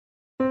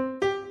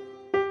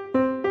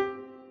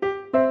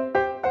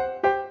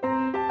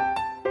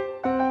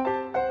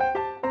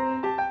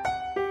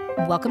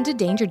Welcome to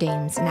Danger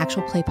Dames, an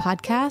actual play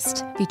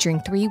podcast featuring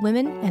 3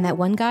 women and that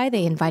one guy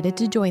they invited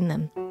to join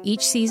them.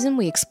 Each season,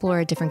 we explore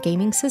a different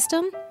gaming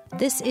system.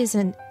 This is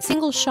a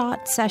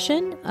single-shot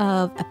session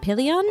of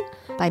Apelion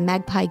by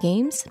Magpie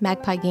Games.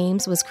 Magpie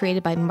Games was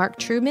created by Mark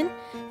Truman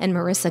and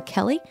Marissa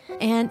Kelly.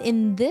 And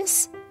in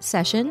this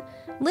session,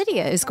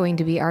 Lydia is going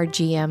to be our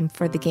GM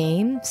for the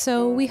game,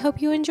 so we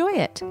hope you enjoy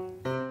it.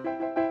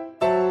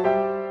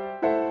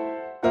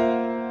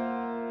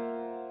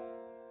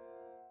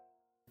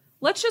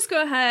 Let's just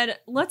go ahead.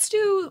 Let's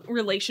do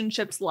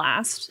relationships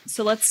last.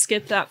 So let's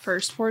skip that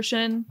first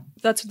portion.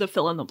 That's the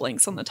fill in the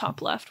blanks on the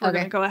top left. We're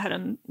going to go ahead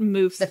and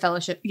move. The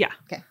fellowship? Yeah.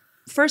 Okay.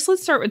 First,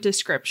 let's start with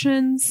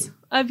descriptions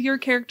of your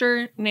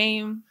character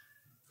name.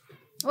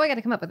 Oh, I got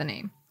to come up with a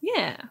name.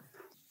 Yeah.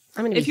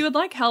 If you would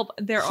like help,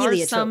 there are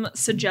some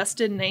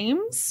suggested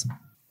names.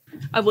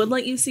 I would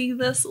let you see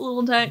this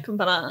little deck,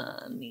 but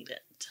I need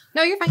it.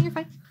 No, you're fine. You're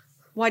fine.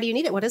 Why do you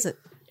need it? What is it?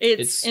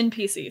 It's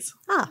NPCs.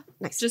 Ah,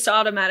 nice. Just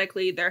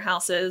automatically their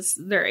houses,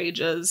 their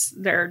ages,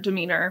 their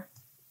demeanor,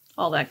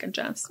 all that good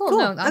jazz. Cool.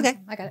 No, okay.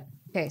 I got it.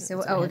 Okay,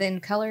 so, then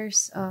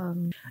colors.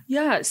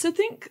 Yeah, so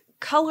think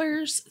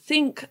colors.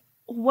 Think,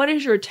 what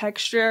is your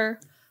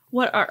texture?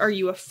 What are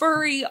you a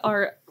furry?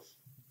 Well,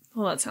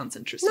 that sounds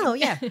interesting. No,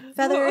 yeah.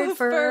 Feathered,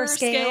 fur,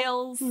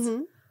 scales.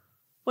 Mm-hmm.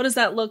 What does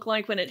that look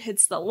like when it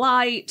hits the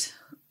light?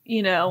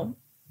 You know,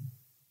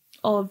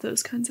 all of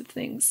those kinds of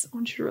things. I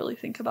want you to really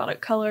think about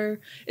it. Color.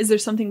 Is there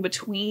something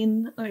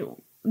between?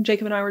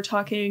 Jacob and I were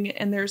talking,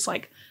 and there's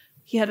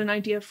he had an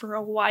idea for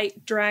a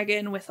white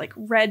dragon with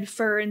red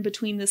fur in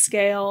between the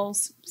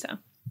scales. So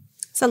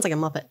sounds like a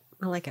Muppet.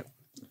 I like it.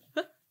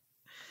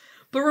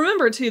 But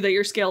remember too that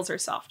your scales are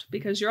soft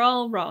because you're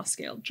all raw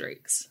scaled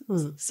drakes.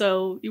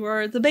 So you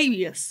are the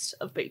babiest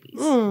of babies.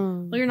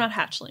 Well, you're not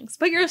hatchlings,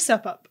 but you're a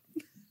step up.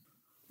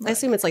 I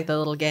assume it's like the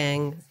little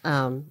gang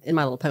in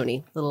My Little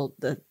Pony.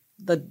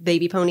 The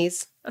baby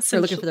ponies. They're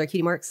looking for their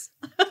cutie marks.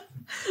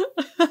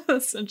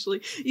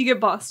 Essentially. You get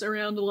bossed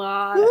around a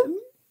lot. I'm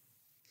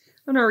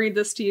going to read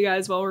this to you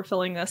guys while we're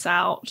filling this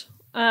out.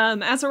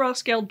 As a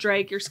raw-scaled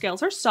drake, your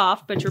scales are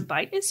soft, but your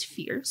bite is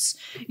fierce.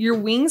 Your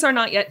wings are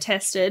not yet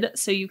tested,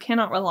 so you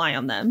cannot rely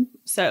on them.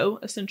 So,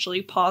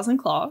 essentially, paws and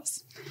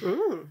claws.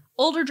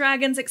 Older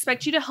dragons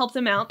expect you to help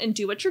them out and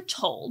do what you're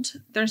told.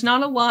 There's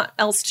not a lot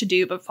else to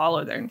do but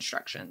follow their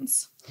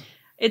instructions.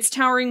 Its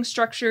towering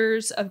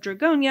structures of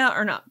Dragonia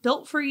are not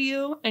built for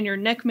you, and your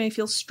neck may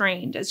feel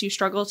strained as you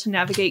struggle to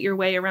navigate your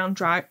way around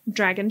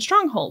dragon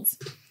strongholds.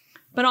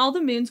 But all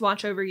the moons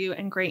watch over you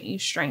and grant you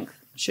strength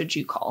should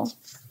you call.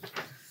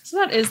 So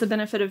that is the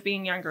benefit of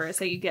being younger, is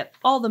that you get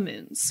all the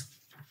moons.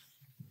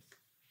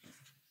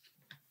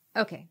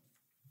 Okay.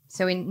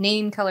 So in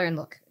name, color, and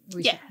look.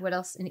 Yeah. What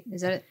else?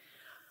 Is that it?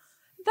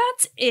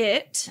 That's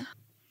it.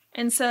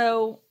 And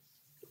so,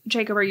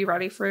 Jacob, are you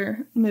ready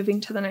for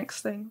moving to the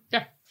next thing?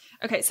 Yeah.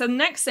 Okay, so the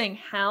next thing,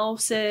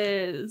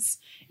 houses.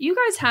 You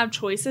guys have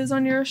choices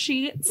on your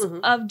sheets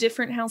of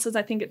different houses.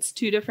 I think it's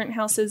 2 different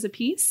houses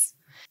apiece.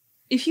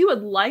 If you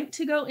would like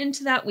to go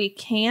into that, we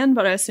can,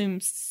 but I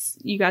assume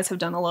you guys have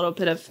done a little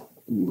bit of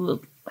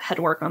head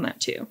work on that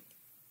too.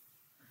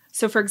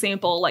 So, for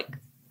example,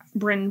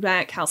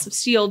 Brynbeck, House of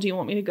Steel, do you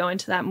want me to go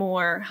into that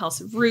more? House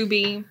of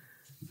Ruby?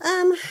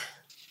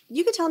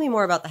 You could tell me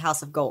more about the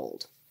House of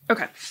Gold.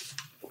 Okay.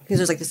 Because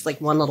there's this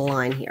one little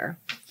line here.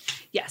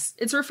 Yes,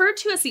 it's referred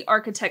to as the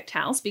Architect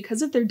House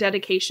because of their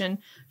dedication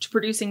to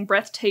producing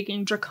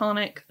breathtaking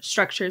draconic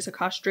structures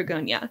across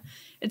Dragonia.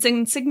 Its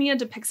insignia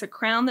depicts a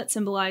crown that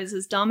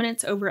symbolizes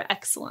dominance over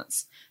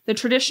excellence. The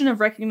tradition of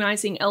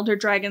recognizing elder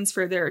dragons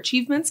for their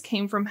achievements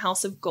came from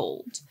House of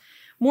Gold.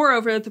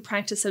 Moreover, the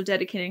practice of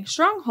dedicating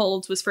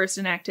strongholds was first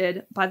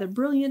enacted by the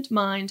brilliant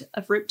mind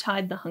of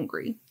Riptide the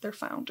Hungry, their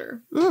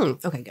founder.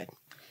 Okay, good.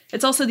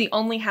 It's also the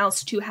only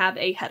house to have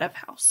a head of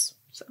house.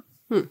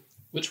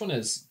 Which one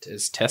is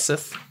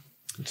Tessith?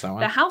 Is that one?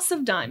 The House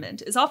of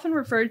Diamond is often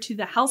referred to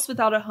the house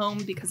without a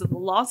home because of the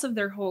loss of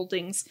their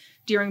holdings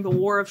during the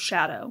War of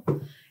Shadow.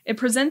 It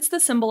presents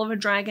the symbol of a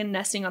dragon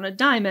nesting on a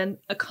diamond,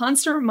 a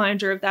constant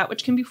reminder of that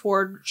which can be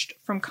forged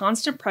from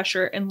constant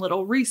pressure and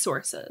little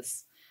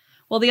resources.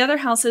 While the other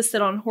houses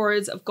sit on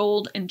hoards of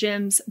gold and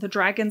gems, the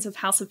dragons of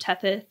House of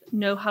Tethith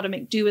know how to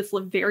make do with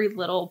very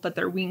little but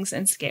their wings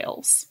and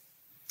scales.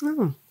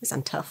 They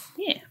sound tough.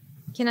 Yeah.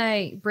 Can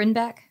I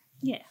Brynbeck?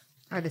 Yeah.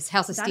 Or this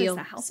House of That Steel? is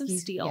the House of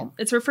Steel. Yeah.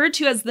 It's referred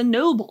to as the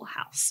Noble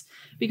House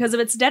because of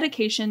its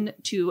dedication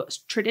to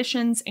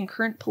traditions and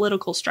current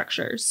political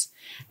structures.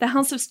 The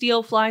House of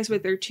Steel flies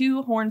with their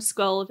 2-horned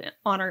skull of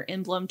honor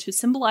emblem to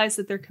symbolize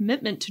that their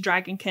commitment to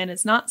Dragonkin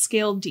is not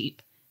scale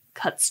deep,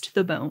 cuts to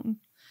the bone.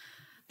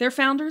 Their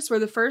founders were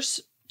the first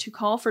to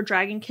call for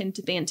Dragonkin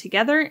to band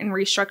together and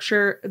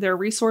restructure their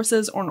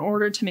resources in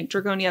order to make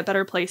Dragonia a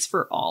better place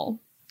for all.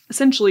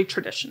 Essentially,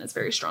 tradition is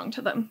very strong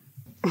to them.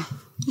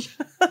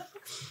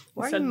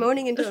 Why are you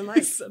moaning into the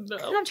mic?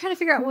 I'm trying to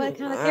figure out what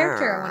kind of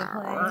character I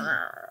want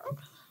to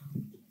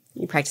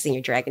You're practicing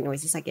your dragon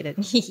noises. I get it.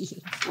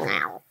 play.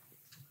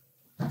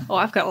 Oh,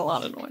 I've got a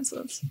lot of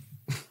noises.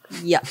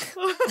 Yuck.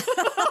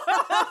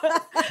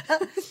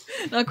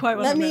 Not quite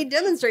what Let I me meant.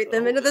 demonstrate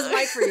them into this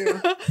mic for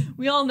you.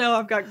 We all know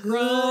I've got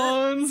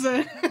groans. All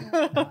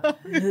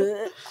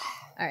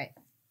right.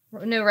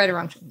 No right or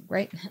wrong,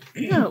 right?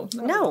 No.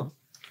 No.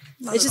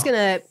 Not It's at just all.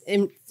 going to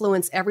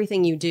influence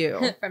everything you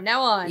do. From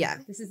now on. Yeah.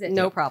 This is it.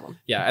 No problem.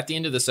 Yeah, at the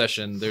end of the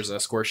session, there's a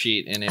score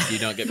sheet, and if you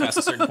don't get past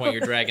a certain point,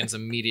 your dragon's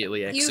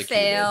immediately You executed.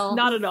 fail.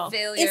 Not at all.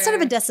 Failure. Instead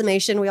of a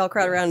decimation, we all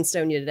crowd around and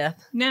stone you to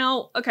death.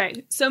 Now,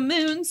 okay, so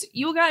moons,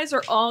 you guys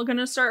are all going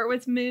to start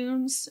with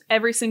moons,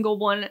 every single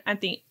one at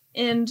the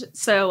end.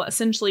 So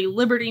essentially,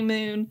 Liberty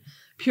Moon,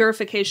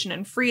 Purification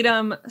and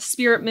Freedom,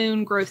 Spirit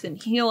Moon, Growth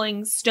and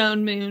Healing,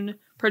 Stone Moon,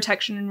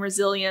 Protection and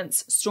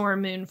Resilience,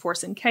 Storm Moon,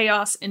 Force and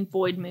Chaos, and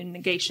Void Moon,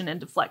 Negation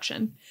and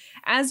Deflection.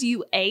 As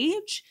you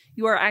age,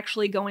 you are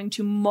actually going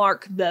to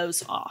mark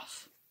those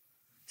off.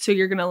 So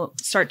you're going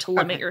to start to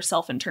limit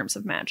yourself in terms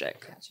of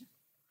magic. Gotcha.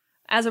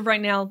 As of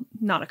right now,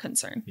 not a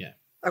concern.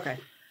 Okay.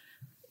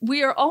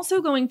 We are also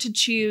going to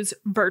choose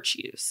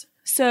virtues.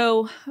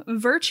 So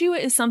virtue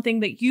is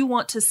something that you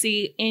want to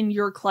see in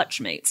your clutch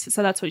mates.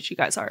 So that's what you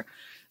guys are.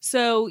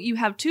 So you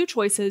have two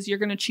choices. You're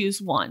going to choose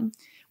one.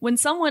 When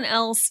someone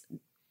else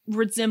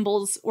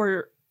resembles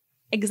or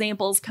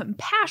examples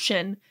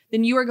compassion,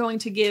 then you are going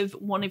to give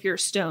one of your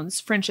stones,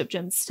 friendship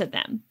gems, to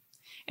them.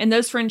 And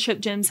those friendship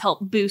gems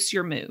help boost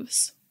your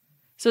moves.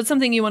 So it's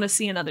something you want to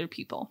see in other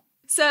people.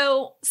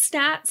 So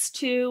stats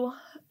too.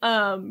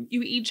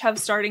 You each have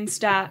starting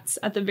stats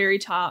at the very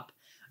top.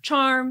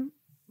 Charm,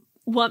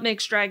 what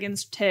makes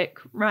dragons tick,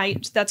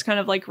 right? That's kind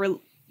of like,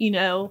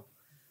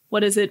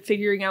 what is it?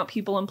 Figuring out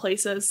people and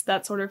places,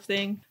 that sort of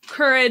thing.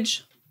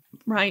 Courage,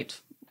 right?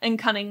 And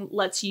cunning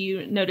lets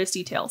you notice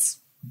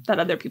details that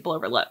other people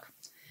overlook.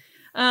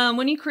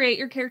 When you create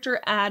your character,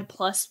 add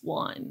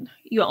 +1.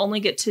 You only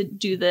get to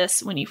do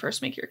this when you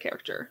first make your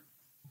character.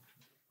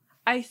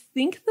 I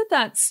think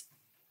that's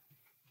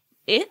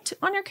it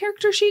on your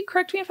character sheet.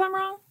 Correct me if I'm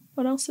wrong.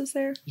 What else is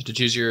there? You have to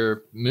choose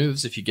your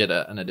moves if you get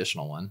an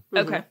additional one.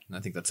 Okay. And I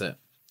think that's it.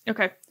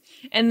 Okay.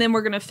 And then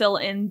we're going to fill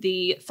in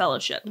the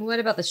fellowship. What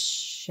about the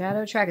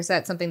shadow track? Is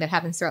that something that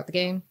happens throughout the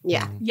game?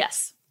 Yeah.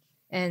 Yes.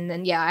 And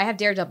then, I have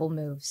daredevil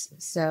moves.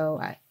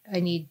 So I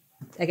need,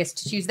 I guess,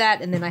 to choose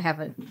that. And then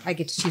I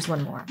get to choose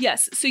one more.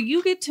 Yes. So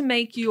you get to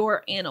make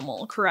your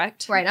animal,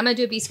 correct? Right. I'm going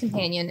to do a beast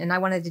companion. And I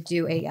wanted to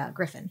do a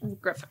griffin.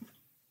 Griffin.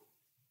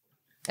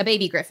 A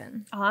baby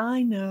griffin.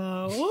 I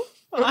know.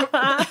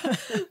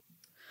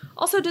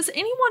 Also, does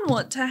anyone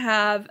want to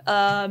have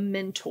a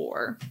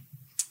mentor?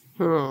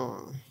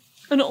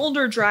 An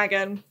older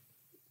dragon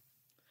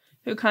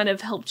who kind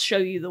of helped show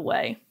you the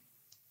way.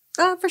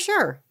 For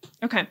sure.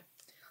 Okay.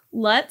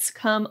 Let's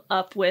come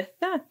up with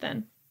that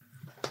then.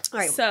 All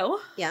right. So,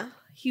 Yeah.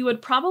 he would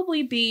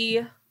probably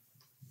be,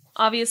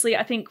 obviously,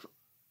 I think,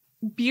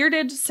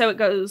 bearded. So it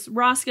goes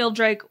raw-scaled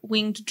drake,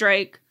 winged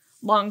drake,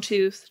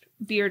 long-toothed,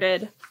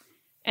 bearded,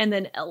 and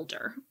then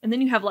elder. And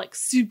then you have like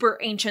super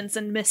ancients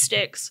and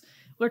mystics,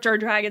 which are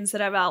dragons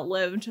that have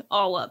outlived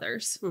all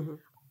others. Mm-hmm.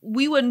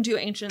 We wouldn't do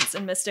ancients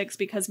and mystics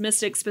because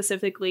mystics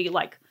specifically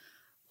like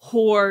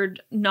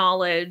hoard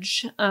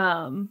knowledge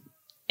and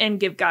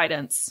give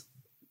guidance.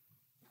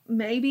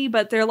 Maybe,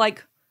 but they're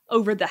like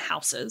over the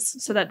houses,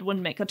 so that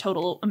wouldn't make a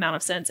total amount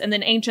of sense. And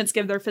then ancients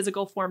give their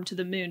physical form to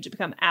the moon to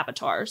become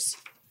avatars.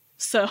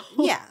 So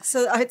Yeah.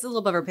 So it's a little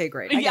above our pay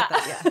grade. I get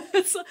that.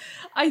 Yeah. So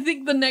I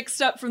think the next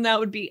step from that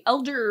would be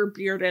elder or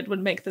bearded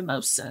would make the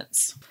most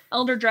sense.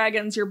 Elder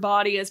dragons, your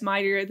body is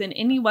mightier than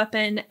any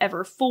weapon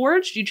ever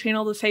forged. You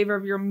channel the favor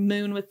of your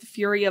moon with the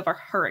fury of a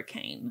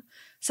hurricane.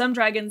 Some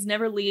dragons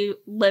never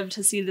live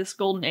to see this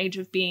golden age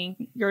of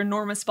being. Your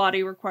enormous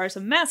body requires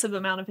a massive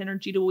amount of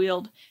energy to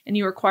wield, and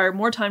you require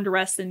more time to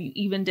rest than you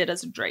even did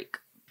as a drake.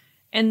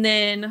 And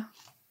then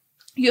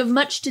you have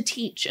much to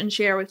teach and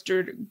share with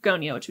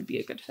Dragonia, which would be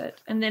a good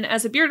fit. And then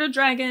as a bearded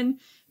dragon,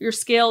 your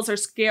scales are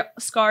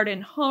scarred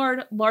and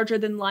hard. Larger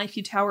than life,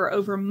 you tower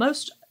over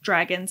most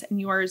dragons, and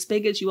you are as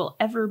big as you will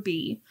ever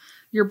be.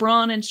 Your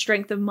brawn and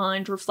strength of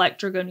mind reflect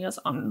Dragonia's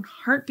own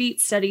heartbeat,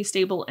 steady,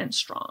 stable, and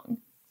strong.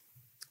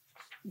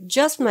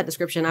 Just from that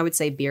description, I would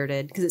say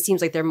bearded, because it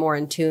seems like they're more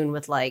in tune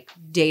with like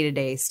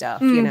day-to-day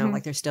stuff, you know,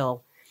 like they're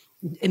still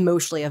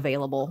emotionally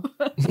available.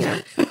 You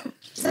know?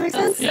 Does that make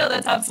sense? Yeah,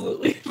 that's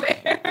absolutely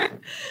fair.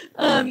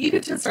 You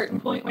get to a certain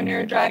point when you're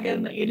a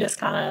dragon that you just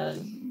kind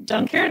of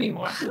don't care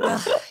anymore.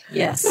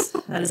 Yes,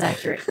 that is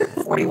accurate.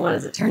 41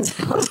 as it turns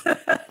out.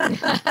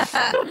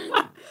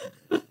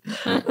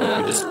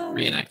 Just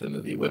reenact the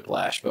movie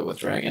Whiplash, but with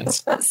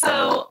dragons.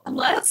 So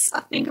let's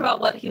think about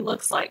what he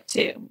looks like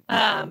too.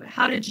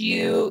 How did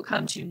you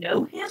come to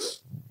know him?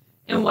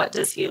 And what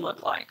does he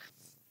look like?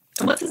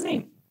 And what's his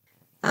name?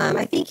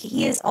 I think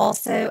he is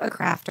also a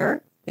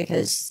crafter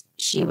because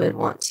she would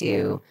want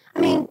to,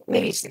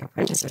 maybe she's like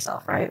apprentice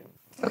herself, right?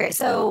 Okay,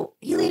 so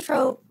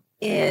heliotrope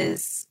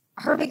is,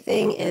 her big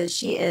thing is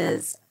she's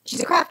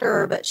a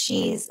crafter, but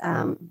she's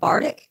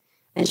bardic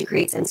and she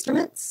creates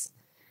instruments.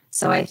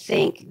 So I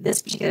think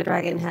this particular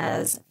dragon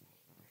has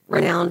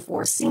renown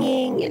for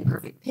singing in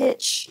perfect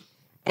pitch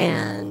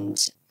and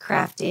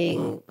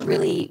crafting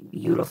really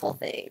beautiful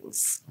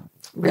things,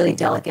 really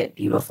delicate,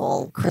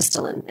 beautiful,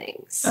 crystalline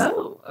things.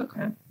 Oh,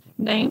 okay.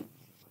 Name?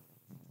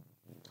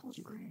 Told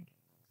you, Greg.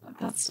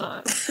 That's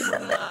not.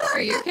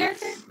 Are you a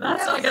character?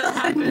 That's not gonna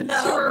happen.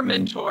 No. To her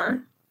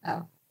mentor.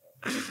 Oh.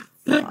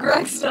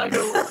 Greg's not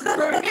gonna work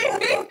for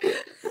me.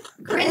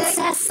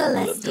 Princess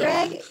Celestia.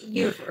 Greg,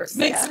 you first.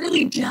 Makes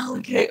really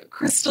delicate,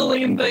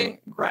 crystalline thing.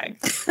 Greg.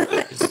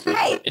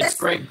 Hey, It's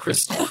Greg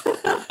Crystal.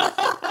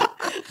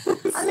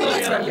 I think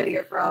that's where I'm getting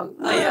it from.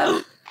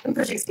 I'm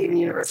pushing Steven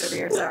Universe over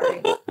here,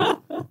 sorry.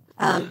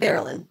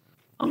 Berylyn.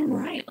 All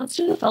right, let's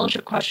do the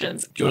fellowship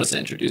questions. Do you want us to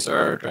introduce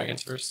our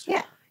dragons first?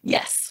 Yeah.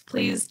 Yes,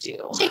 please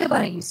do. Jacob,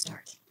 why don't you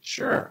start?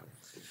 Sure.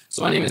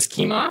 So my name is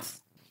Kemoth.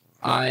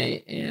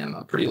 I am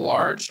a pretty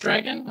large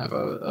dragon. I have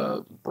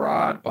a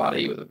broad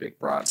body with a big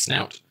broad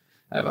snout.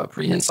 I have a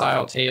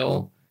prehensile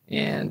tail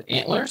and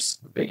antlers,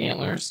 big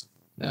antlers,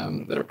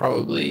 that are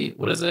probably,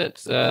 what is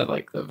it?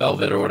 Like the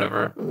velvet or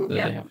whatever that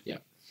they have. Yeah.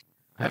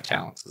 I have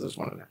talons because I just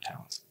wanted to have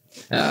talons.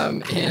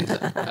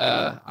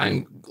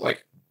 I'm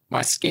like,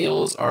 my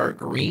scales are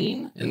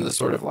green and the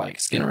sort of like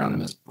skin around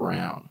them is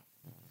brown.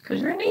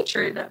 Because you're a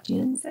nature adept. You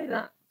didn't say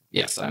that.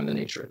 Yes, I'm the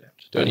nature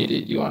adept. Do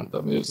you want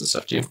the moves and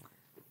stuff too?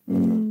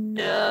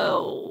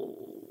 No.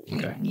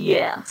 Okay.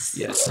 Yes.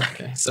 Yes.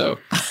 Okay. So.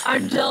 I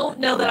don't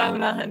know that I'm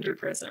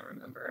 100%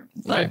 remember.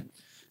 But Okay.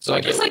 So I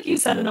guess just like you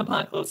said in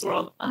Apocalypse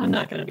World, I'm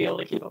not going to be able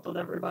to keep up with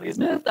everybody's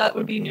move. That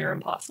would be near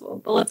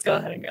impossible. But let's go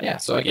ahead and go. Yeah,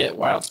 so I get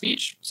wild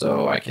speech.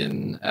 So I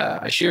can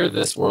I share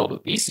this world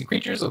with beasts and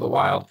creatures of the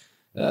wild.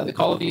 The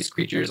call of these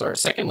creatures are a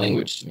second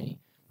language to me.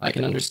 I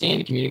can understand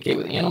and communicate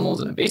with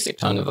animals in a basic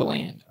tongue of the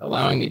land,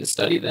 allowing me to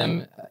study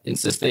them,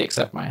 insist they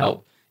accept my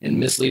help, and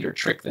mislead or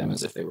trick them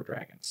as if they were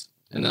dragons.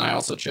 And then I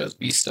also chose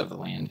beasts of the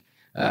land.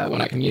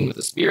 When I commune with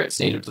the spirits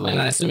native to the land,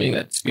 I'm assuming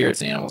that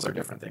spirits and animals are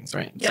different things,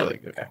 right? Yep.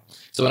 So okay.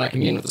 So when I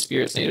commune with the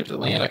spirits native to the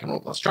land, I can roll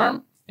plus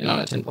charm. And on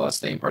a 10 plus,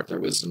 they impart their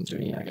wisdom to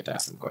me, and I get to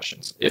ask them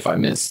questions. If I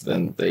miss,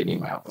 then they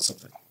need my help with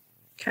something.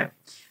 Okay.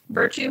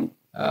 Virtue.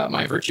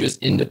 My virtue is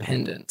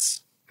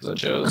independence, because I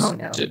chose Oh,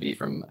 no. to be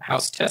from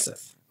House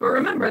Tessith. But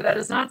remember, that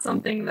is not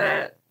something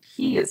that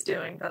he is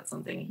doing. That's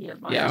something he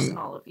admires in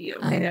all of you.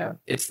 I know.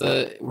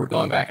 We're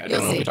going back. I don't You'll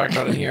know if we see. talked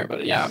about it here,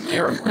 but yeah, I'm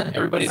Aragorn.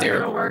 Everybody's It's not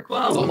going to Aragorn. work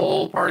It's a well.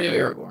 whole party of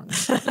Aragorn.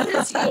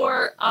 It's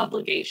your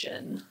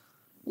obligation.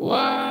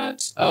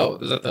 What? Oh,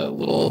 is that the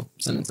little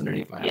sentence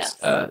underneath my house?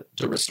 Yes.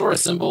 To restore a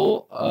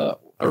symbol,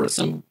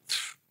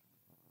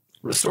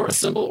 restore a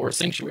symbol or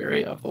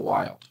sanctuary of the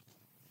wild.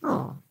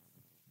 Oh,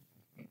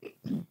 Okay.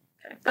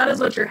 That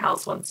is what your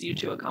house wants you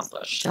to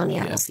accomplish. Johnny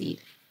Yeah.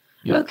 Appleseed.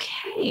 Yep.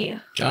 Okay.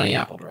 Johnny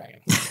Apple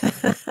Dragon.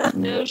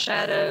 No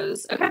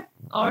shadows. Okay.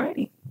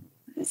 Alrighty.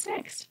 Who's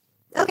next?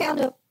 Okay, I'll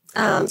do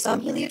it. So I'm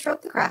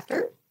Heliotrope the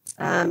Crafter.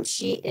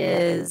 She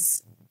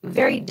is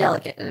very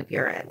delicate in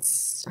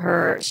appearance.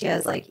 She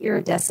has like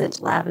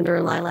iridescent lavender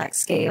and lilac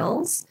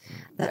scales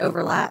that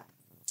overlap.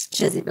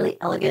 She has really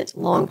elegant,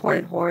 long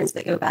pointed horns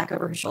that go back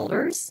over her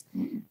shoulders.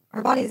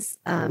 Her body's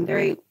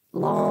very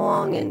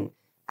long and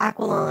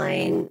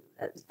aquiline,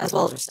 as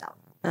well as her snout.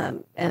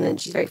 And then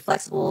she's very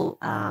flexible,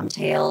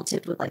 tail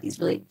tipped with like these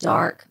really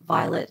dark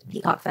violet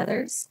peacock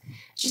feathers.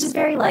 She's just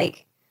very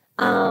like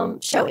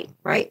showy,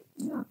 right?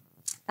 Yeah.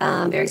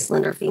 Very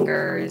slender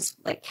fingers,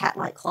 like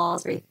cat-like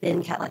claws, very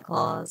thin cat-like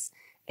claws,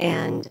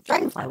 and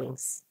dragonfly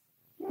wings.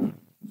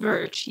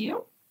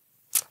 Virtue.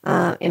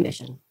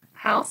 Ambition.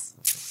 House.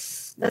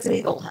 That's gonna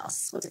be the old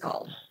house. What's it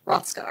called?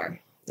 Rothscar.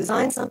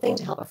 Design something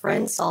to help a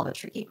friend solve a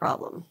tricky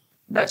problem.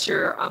 That's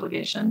your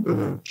obligation.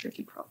 Mhm.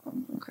 Tricky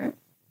problem. Okay.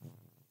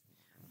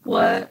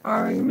 What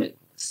are your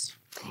moves?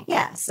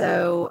 Yeah,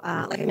 so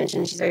like I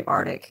mentioned, she's very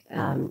bardic,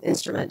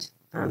 instrument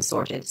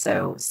sorted.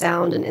 So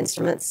sound and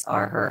instruments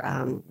are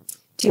her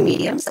two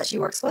mediums that she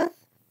works with.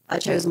 I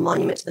chose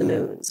Monument to the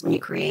Moons. When you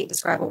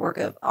describe a work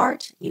of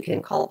art, you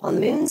can call upon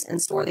the moons and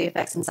store the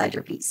effects inside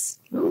your piece.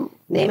 Ooh,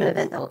 Name an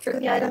event that will trigger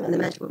the item, and the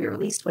magic will be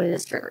released when it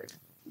is triggered.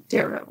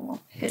 Daredevil.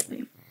 Hit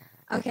me.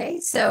 Okay,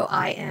 so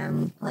I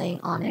am playing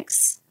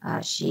Onyx.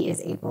 She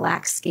is a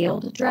black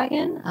scaled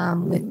dragon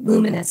with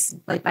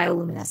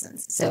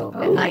bioluminescence. So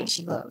at Oh. night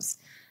she glows.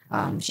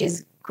 She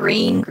has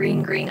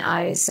green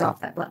eyes, so off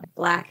that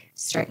black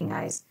striking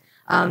eyes.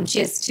 She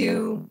has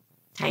two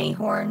tiny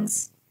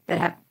horns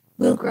that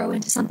will grow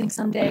into something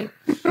someday.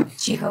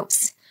 She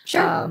hopes.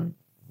 Sure.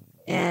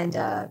 And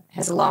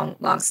has a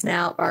long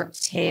snout,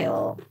 barbed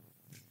tail,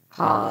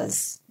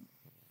 paws.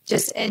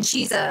 And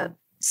she's a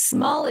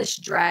smallish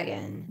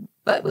dragon,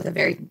 but with a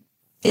very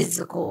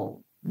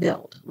physical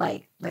build,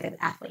 like an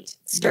athlete,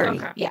 sturdy.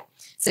 Okay. Yeah.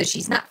 So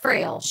she's not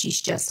frail.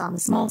 She's just on the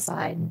small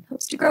side and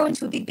hopes to grow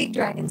into a big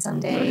dragon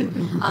someday.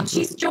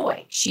 She's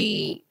joy.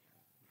 She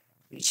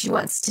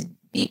wants to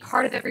be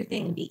part of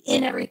everything and be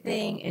in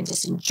everything and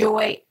just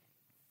enjoy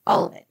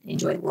all of it.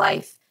 Enjoy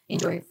life,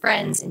 enjoy her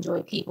friends,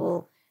 enjoy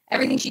people.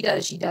 Everything she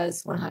does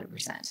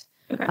 100%.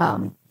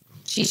 Okay.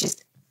 She's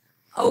just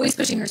always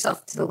pushing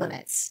herself to the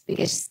limits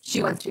because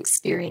she wants to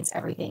experience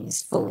everything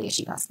as fully as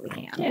she possibly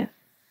can. Yeah.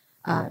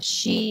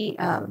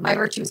 My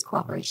virtue is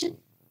cooperation.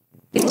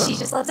 Because she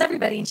just loves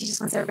everybody and she just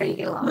wants everybody to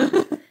get along.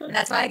 And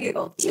that's why I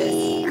Google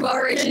team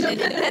cooperation and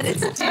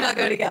independence do not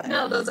go together.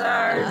 No, those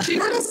are Not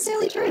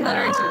necessarily true.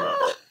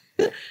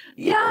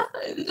 yeah,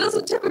 it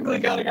doesn't typically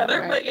go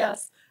together, Right. but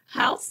yes.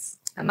 House.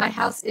 My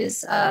house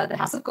is the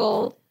House of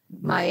Gold.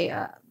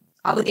 My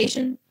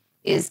obligation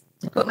is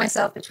to put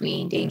myself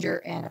between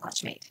danger and a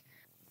clutch mate.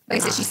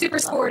 Like I said, she's super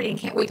sporty and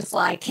can't wait to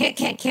fly.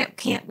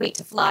 Can't wait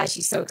to fly.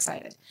 She's so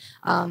excited,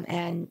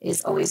 and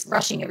is always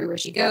rushing everywhere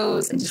she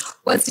goes and just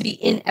wants to be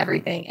in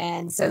everything.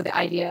 And so the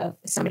idea of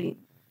somebody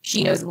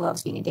she knows and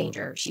loves being in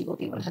danger, she will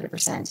be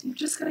 100%. You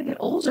just gotta get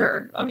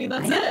older. I mean,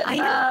 that's it. I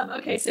know.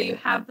 Okay, so you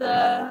have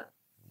the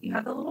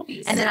little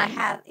beast. And then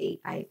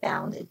I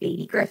found a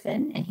baby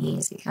griffin, and he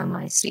has become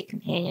my sweet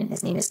companion.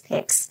 His name is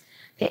Pix.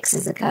 Pix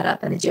is a cut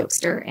up and a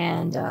jokester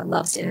and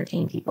loves to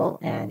entertain people,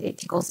 and it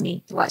tickles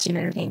me to watch him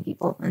entertain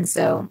people. And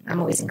so I'm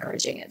always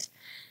encouraging it,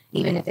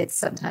 even if it's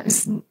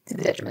sometimes to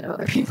the detriment of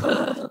other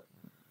people.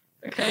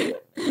 Okay.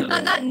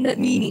 not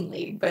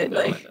meaningly, but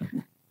like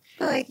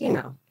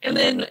And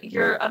then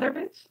your other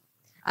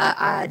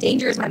bitch?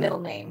 Danger is my middle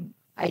name.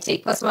 I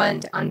take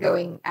 +1 to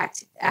ongoing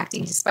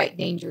acting despite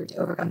danger to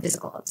overcome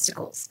physical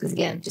obstacles. Because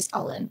again, just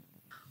all in.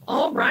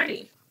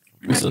 Alrighty.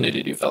 We still need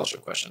to do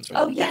fellowship questions, right?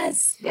 Oh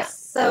yes, yes.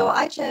 So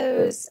I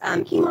chose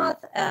Kemoth,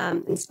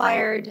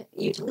 inspired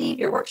you to leave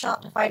your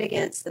workshop to fight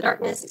against the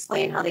darkness,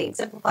 explain how they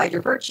exemplified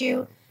your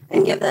virtue,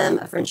 and give them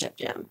a friendship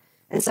gem.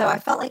 And so I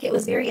felt like it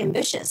was very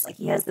ambitious. Like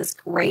he has this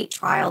great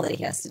trial that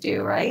he has to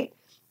do, right?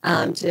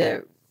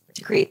 To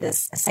create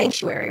this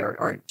sanctuary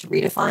or to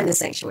redefine the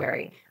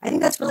sanctuary. I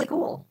think that's really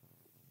cool.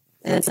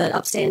 And it's an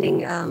upstanding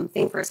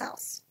thing for his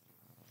house.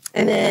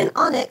 And then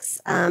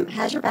Onyx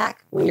has your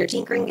back when your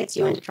tinkering gets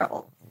you into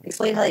trouble.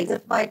 Explain how they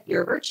exemplified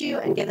your virtue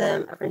and give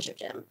them a friendship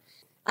gem.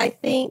 I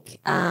think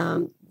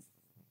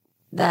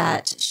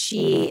that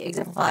she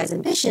exemplifies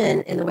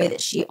ambition in the way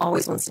that she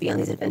always wants to be on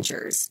these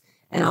adventures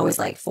and always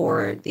like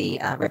for the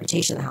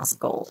reputation of the House of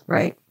Gold,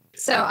 right?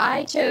 So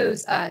I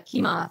chose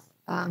Kemoth.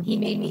 He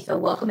made me feel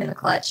welcome in the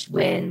clutch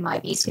when my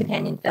beast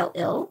companion fell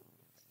ill.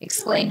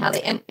 Explain how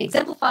they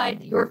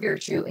exemplified your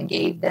virtue and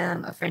gave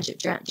them a friendship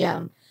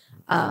gem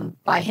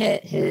by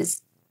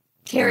his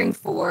caring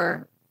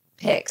for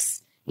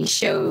Pix. He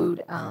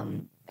showed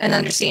an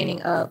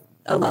understanding of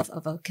a love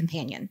of a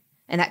companion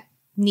and that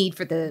need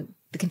for the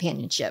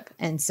companionship.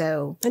 And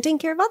so, And taking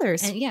care of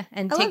others. and yeah,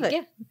 and I love it.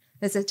 yeah,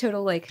 that's a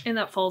total like And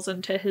that falls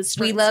into his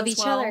we strengths love as each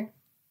well. other.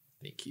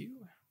 Thank you.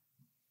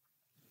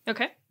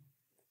 Okay.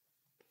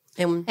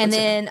 And And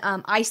then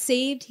I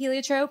saved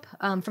Heliotrope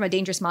from a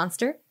dangerous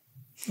monster.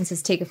 It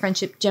says take a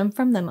friendship gem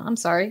from them. I'm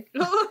sorry.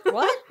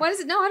 what? Why does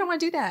it? No, I don't want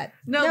to do that.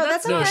 No, No, that's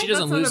that's No, all she right.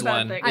 doesn't That's not lose a bad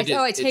one. thing. I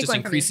It take just one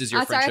increases from you.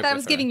 your I'm sorry, I friendship thought I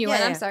was with giving her. you Yeah, one.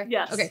 yeah. I'm sorry.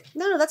 Yes. Okay.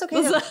 No, that's okay.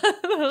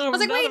 I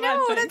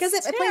Because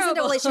it plays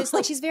into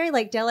like she's very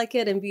like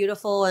delicate and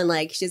beautiful and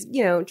like she's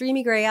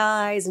dreamy gray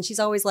eyes and she's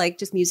always like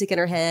just music in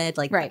her head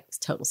like Right. makes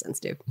total sense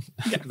too.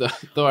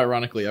 Though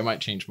ironically, I might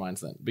change mine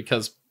then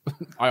because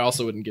I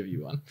also wouldn't give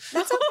you one.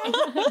 That's okay.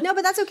 No,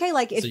 but that's okay.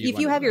 Like if So you'd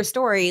you want have to your know.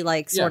 story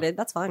like Yeah. sorted,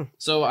 that's fine.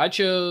 So I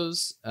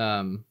chose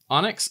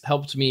Onyx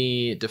helped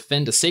me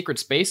defend a sacred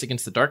space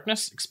against the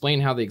darkness,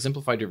 explain how they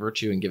exemplified your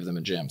virtue, and give them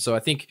a gem. So I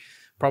think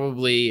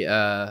probably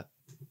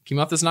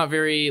Kemoth is not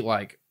very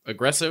like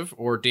aggressive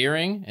or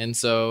daring, and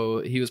so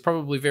he was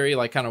probably very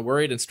like kind of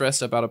worried and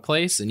stressed about a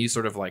place, and you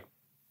sort of like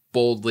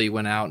boldly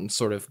went out and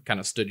sort of kind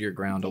of stood your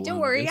ground alone. Don't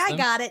worry, against I them.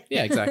 got it.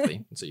 Yeah,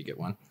 exactly. And so you get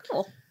one.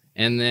 Cool.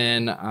 And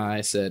then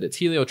I said it's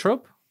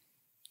Heliotrope.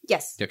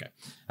 Yes. Okay.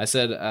 I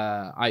said,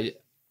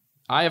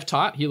 I have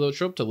taught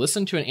Heliotrope to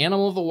listen to an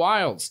animal of the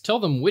wilds, tell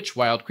them which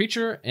wild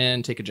creature,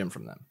 and take a gem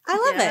from them. I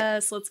love it.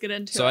 Yes, let's get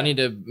into it. So I need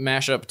to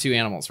mash up 2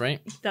 animals, right?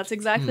 That's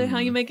exactly how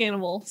you make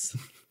animals.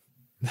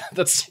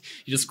 That's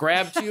you just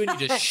grab 2 and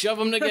you just shove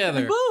them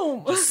together.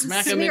 Boom. Just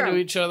smack them Smear into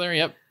 'em. each other.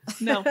 Yep.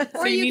 No. So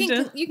Or you you need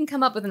can to. you can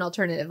come up with an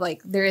alternative.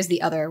 Like there is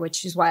the other,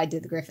 which is why I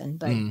did the griffin.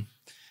 But Mm.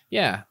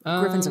 Yeah.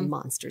 Griffins are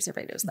monsters.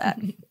 Everybody knows that.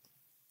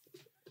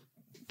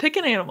 Pick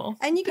an animal.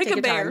 And you can Pick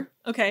take a your bear. time.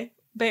 Okay,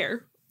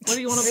 bear. What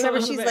do you want to Remember,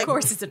 put on she's a bear? like, of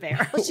course, it's a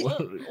bear. What do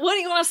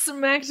you want to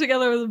smack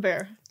together with a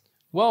bear?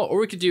 Well, or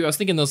we could do. I was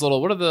thinking those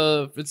little. What are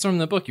the? It's from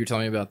the book you were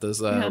telling me about. Those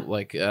Yeah.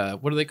 like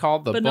what are they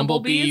called? The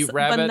bumblebee Benumblebees?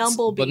 rabbits.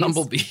 Benumblebees.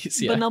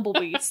 Benumblebees. Yeah.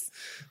 Benumblebees.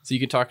 So you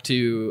could talk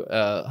to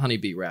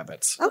honeybee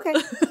rabbits. Okay.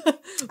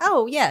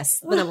 Oh yes,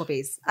 the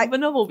Bumblebees.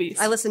 Benumblebees.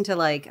 I listened to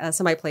like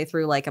somebody play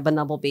through like a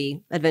Bumblebee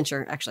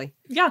adventure. Actually,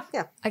 Yeah.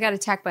 I got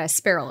attacked by a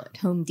sparrow at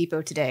Home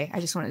Depot today. I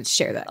just wanted to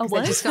share that. 'cause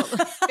what? It just felt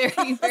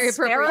very, very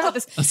appropriate.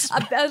 to this.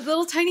 A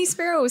little tiny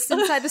sparrow was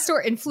inside the store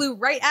and flew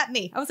right at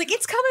me. I was like,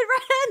 it's coming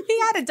right at me.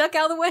 I had to duck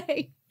out of the way.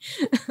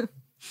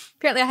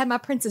 Apparently, I had my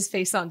princess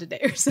face on today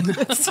or something.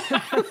 It's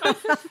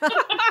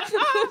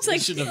You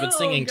shouldn't have been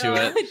singing to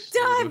it.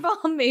 dive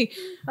on me.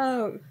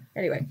 Oh,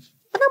 anyway.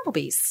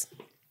 Bumblebees.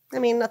 I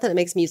mean, nothing that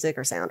makes music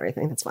or sound or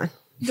anything. That's fine.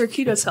 They're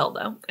cute as hell,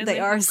 though. And They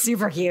are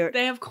super cute.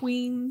 They have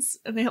queens,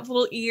 and they have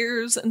little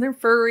ears, and they're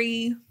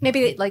furry. Maybe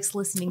it likes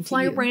listening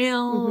Fly to you.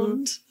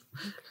 around.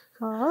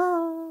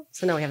 Oh.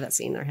 So now we have that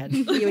scene in our head.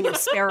 You and your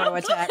sparrow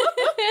attack.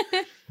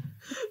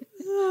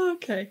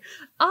 Okay.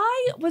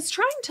 I was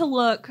trying to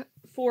look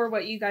for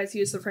what you guys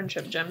use the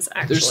friendship gems,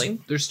 actually.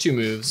 There's 2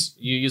 moves.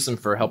 You use them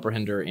for Helper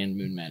Hinder and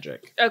Moon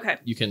Magic. Okay.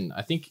 You can,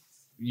 I think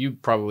you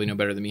probably know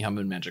better than me how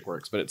Moon Magic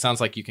works, but it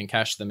sounds like you can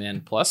cash them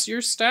in plus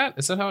your stat.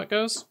 Is that how it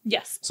goes?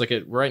 Yes. It's like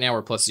right now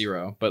we're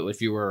 +0, but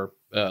if you were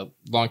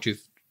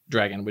Longtooth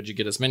Dragon, would you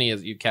get as many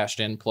as you cashed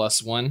in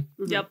plus 1?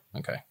 Yep.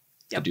 Okay.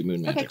 Yep. To do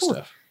Moon Magic cool.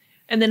 stuff.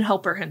 And then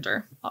Helper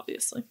Hinder,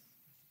 obviously.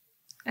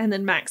 And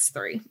then max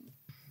 3.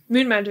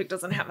 Moon Magic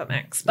doesn't have a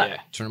max, but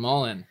Yeah, turn them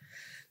all in.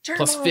 turn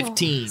Plus them all.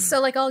 15.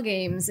 So, like all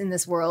games in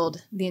this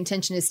world, the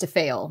intention is to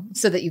fail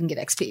so that you can get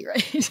XP,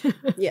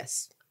 right?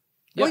 Yes.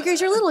 Yeah. Well,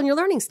 because you're little and you're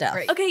learning stuff.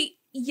 Right. Okay,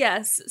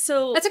 yes.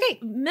 So That's okay.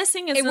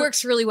 missing is It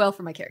works really well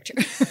for my character.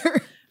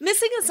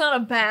 missing is not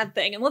a bad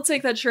thing, and let's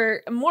make that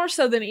sure. More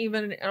so than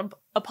even in an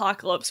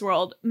apocalypse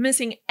world,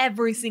 missing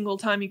every single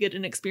time you get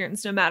an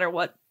experience, no matter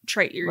what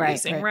trait you're Right,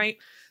 using, right. right?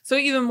 So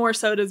even more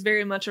so, it is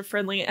very much a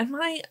friendly. And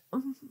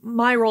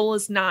my role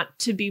is not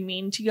to be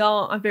mean to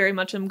y'all. I very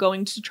much am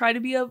going to try to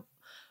be a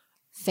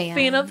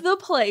fan of the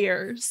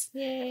players,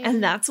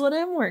 and that's what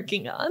I'm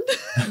working on.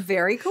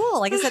 Very cool.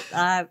 Like I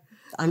said,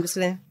 I'm just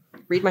going to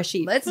read my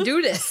sheet. Let's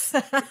do this.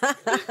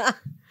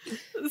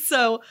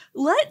 So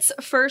let's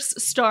first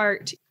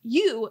start.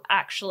 You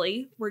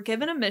actually were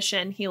given a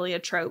mission,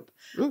 Heliotrope,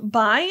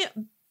 by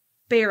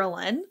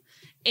Beryllin,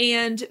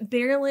 and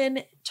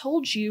Beryllin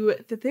told you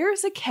that there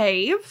is a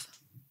cave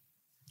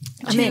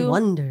A man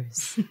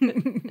wonders.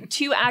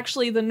 to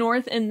actually the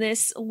north in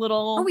this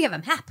little. Oh, we have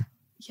a map.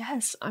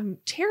 Yes, I'm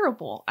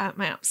terrible at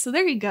maps. So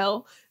there you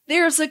go.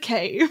 There's a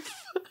cave.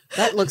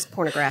 That looks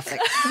pornographic.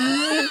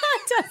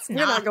 That's We're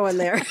not going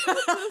there.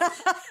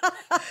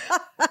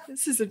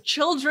 This is a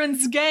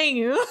children's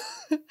game.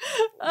 That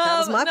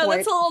was my no, point.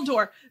 that's a little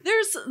door.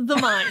 There's the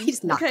mine.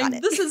 He's not got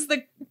it. This is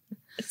the.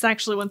 It's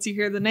actually, once you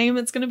hear the name,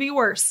 it's going to be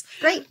worse.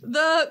 Great.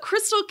 The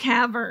Crystal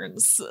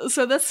Caverns.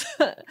 So that's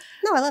No,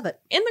 I love it.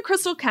 in the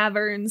Crystal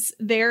Caverns.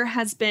 There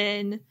has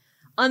been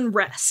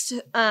unrest.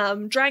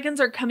 Dragons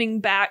are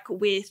coming back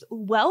with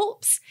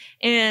whelps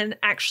and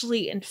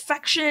actually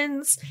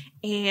infections.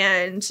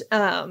 And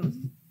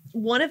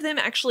one of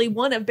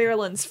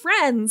Beryllin's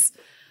friends,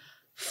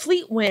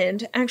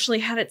 Fleetwind, actually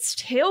had its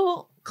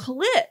tail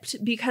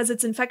clipped because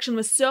its infection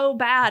was so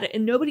bad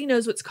and nobody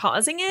knows what's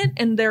causing it,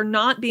 and they're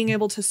not being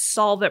able to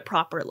solve it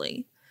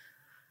properly.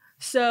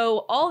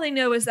 So all they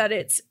know is that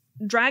it's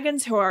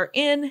dragons who are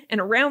in and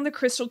around the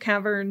Crystal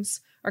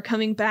Caverns are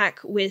coming back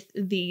with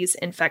these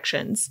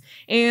infections,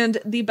 and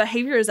the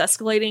behavior is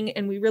escalating,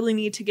 and we really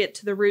need to get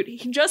to the root.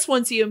 He just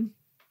wants you,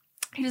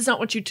 he does not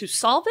want you to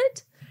solve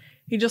it.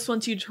 He just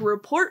wants you to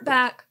report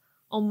back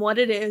on what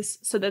it is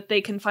so that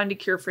they can find a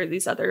cure for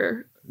these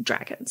other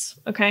dragons.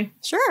 Okay?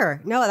 Sure.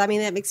 No, I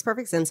mean, that makes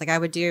perfect sense. Like, I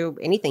would do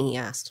anything he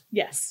asked.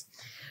 Yes.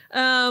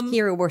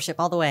 Hero worship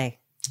all the way.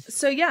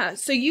 So yeah,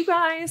 so you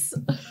guys,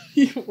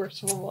 you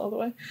worship them all the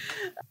way.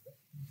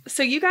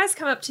 So you guys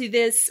come up to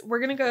this. We're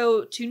gonna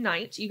go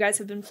tonight. You guys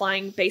have been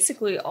flying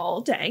basically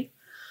all day.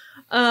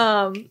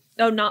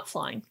 Not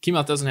flying.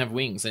 Kemoth doesn't have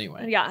wings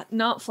anyway. Yeah,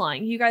 not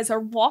flying. You guys are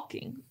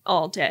walking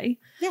all day.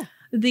 Yeah.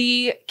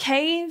 The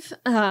cave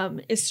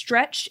is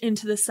stretched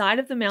into the side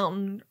of the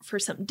mountain for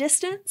some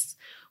distance.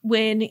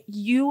 When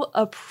you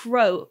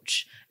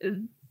approach,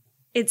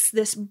 it's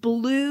this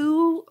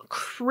blue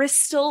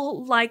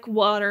crystal-like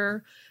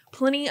water,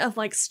 plenty of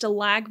like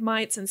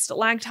stalagmites and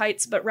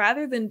stalactites, but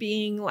rather than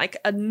being like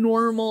a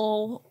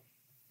normal,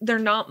 they're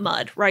not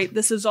mud, right?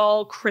 This is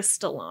all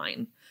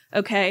crystalline,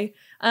 okay?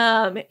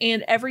 And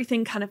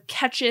everything kind of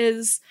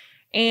catches,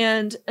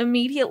 and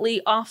immediately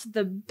off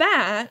the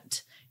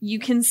bat, you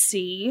can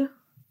see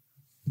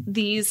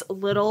these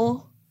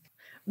little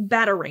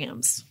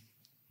batarams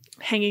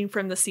hanging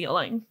from the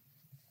ceiling.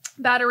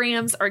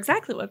 Batarams are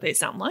exactly what they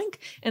sound like,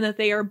 and that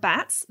they are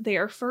bats, they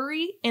are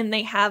furry, and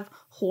they have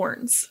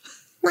horns.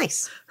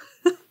 Nice.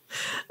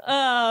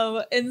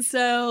 And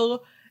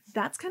so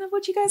that's kind of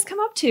what you guys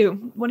come up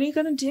to. What are you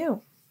going to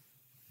do?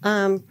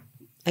 I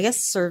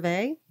guess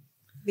survey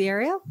the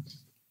area.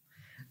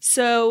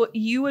 So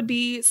you would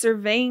be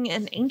surveying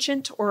an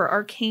ancient or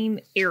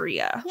arcane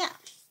area. Yeah.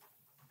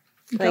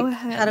 Go Like,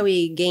 ahead. How do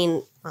we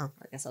gain? Oh,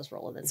 I guess I was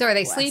rolling then. So are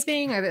they We'll ask.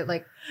 sleeping? Are they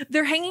like,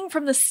 They're hanging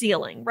from the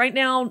ceiling. Right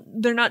now,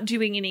 they're not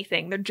doing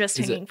anything. They're just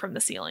Is it- hanging from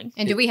the ceiling.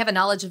 and do we have a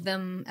knowledge of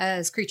them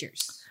as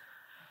creatures?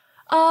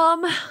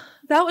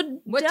 That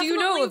would What do you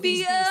know definitely of these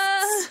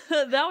be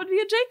that would be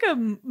a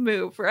Jacob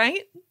move,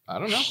 right? I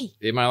don't know.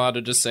 Am I allowed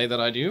to just say that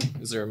I do?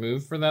 Is there a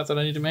move for that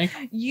I need to make?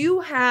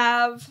 You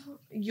have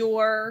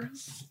your.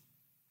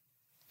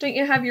 Don't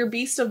you have your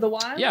Beast of the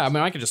Wild? Yeah, I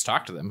mean, I could just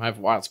talk to them. I have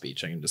wild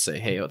speech. I can just say,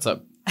 hey, what's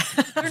up?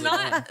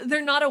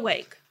 They're not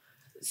awake.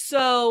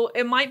 So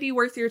it might be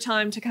worth your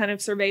time to kind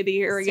of survey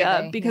the area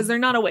Survey, because they're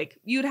not awake.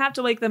 You'd have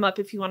to wake them up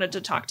if you wanted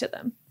to talk to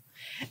them.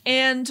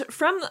 And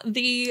from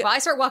the Well, I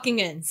start walking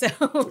in, so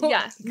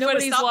yeah,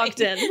 nobody's walked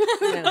in.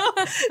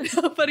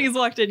 Nobody's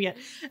walked in yet.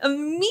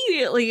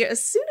 Immediately,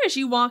 as soon as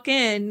you walk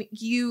in,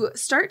 you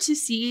start to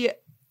see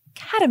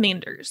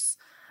catamanders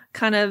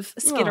kind of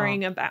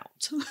skittering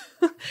about.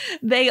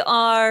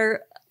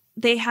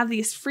 They have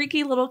these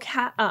freaky little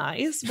cat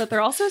eyes, but they're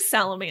also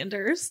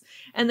salamanders,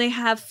 and they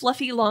have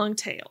fluffy long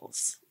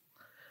tails.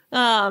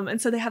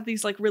 And so they have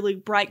these like really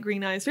bright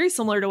green eyes, very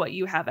similar to what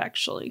you have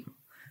actually,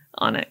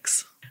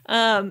 Onyx.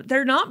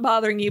 They're not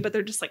bothering you, but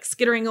they're just like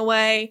skittering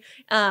away.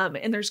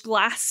 And there's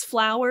glass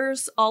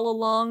flowers all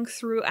along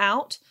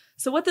throughout.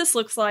 So what this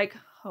looks like,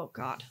 oh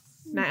God,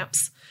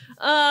 maps.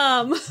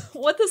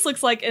 What this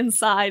looks like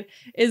inside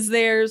is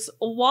there's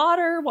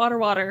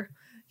water.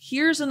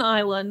 Here's an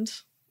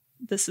island.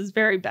 This is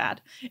very bad.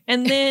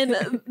 And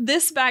then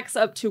this backs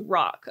up to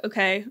rock.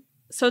 Okay.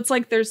 So it's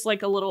like there's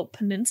like a little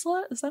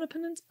peninsula. Is that a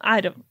peninsula?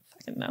 I don't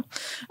fucking know.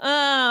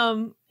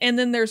 And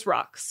then there's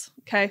rocks.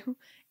 Okay.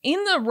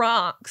 In the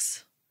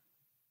rocks,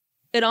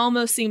 it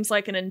almost seems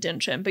like an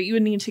indention, but you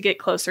would need to get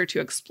closer to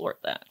explore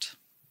that.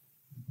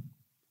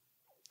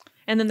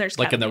 And then there's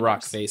like in the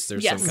rock catacombs. face,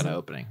 there's Yes. some kind of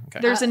opening. Okay.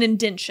 There's an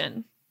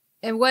indention.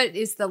 And what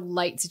is the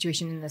light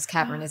situation in this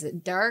cavern? Is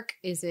it dark?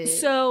 Is it...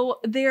 So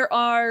there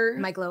are...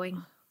 Am I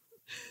glowing?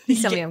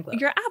 Please tell me Yeah, I'm glowing.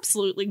 You're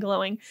absolutely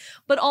glowing.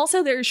 But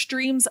also there's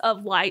streams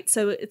of light.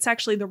 So it's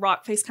actually the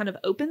rock face kind of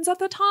opens at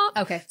the top.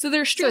 Okay. So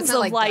there's So streams it's of not,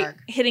 like, light dark.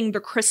 hitting the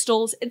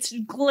crystals. It's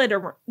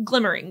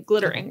glimmering,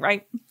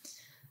 right?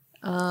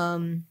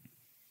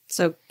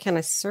 So can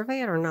I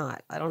survey it or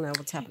not? I don't know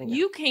what's happening.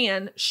 You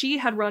can. She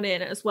had run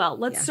in as well.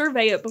 Let's Yeah.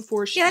 survey it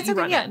before Yeah, that's you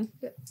okay. run Yeah. in.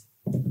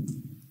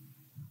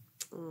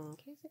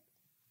 Okay.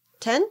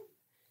 10?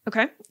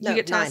 Okay. No, You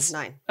get to 9. ask-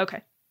 9.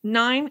 Okay.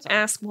 9,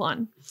 ask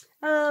 1.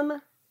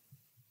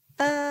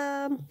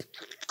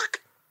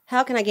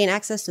 How can I gain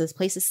access to this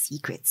place's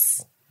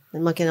secrets?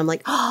 I'm looking, I'm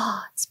like,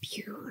 oh, it's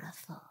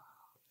beautiful.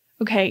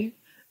 Okay.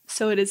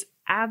 So it is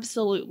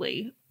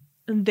absolutely,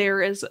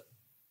 there is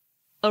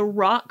a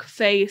rock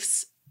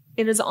face.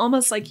 It is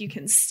almost like you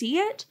can see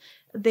it.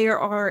 There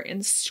are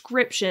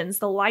inscriptions.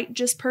 The light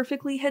just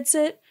perfectly hits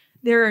it.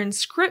 There are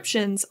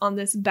inscriptions on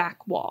this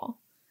back wall.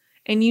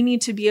 And you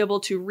need to be able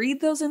to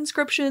read those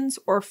inscriptions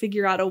or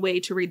figure out a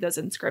way to read those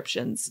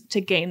inscriptions to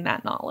gain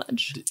that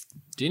knowledge.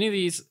 Do any of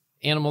these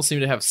animals seem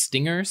to have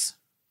stingers?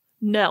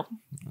 No.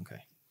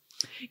 Okay.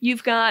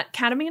 You've got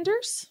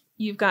catamanders,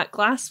 you've got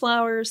glass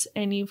flowers,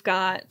 and you've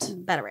got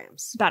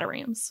Batarams.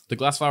 batarams. The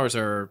glass flowers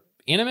are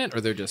animate, or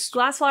they're just...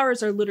 Glass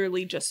flowers are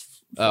literally just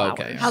flowers.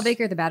 Oh, okay. How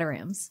big are the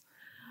batarams?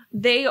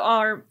 They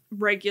are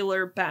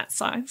regular bat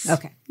size.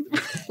 Okay.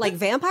 Like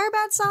vampire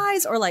bat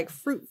size or like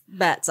fruit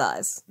bat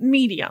size?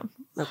 Medium.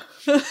 Okay.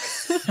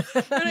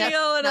 What are you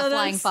going Not on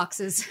flying us?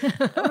 foxes.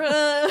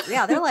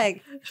 Yeah, they're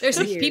like, There's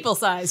Weird. people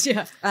sized.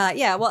 Yeah.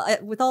 yeah, well,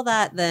 with all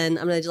that, then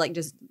I'm going to like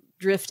just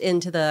drift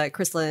into the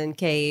crystalline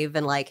cave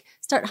and like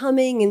start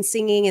humming and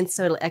singing. And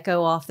so it'll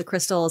echo off the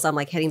crystals. I'm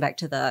like heading back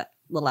to the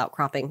little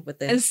outcropping with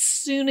the. As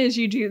soon as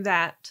you do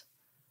that,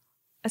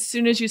 as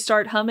soon as you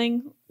start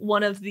humming,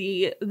 one of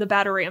the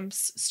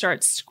batarams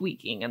starts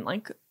squeaking and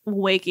like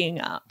waking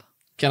up.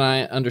 Can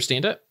I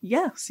understand it?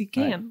 Yes, you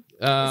can. Is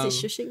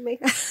it shushing me?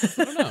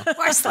 I don't know.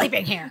 We're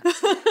sleeping here.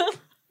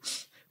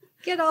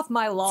 Get off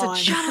my lawn.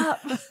 Shut up.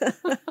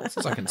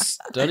 So I can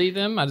study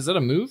them. Is that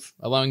a move?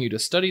 Allowing you to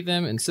study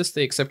them, insist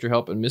they accept your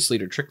help, and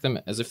mislead or trick them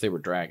as if they were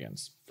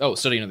dragons. Oh,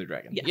 study another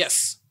dragon.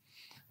 Yes.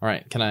 All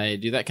right. Can I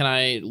do that? Can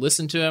I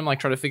listen to him, like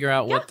try to figure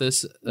out what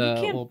this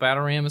can. little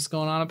bataram is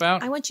going on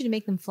about? I want you to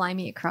make them fly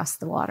me across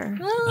the water.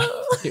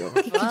 Oh. Could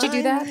you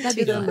do that? That'd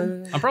be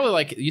fun. I'm probably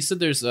like, you said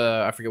there's,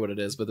 I forget what it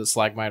is, but the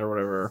stalagmite or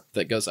whatever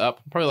that goes up.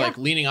 I'm probably like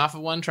leaning off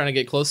of one, trying to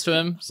get close to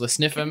him, so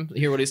sniff him,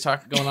 hear what he's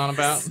going on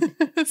about.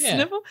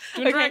 Sniffle?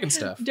 Doing dragon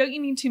stuff. Don't you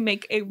need to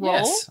make a roll?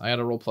 Yes, I had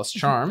a roll plus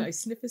charm.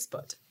 sniff his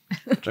butt.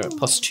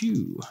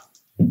 +2.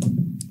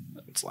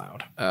 It's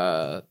loud.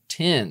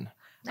 10.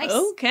 Nice.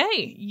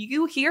 Okay,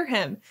 you hear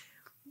him.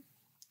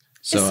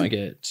 So I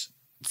get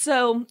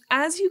So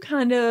as you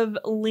kind of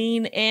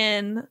lean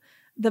in,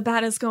 the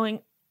bat is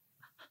going,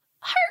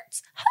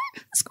 hurts,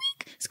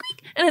 squeak,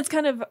 squeak. And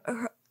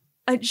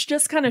it's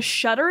just kind of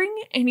shuddering.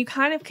 And you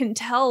kind of can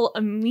tell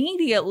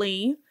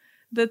immediately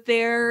that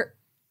they're,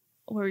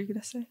 what were you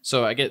going to say?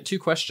 So I get 2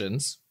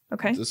 questions.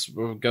 Okay.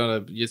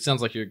 It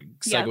sounds like you're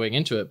segueing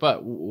into it,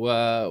 but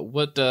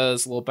what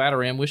does little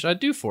Bataram wish I'd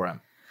do for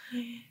him?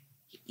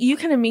 You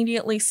can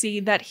immediately see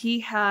that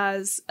he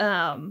has,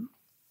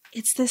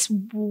 it's this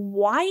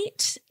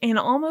white and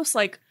almost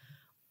like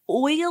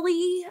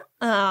oily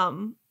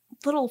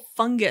little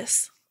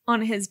fungus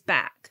on his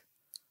back.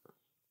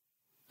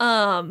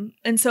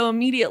 And so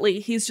immediately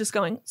he's just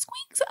going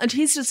squeak.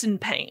 He's just in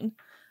pain.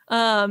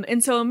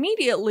 And so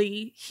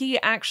immediately he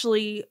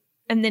actually,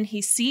 and then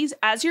he sees,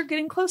 as you're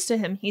getting close to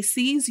him, he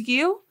sees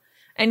you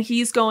and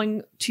he's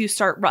going to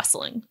start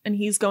rustling and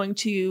he's going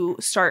to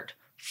start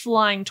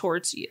flying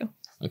towards you.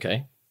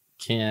 Okay.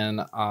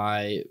 Can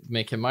I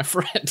make him my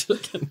friend?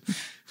 Can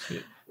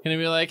he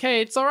be like,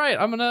 hey, it's all right.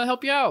 I'm going to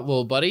help you out,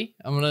 little buddy.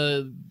 I'm going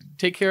to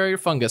take care of your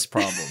fungus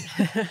problem.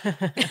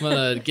 I'm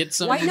going to get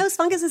some... White nose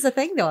fungus is a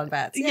thing though on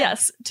bats. Yeah.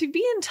 Yes. To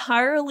be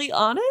entirely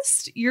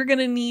honest, you're going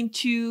to need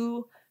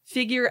to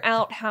figure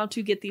out how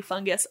to get the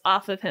fungus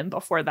off of him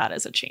before that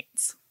is a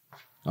chance.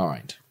 All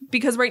right.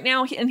 Because right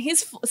now, he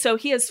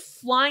is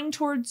flying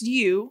towards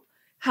you.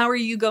 How are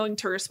you going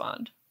to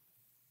respond?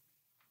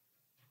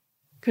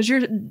 Because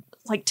you're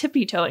like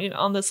tippy-toeing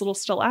on this little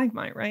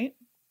stalagmite, right?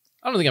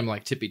 I don't think I'm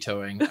like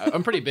tippy-toeing.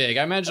 I'm pretty big.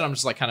 I imagine I'm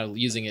just like kind of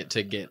using it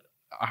to get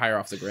higher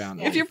off the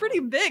ground. If you're pretty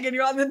big and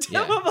you're on the tip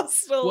Yeah. of a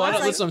stalagmite.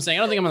 Well, that's what I'm saying.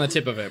 I don't think I'm on the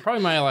tip of it.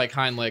 Probably my like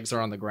hind legs are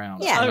on the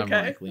ground. Yeah. and Okay.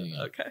 I'm, like, leaning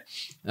up. Okay.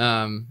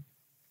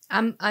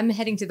 I'm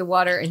heading to the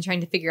water and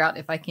trying to figure out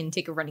if I can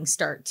take a running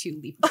start to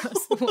leap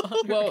across the water.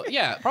 Well,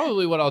 yeah,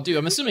 probably what I'll do.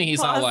 I'm assuming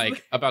he's not Pause.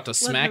 like about to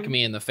smack him-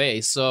 me in the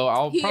face, so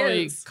I'll He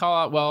probably is. call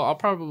out. Well, I'll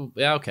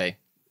probably okay.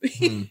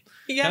 Hmm.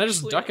 He Can I just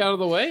actually- duck out of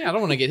the way? I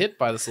don't want to get hit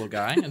by this little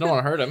guy. I don't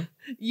want to hurt him.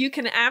 You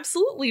can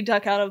absolutely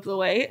duck out of the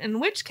way, in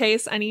which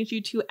case I need you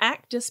to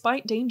act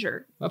despite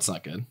danger. That's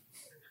not good.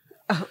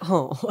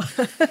 Oh. What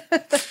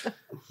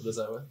is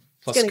that?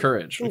 Plus gonna-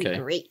 courage. Okay.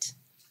 Great.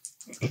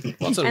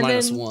 What's a And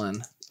minus then-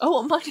 1?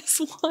 Oh, a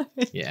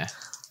 -1. Yeah.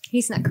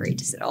 He's not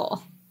courageous at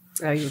all.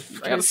 Oh, you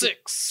I got a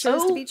 6.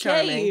 Chose to be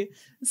charming.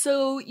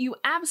 So you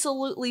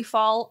absolutely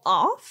fall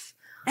off.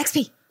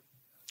 XP.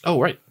 Oh,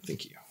 right.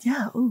 Thank you.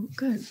 Yeah. Oh,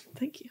 good.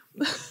 Thank you.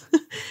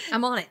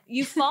 I'm on it.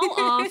 You fall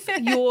off.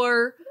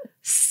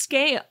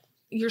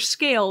 Your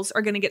scales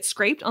are going to get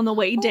scraped on the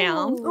way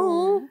down.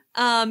 Oh.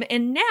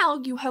 And now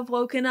you have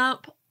woken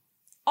up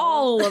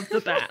all of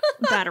the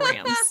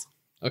batarams.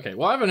 Okay.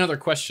 Well, I have another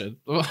question.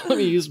 Let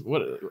me use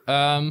what.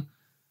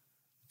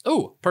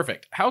 Oh,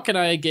 perfect. How can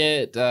I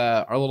get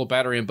our little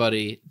battery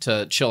buddy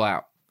to chill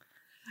out?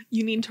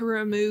 You need to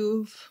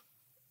remove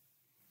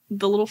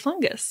the little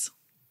fungus.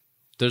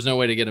 There's no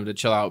way to get him to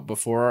chill out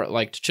before,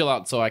 like to chill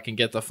out so I can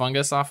get the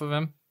fungus off of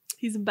him.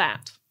 He's a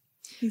bat.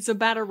 He's a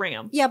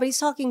bataram. Yeah, but he's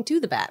talking to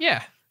the bat.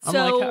 Yeah. I'm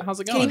So, like, how's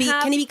it Can he going? be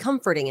have- can he be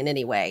comforting in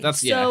any way?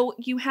 That's yeah. So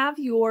you have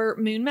your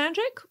moon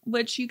magic,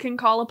 which you can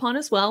call upon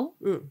as well.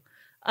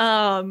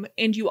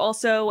 And you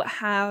also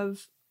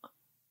have.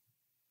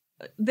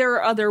 There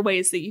are other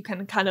ways that you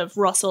can kind of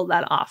rustle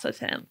that off of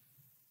him.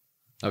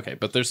 Okay,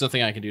 but there's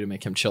nothing I can do to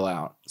make him chill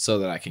out so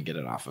that I can get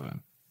it off of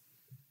him.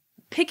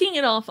 Picking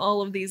it off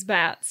all of these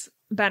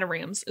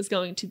batarams is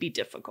going to be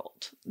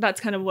difficult. That's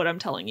kind of what I'm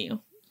telling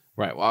you.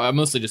 Right. Well, I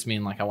mostly just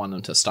mean like I want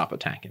them to stop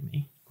attacking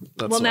me.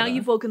 That's Well, now what I-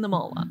 you've woken them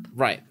all up.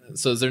 Right.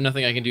 So is there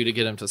nothing I can do to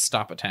get him to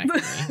stop attacking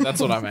me? That's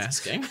what I'm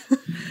asking.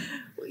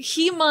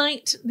 He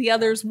might, the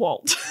others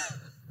won't.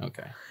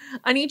 Okay.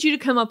 I need you to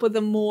come up with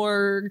a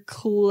more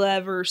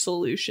clever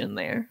solution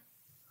there.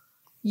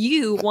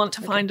 You want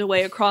to find a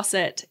way across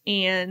it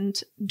and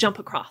jump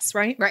across,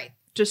 right? Right.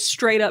 Just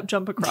straight up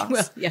jump across.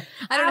 Well, yeah.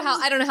 I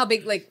don't know how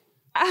big like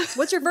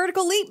What's your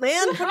vertical leap,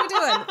 man? What are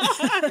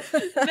you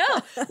doing?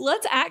 No,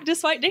 let's act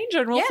despite danger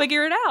and we'll Yeah.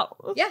 figure it out.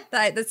 yeah,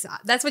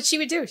 that's what she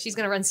would do. She's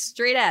gonna run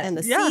straight at it. And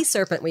the Yeah. sea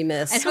serpent we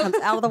missed And comes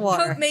out of the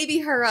water. Hope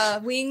maybe her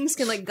wings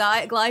can like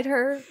glide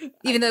her,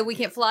 even though we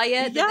can't fly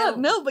yet. Yeah,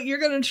 no, but you're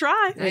going to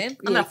try. I am. Yeah,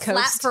 I'm gonna flap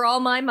coast. for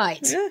all my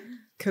might. Yeah.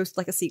 Coast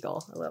like a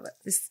seagull. I love it.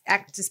 This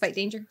act despite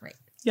danger. Right.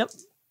 Yep.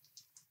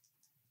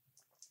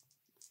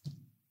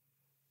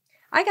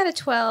 I got a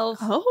 12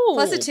 Oh.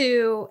 plus a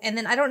 2, and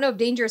then I don't know if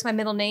danger is my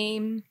middle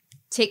name.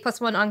 Take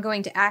 +1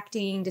 ongoing to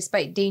acting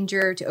despite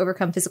danger to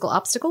overcome physical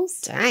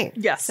obstacles. Dang.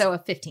 Yes. So a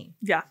 15.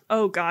 Yeah.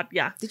 Oh, God.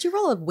 Yeah. Did you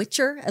roll a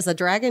Witcher as a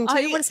dragon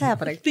too? What is I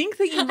happening? think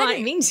that you I might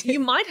didn't mean to. You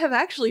might have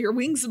actually, your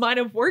wings might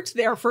have worked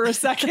there for a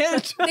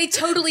second. They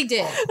totally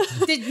did.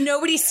 Did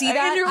nobody see And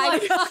that? you're I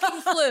like-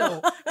 fucking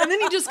flew. And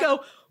then you just go,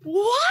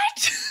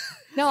 what?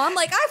 No, I'm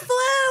like, I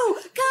flew,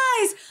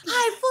 guys,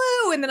 I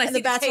flew, and then I And see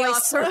the bats chaos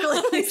like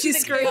circling. I see the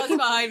chaos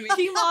behind me.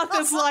 Kemoth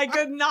is like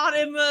not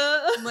in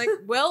the. I'm like,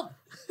 well,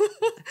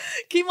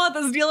 Kemoth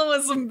is dealing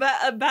with some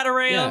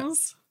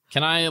batarams.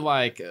 Can I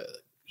like?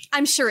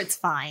 I'm sure it's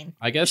fine.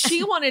 I guess.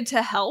 She wanted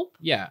to help.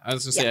 Yeah, I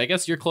was gonna say. I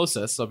guess you're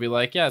closest. I'll be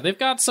like, yeah, they've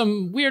got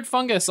some weird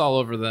fungus all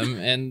over them,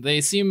 and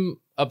they seem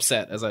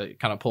upset as I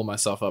kind of pull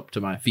myself up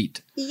to my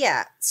feet.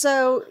 Yeah.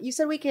 So you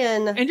said we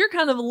can. And you're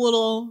kind of a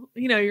little,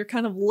 you're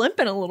kind of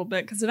limping a little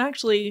bit because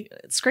it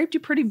scraped you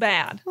pretty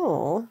bad.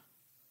 Oh.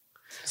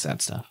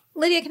 Sad stuff.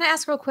 Lydia, can I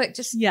ask real quick,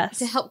 just Yes.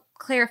 to help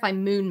clarify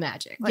moon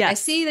magic? Like, I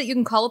Yes. see that you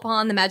can call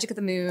upon the magic of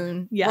the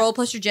moon, Yes. roll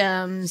plus your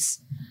gems,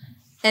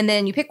 and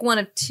then you pick one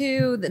of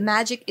two. The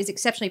magic is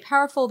exceptionally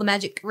powerful. The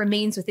magic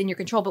remains within your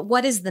control. But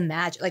what is the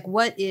magic? Like,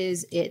 what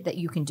is it that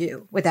you can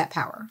do with that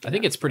power? I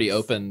think it's pretty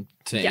open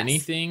to Yes.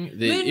 anything.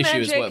 The Moon issue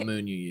is magic what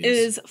moon you use. It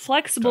is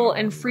flexible Don't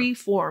and remember. free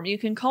form. You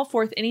can call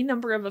forth any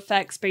number of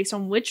effects based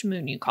on which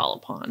moon you call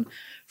upon.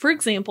 For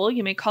example,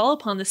 you may call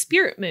upon the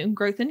spirit moon,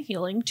 growth and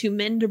healing, to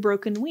mend a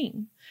broken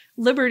wing.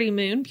 Liberty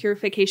moon,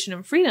 purification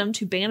and freedom,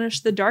 to banish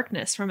the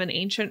darkness from an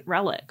ancient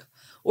relic.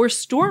 Or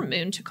storm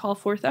moon to call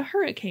forth a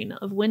hurricane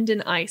of wind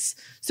and ice.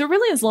 So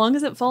really, as long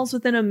as it falls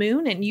within a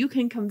moon and you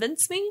can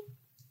convince me,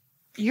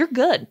 you're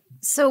good.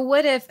 So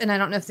what if, and I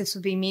don't know if this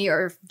would be me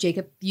or if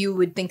Jacob, you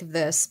would think of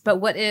this,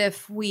 but what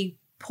if we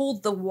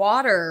pulled the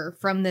water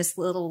from this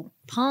little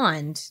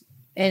pond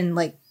and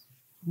like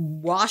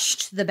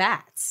washed the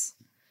bats?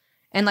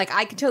 And like,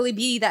 I could totally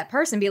be that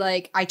person, be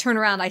like, I turn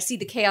around, I see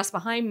the chaos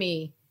behind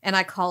me, and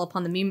I call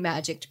upon the moon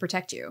magic to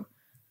protect you.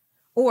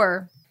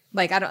 Or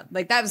like I don't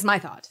like that was my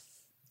thought.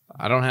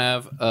 I don't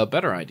have a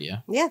better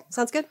idea. Yeah,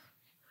 sounds good.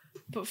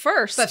 But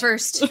first,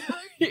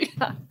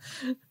 yeah.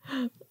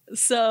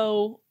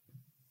 So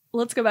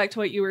let's go back to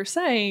what you were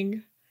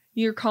saying.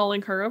 You're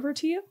calling her over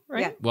to you,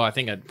 right? Yeah. Well, I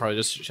think I'd probably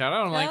just shout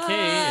out. I'm like,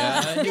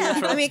 hey,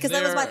 Yeah, I mean, because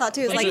that was my thought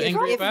too. It's like if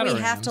we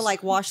have to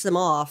like wash them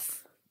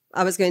off,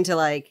 I was going to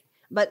like,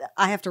 but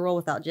I have to roll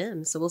without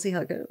gems, so we'll see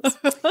how it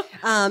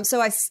goes.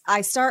 So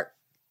I start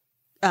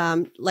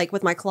like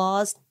with my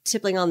claws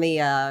tippling on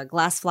the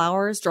glass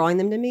flowers, drawing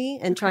them to me,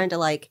 and trying to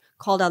like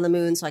call down the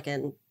moon so I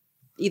can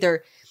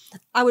either.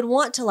 I would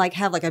want to like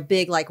have like a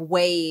big like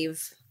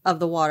wave of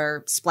the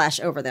water splash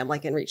over them,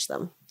 like and reach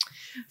them.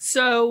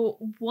 So,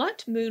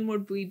 what moon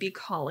would we be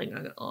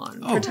calling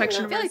on?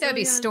 Protection. I feel like that would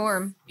be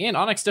Storm. And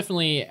Onyx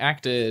definitely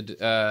acted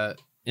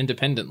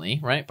independently,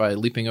 right? By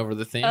leaping over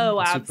the thing. Oh,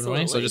 and swooping absolutely.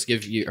 away. So just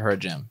give her a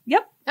gem.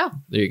 Yep. Oh,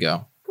 There you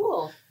go.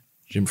 Cool.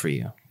 Gem for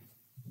you.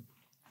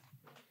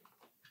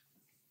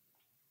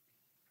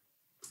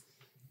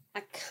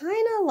 I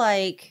kind of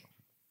like.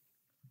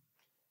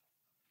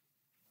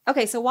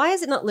 Okay, so why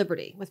is it not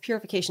liberty with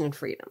purification and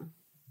freedom?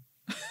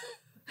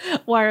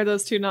 Why are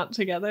those two not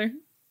together?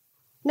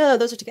 No,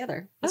 those are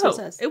together. That's what it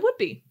says. It would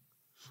be.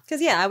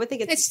 Because I would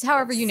think it's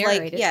however you like,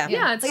 narrate it. Yeah,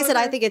 Yeah, it's like I said, I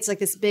however- think it's like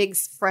this big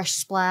fresh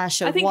splash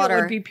of I think water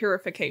it would be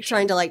purification.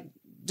 trying to like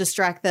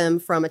distract them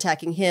from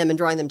attacking him and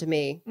drawing them to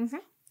me. Mhm.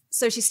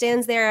 So she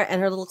stands there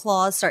and her little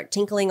claws start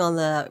tinkling on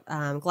the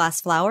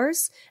glass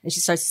flowers, and she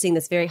starts to sing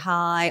this very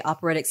high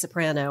operatic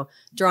soprano,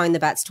 drawing the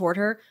bats toward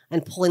her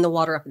and pulling the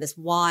water up in this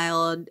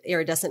wild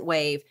iridescent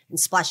wave and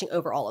splashing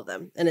over all of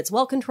them. And it's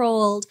well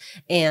controlled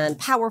and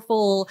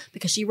powerful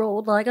because she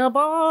rolled like a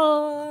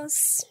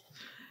boss.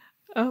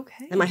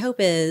 Okay. And my hope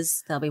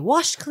is they'll be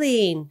washed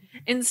clean.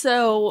 And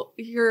so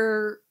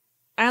you're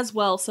as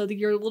well. So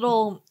your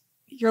little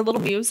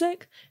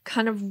music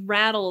kind of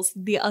rattles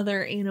the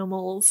other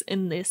animals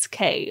in this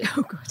cave.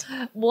 Oh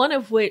god. One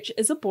of which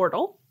is a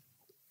bortle,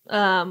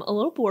 a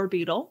little boar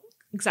beetle.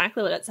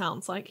 Exactly what it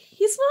sounds like.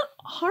 He's not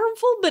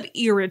harmful, but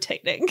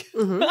irritating.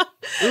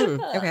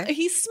 Okay.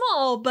 He's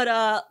small,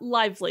 but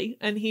lively,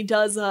 and he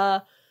does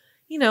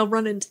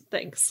run into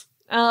things.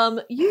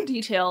 You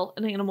detail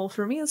an animal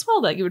for me as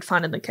well that you would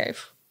find in the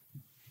cave.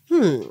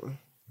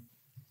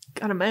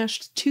 Gotta mash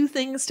two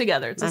things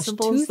together. It's as Mash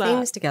simple two as that.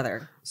 things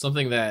together.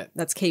 Something that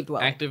That's cave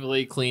dwelling.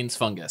 actively cleans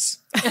fungus.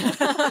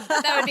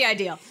 that would be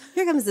ideal.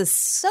 Here comes this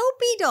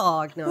soapy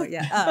dog. No,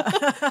 yeah.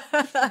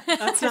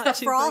 That's not just the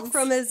two froth things.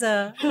 from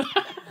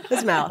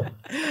his mouth.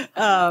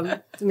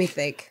 Let me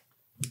think.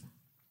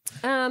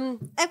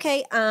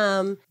 Okay.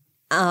 From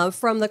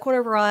the corner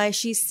of her eye,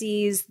 she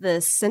sees the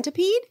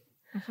centipede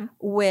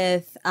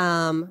with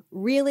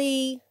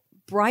really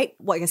bright,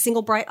 like a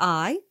single bright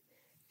eye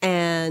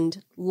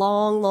and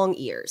long, long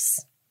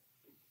ears.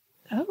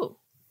 Oh,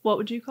 what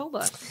would you call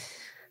that?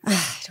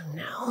 I don't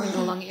know. Or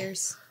the long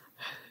ears.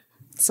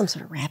 Some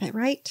sort of rabbit,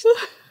 right?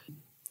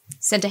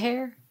 Scent a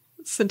hair.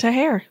 Scent a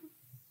hair.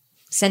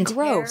 Scent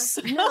Gross.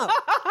 No.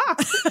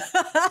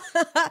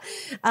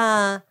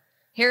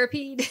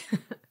 Haripede.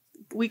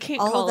 We can't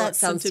All of call that it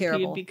sounds centipede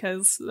terrible.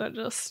 because that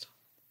just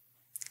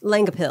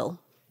Langapil.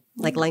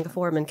 Like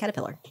Langaform and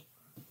Caterpillar.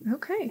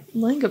 okay.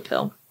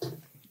 Langapil.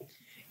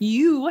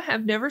 You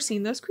have never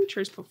seen those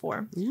creatures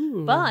before,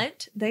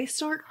 but they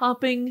start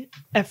hopping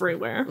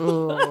everywhere.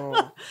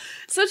 Oh.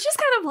 So it's just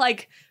kind of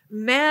like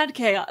mad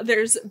chaos.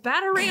 There's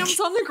batarams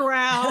on the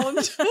ground.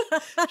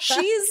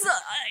 She's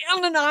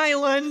on an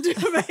island,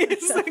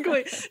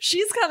 basically.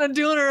 She's kind of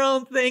doing her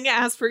own thing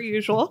as per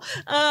usual.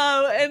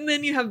 And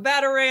then you have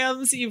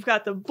batarams, you've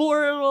got the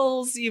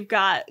bortles, you've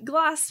got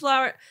glass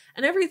flower,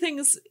 and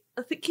everything's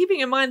keeping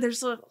in mind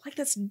there's like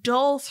this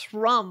dull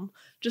thrum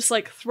just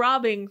like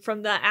throbbing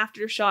from the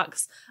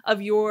aftershocks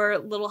of your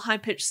little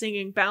high-pitched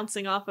singing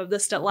bouncing off of the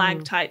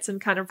stalactites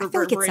and kind of I feel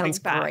like it reverberating sounds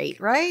back. great,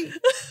 right?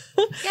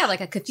 Yeah, like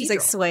a She's cathedral.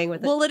 like swaying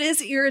with it. Well, it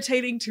is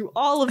irritating to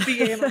all of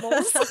the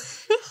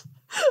animals.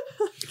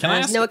 Can I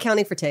There's ask? no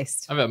accounting for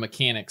taste. I have a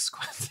mechanics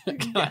question.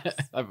 I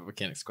have a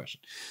mechanics question.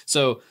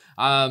 So,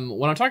 when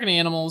I'm talking to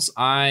animals,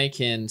 I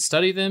can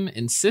study them,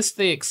 insist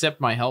they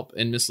accept my help,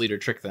 and mislead or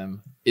trick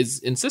them. Is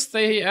insist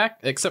they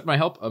accept my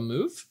help a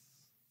move?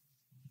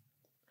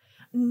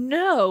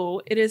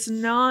 No, it is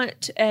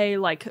not a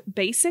like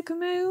basic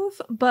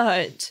move,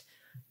 but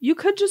you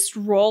could just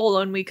roll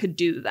and we could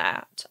do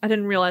that. I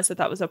didn't realize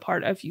that was a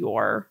part of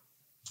your.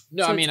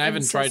 No, so I mean it's I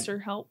haven't tried. insist or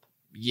help.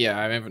 Yeah,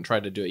 I haven't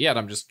tried to do it yet.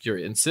 I'm just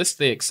curious. Insist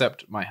they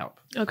accept my help,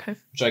 Okay.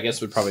 which I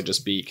guess would probably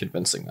just be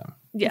convincing them.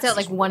 Yes. Is that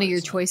like one of your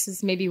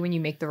choices maybe when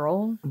you make the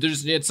roll?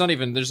 There's not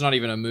even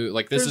a move.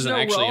 Like this There's isn't no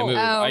actually roll. a move.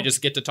 Oh. I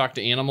just get to talk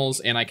to animals,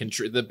 and I can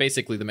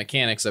basically the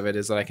mechanics of it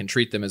is that I can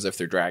treat them as if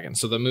they're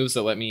dragons. So the moves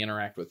that let me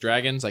interact with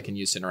dragons, I can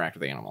use to interact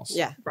with animals.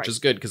 Yeah. Right. which is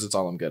good because it's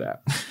all I'm good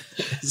at.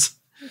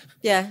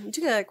 Yeah, you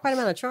took quite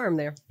amount of charm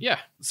there. Yeah.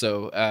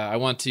 So I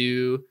want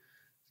to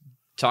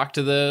talk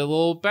to the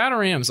little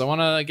batarams. I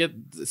want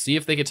to see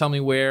if they could tell me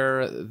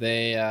where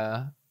they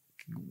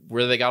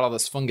got all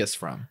this fungus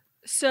from.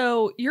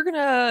 So you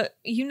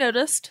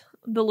noticed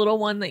the little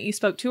one that you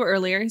spoke to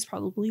earlier. He's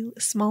probably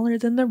smaller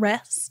than the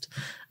rest.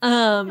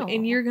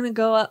 And you're going to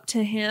go up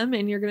to him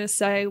and you're going to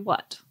say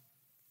what?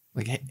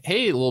 Like,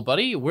 hey, little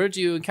buddy, where'd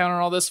you encounter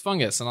all this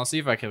fungus? And I'll see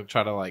if I can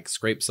try to like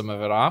scrape some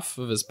of it off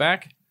of his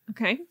back.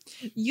 Okay.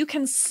 You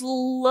can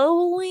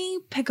slowly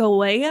pick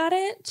away at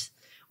it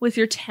with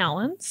your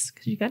talons,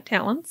 because you got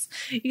talons.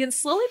 You can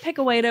slowly pick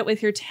away at it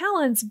with your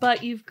talons,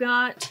 but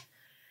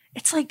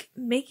it's like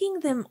making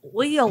them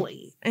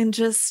oily and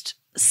just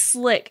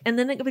slick. And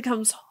then it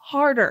becomes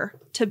harder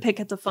to pick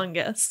at the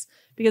fungus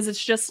because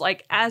it's just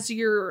like as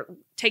you're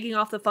taking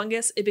off the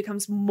fungus, it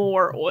becomes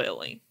more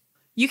oily.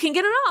 You can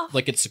get it off.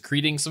 Like it's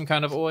secreting some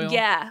kind of oil?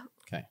 Yeah.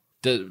 Okay.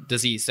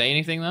 Does he say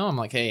anything though? I'm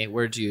like, hey,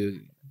 where'd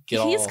you get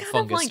all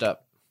fungused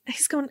up?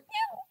 He's going, ew,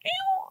 ew.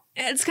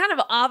 It's kind of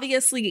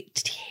obviously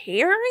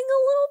tearing a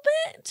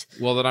little bit.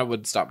 Well, then I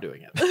would stop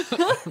doing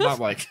it. Not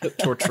like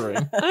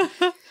torturing.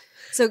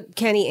 So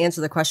can he answer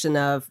the question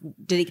of,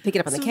 did he pick it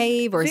up in the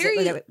cave, or is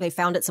it like they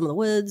found it in some of the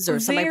woods, or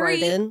somebody brought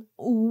it in?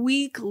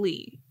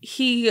 Weakly,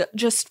 he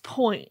just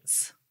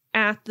points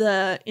at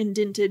the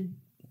indented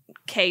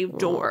cave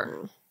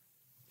door,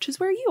 which is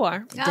where you are.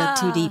 Dug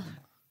too deep.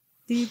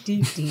 Deep,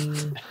 deep,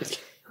 deep.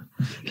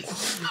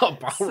 A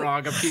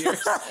Balrog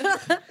appears.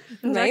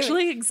 That's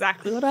actually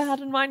exactly what I had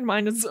in mind.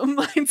 Mines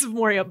of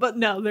Moria, but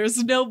no,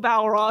 there's no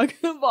Balrog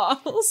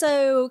involved.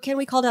 So can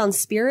we call down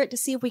spirit to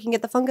see if we can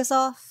get the fungus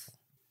off?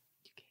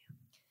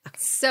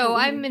 So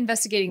I'm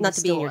investigating Not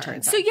the to be in store. your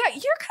turn. So yeah,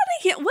 you're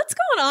kind of what's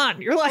going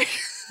on? You're like,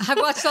 I've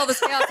watched all this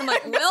chaos. I'm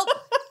like, well,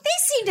 they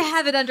seem to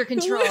have it under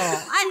control.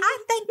 I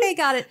think they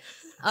got it.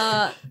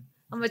 I'm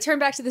gonna turn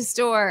back to the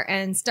store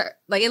and start.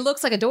 Like, it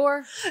looks like a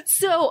door.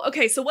 so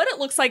okay. So what it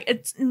looks like,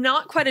 it's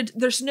not quite a.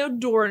 There's no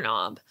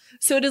doorknob.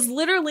 So it is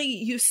literally,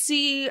 you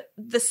see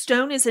the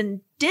stone is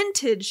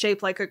indented,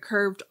 shaped like a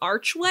curved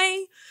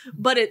archway,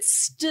 but it's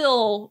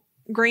still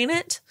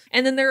granite.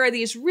 And then there are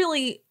these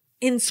really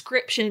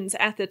inscriptions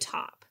at the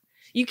top.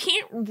 You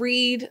can't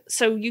read,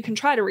 so you can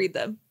try to read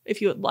them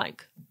if you would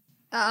like.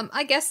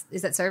 I guess,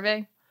 is that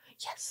survey?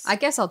 Yes. I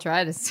guess I'll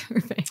try to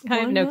survey. I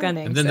have no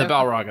gunning. And then so. the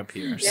Balrog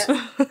appears.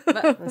 Yeah.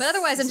 but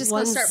otherwise, I'm just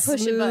going to start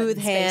pushing smooth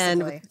buttons, hand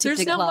basically. with two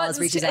big claws buttons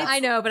reaches to- out. I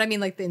know, but I mean,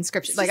 like the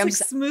inscription. It's Like,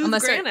 just I'm smooth gonna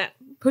start granite.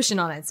 pushing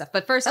on it and stuff.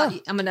 But first, I'll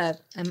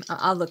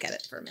look at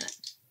it for a minute.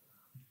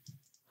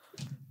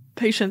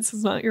 Patience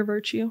is not your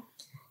virtue.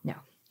 No,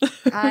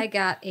 I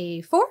got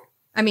a 4.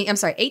 I'm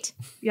sorry, 8.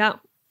 Yeah.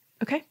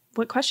 Okay.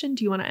 What question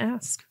do you want to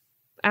ask?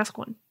 Ask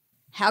one.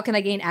 How can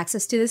I gain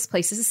access to this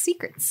place's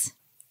secrets?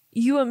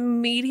 You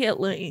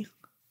immediately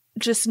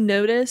just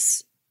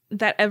notice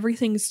that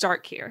everything's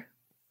dark here.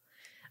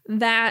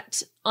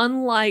 That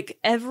unlike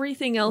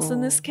everything else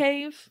in this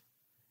cave,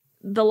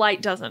 the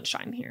light doesn't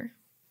shine here.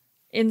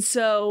 And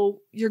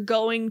so you're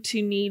going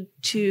to need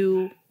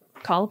to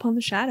call upon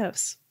the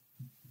shadows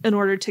in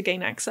order to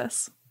gain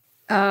access.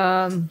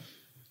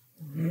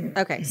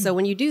 Okay, so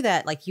when you do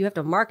that, like you have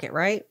to mark it,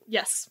 right?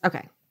 Yes.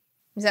 Okay.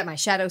 Is that my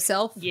shadow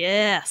self?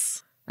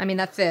 Yes. I mean,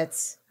 that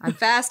fits. I'm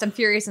fast, I'm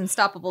furious,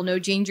 unstoppable. No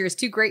danger is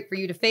too great for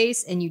you to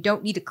face, and you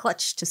don't need a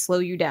clutch to slow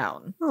you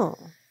down. Oh.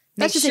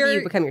 That's just if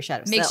you become your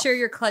shadow Make self. sure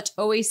your clutch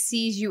always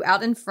sees you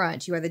out in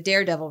front. You are the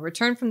daredevil.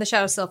 Return from the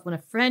shadow self when a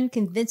friend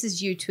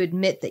convinces you to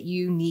admit that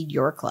you need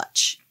your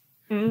clutch.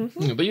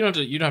 Mm-hmm. But you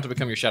don't have to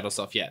become your shadow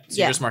self yet. So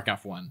Yeah. you're just marking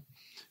off one.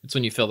 It's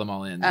when you fill them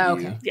all in. Oh,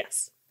 that you- okay.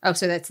 Yes. Oh,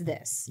 so that's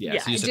this. Yeah. Yeah.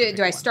 So you just have to Do pick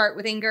I one. start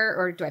with anger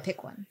or do I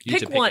pick one? You have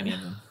Pick to pick one. any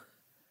of them.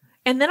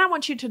 And then I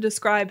want you to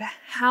describe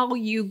how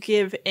you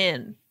give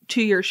in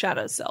to your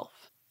shadow self.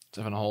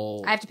 So having a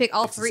whole. I have to pick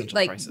all 3. Existential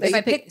Like, crisis. if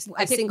I pick, A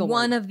I pick single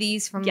one one. of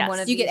these from Yes. one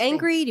of Do you these get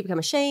angry? Do you become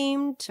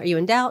ashamed? Are you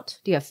in doubt?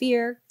 Do you have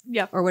fear?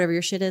 Yeah. Or whatever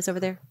your shit is over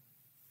there?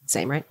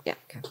 Same, right? Yeah.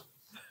 Okay.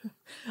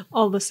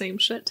 All the same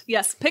shit.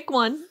 Yes. Pick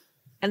one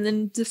and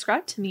then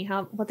describe to me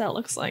what that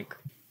looks like.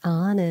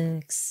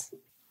 Onyx.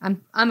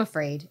 I'm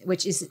afraid,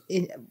 which is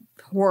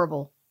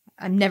horrible.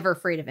 I'm never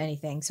afraid of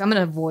anything. So I'm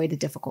going to avoid a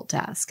difficult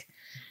task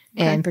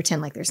and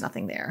pretend like there's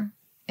nothing there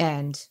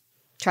and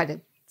try to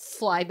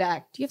fly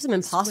back. Do you have some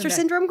imposter back.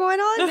 syndrome going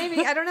on?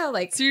 Maybe, I don't know.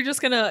 Like, So you're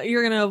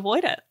gonna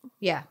avoid it.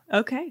 yeah.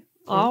 Okay.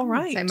 All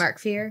right. So I mark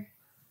fear.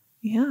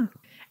 Yeah.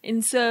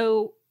 And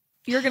so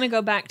you're gonna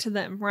go back to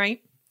them,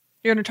 right?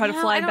 You're gonna try to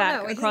No, fly I don't back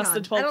know. Wait, across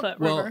hang the on. 12-foot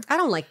Well, river. I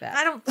don't like that.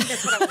 I don't think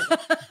that's what I want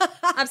to do.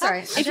 I'm sorry.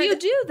 If you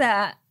do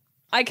that,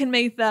 I can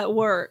make that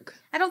work.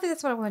 I don't think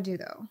that's what I want to do,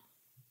 though.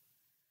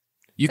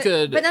 You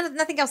could. But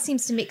nothing else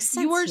seems to make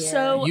sense. You are here.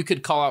 so You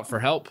could call out for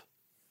help.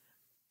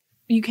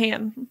 you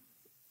can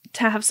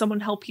to have someone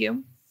help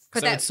you.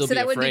 But So I would that, still so be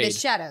that would be the afraid.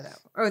 shadow, though.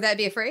 Or would that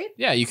be afraid?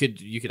 Yeah, you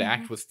could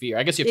act with fear.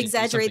 I guess you have to do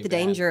Exaggerate the something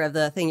bad. danger of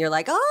the thing. You're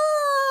like,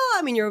 oh,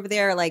 I mean, you're over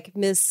there like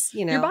Miss,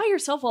 you know. You're by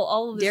yourself while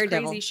all of this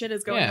Daredevil. crazy shit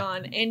is going Yeah.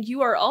 on. And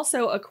you are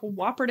also a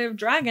cooperative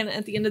dragon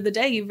at the end of the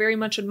day. You very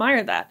much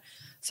admire that.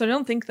 So I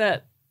don't think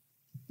that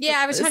Yeah,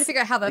 I was trying to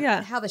figure out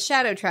Yeah. how the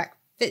shadow track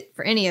fit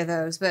for any of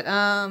those. But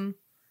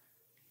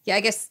yeah, I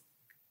guess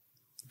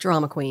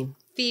Drama queen.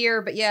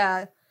 fear. But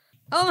yeah.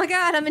 Oh my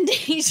God, I'm in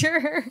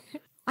danger.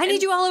 I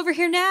need you all over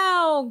here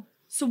now.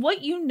 so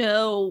what you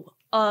know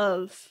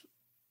of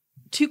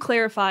to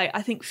clarify,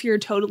 I think fear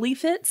totally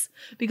fits,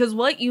 because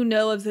what you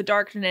know of the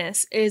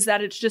darkness is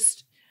that it's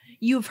just,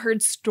 you've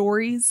heard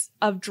stories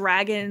of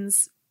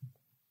dragons,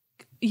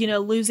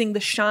 losing the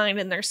shine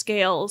in their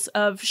scales,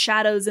 of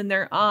shadows in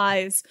their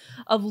eyes,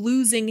 of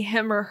losing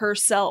him or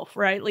herself,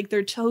 right? Like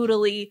they're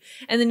totally,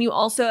 and then you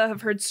also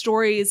have heard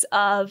stories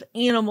of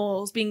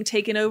animals being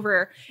taken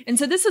over. And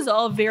so this is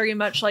all very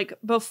much like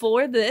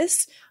before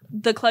this,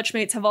 the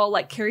Clutchmates have all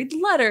like carried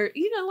letter,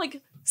 like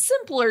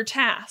simpler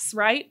tasks,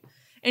 right?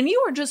 And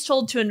you were just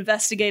told to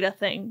investigate a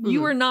thing. Mm-hmm.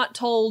 You were not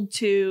told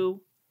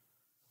to,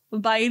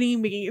 by any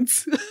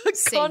means,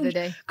 save the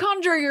day,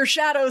 conjure your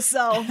shadow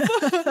self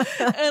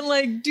and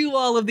like do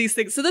all of these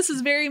things. So this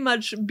is very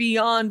much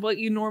beyond what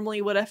you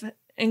normally would have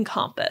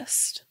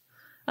encompassed.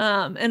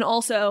 And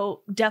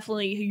also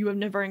definitely you have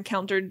never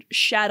encountered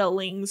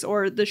shadowlings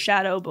or the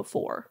shadow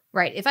before.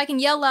 Right. If I can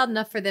yell loud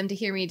enough for them to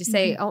hear me to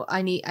say, "Oh,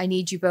 I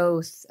need you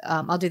both,"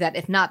 I'll do that.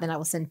 If not, then I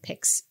will send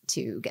Pix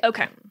to get.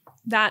 Okay,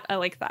 that I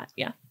like that.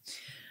 Yeah.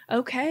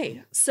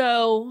 Okay,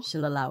 so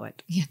she'll allow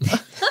it. Yeah.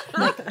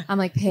 I'm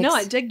like, Pix. No,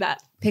 I dig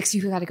that. Pix,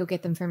 you got to go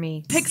get them for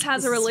me. Pix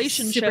has a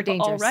relationship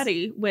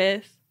already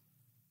with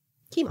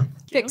Kima.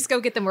 Pix, go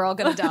get them. We're all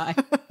gonna die.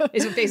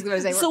 Is basically what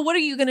I say. So what are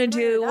you gonna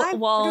do?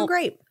 We're doing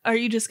great. Are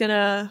you just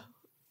gonna?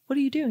 What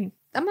are you doing?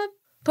 I'm gonna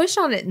push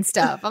on it and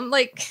stuff. I'm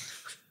like,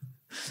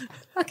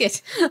 fuck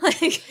it.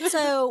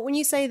 So when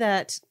you say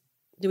that,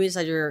 do we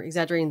decide you're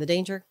exaggerating the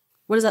danger?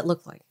 What does that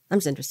look like? I'm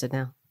just interested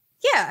now.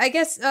 Yeah, I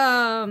guess.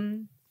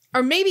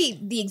 Or maybe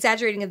the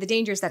exaggerating of the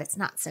danger is that it's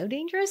not so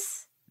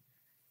dangerous.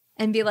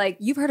 And be like,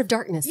 you've heard of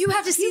darkness. You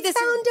have to see this.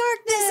 Found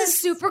darkness. This is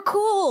super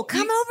cool.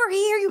 Come over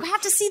here. You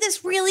have to see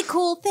this really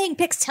cool thing.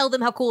 Pix, tell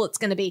them how cool it's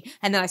going to be.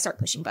 And then I start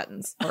pushing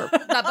buttons. Or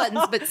not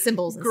buttons, but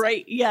symbols. And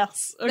Great. stuff.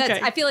 Yes. Okay.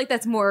 I feel like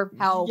that's more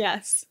how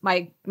yes.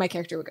 my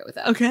character would go with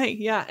that. Okay.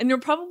 Yeah. And you're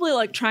probably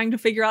like trying to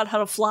figure out how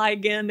to fly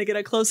again to get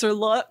a closer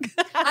look.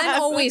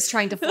 I'm always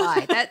trying to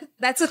fly.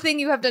 That's the thing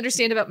you have to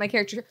understand about my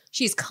character.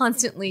 She's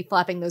constantly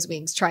flapping those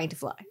wings, trying to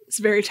fly. It's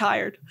very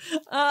tired. So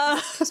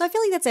I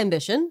feel like that's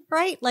ambition,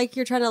 right? Like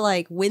you're trying to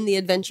like win the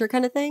adventure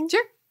kind of thing.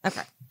 Sure.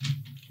 Okay.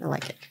 I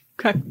like it.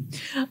 Okay.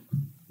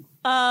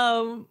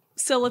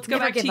 So let's go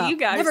back to you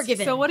guys. Never give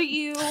in. So what do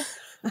you?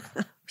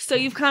 So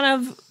you've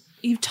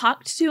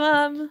talked to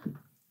him.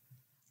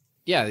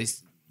 Yeah,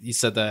 he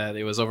said that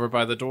it was over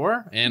by the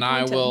door, and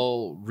I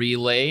will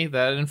relay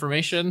that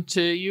information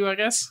to you, I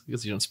guess,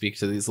 because you don't speak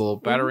to these little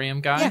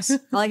Batarium guys. Yes.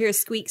 All I hear is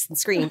squeaks and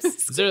screams.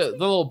 Is there the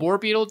little boar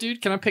beetle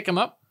dude? Can I pick him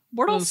up?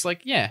 Bortles? It's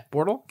like, yeah,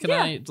 Bortle. Can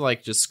I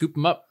like just scoop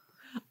him up?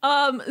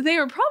 They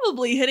are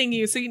probably hitting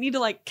you, so you need to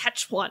like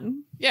catch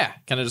one. Yeah,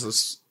 kind of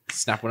just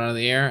snap one out of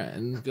the air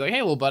and be like,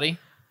 "Hey, little buddy."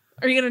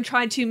 Are you going to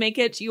try to make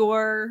it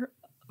your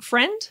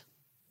friend?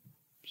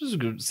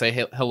 Just say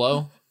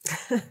hello,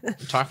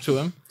 talk to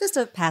him. Just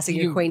a passing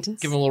acquaintance.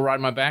 Give him a little ride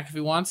on my back if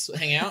he wants.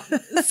 Hang out.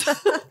 So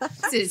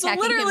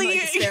literally,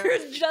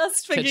 you're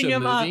just picking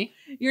him up.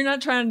 You're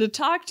not trying to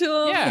talk to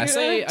him. Yeah, I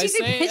say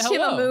pitch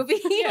hello. him a movie.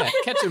 Yeah,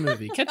 catch a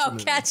movie. Catch a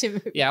movie. Catch a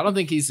movie. Yeah, I don't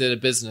think he's a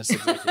business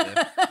executive.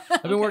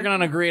 I've been working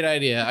on a great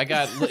idea.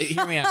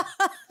 Hear me out.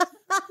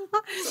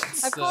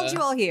 I've called you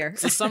all here.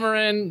 So summer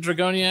in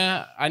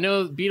Dragonia. I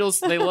know Beatles,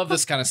 they love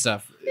this kind of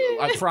stuff.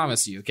 I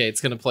promise you. Okay,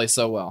 it's going to play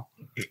so well.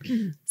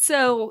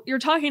 So you're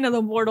talking to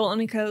the mortal,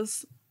 and he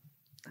goes,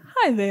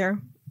 "Hi there.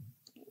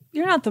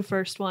 You're not the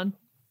first one."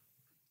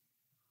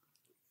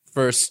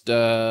 First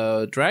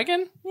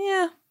dragon?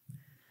 Yeah.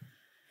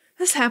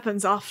 This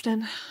happens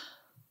often.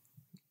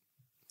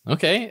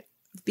 Okay.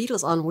 The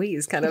Beatles ennui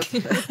is kind of.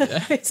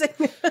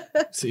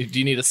 So do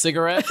you need a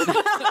cigarette?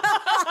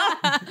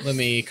 Let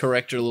me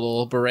correct your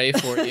little beret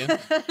for you.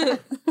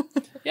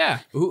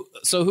 Yeah. Who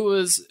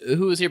was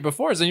here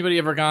before? Has anybody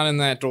ever gone in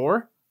that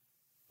door?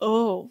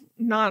 Oh,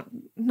 not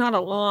a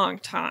long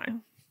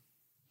time.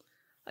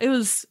 It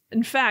was,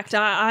 in fact,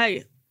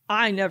 I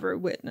never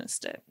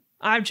witnessed it.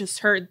 I've just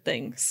heard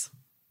things.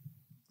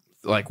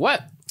 Like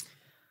what?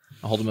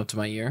 I'll hold him up to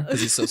my ear because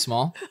he's so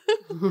small.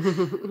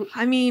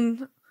 I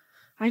mean,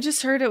 I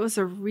just heard it was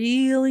a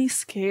really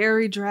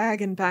scary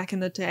dragon back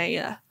in the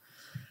day.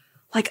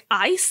 Like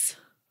ice.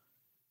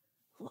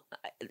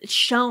 It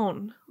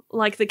shone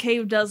like the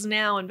cave does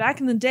now. And back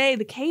in the day,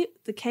 the cave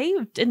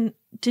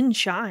didn't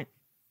shine.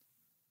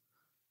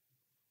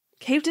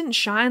 Cave didn't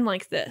shine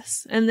like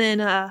this. And then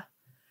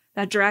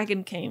that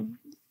dragon came.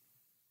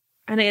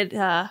 And it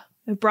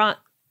brought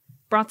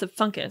the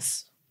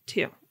fungus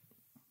too.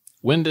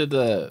 When did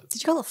Did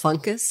you call it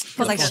fungus?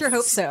 Because I sure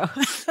hope so.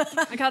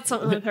 I got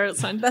something with her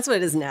son. That's what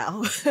it is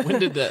now. when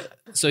did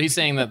so he's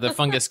saying that the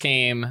fungus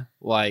came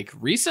like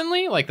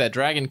recently? Like that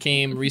dragon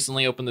came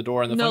recently, opened the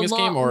door and the fungus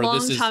came? Or long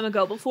this is time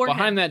ago before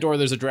behind him. that door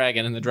there's a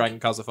dragon and the dragon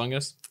caused the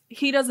fungus?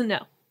 He doesn't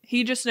know.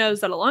 He just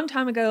knows that a long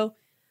time ago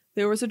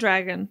there was a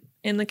dragon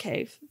in the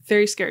cave.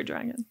 Very scary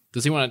dragon.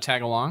 Does he want to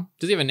tag along?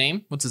 Does he have a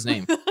name? What's his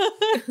name?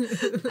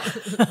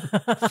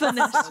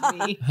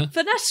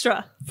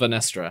 Fenestra.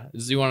 Fenestra.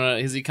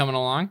 Is he coming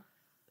along?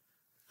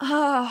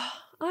 I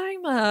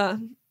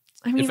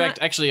mean, In fact,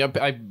 actually,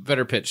 I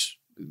better pitch.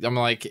 I'm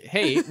like,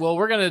 hey, well,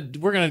 we're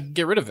gonna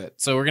get rid of it.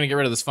 So we're gonna get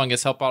rid of this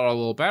fungus. Help out our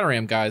little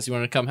Batarium guys. You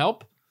want to come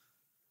help?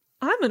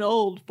 I'm an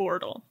old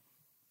Bortle.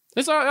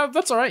 That's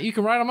all right. You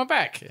can ride on my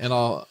back, and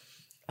I'll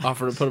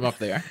offer to put him up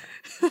there.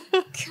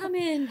 Come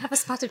in, have a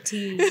spot of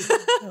tea.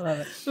 I love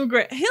it. Oh,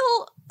 great.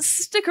 He'll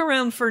stick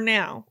around for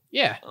now.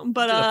 Yeah,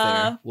 But get up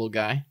there, little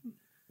guy.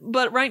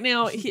 But right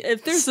now,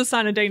 if there's a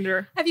sign of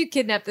danger, Have you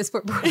kidnapped this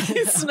poor boy?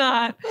 it's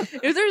not.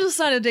 If there's a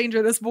sign of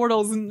danger, this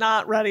Bortle's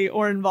not ready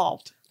or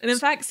involved. And in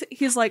fact,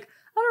 he's like,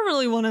 I don't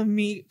really want to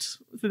meet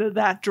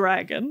that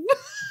dragon.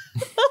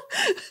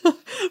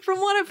 From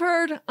what I've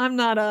heard, I'm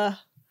not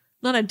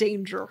a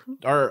danger.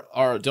 Do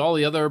all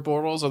the other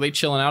Bortles, are they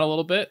chilling out a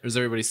little bit, or is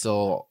everybody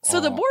still? So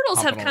the Bortles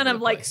have hopping kind all of over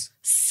the like place?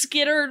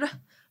 skittered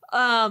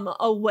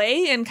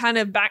away and kind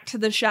of back to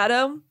the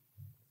shadow.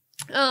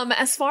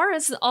 As far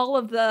as all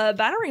of the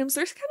Batariums,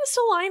 they're kind of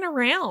still lying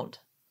around.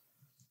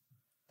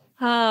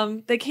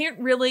 They can't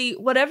really,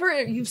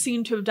 whatever you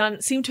seem to have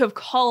done, seem to have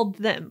calmed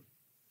them.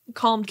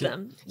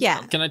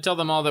 Yeah. Can I tell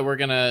them all that we're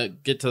gonna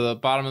get to the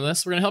bottom of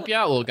this? We're gonna help you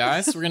out, little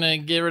guys. We're gonna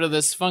get rid of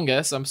this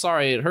fungus. I'm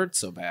sorry it hurts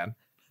so bad.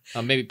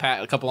 Maybe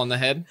pat a couple on the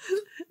head.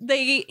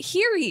 They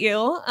hear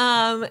you,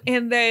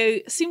 and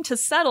they seem to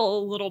settle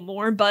a little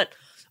more, but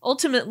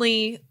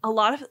ultimately, a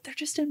lot of it, they're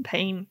just in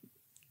pain.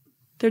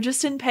 They're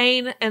just in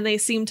pain, and they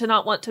seem to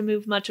not want to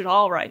move much at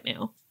all right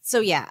now. So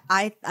yeah,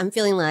 I'm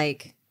feeling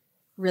like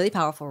really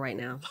powerful right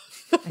now.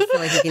 I feel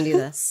like we can do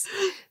this.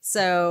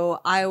 So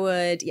I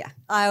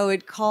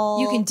would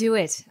call. You can do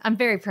it. I'm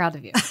very proud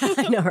of you.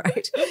 I know,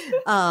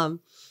 right?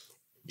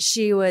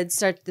 She would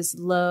start this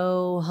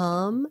low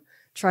hum,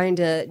 trying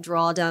to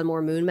draw down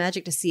more moon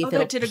magic to see if it'll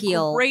that did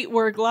peel. a great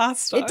work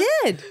last time. It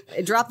did.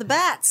 It dropped the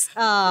bats,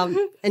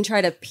 and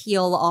try to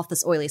peel off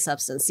this oily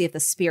substance. See if the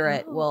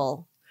spirit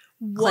will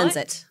cleanse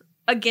it.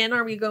 Again,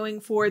 are we going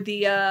for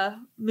the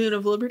Moon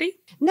of Liberty?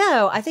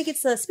 No, I think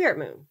it's the spirit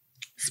moon.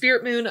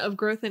 Spirit Moon of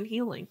Growth and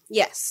Healing.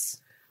 Yes.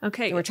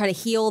 Okay. And we're trying to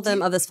heal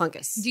them of this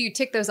fungus. Do you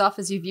tick those off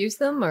as you've used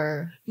them,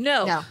 or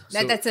No. no?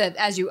 So- That's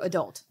as you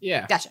adult.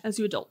 Yeah. Gotcha. As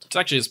you adult. It's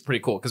actually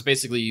pretty cool because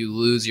basically you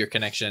lose your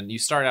connection. You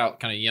start out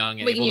kind of young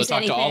and We can able to use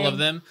talk to all anything. of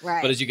them,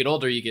 Right. but as you get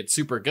older, you get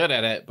super good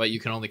at it, but you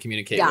can only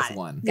communicate Got with it.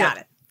 one. Got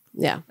it.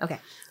 Yeah. Okay.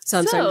 So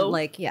I'm starting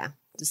to So-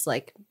 just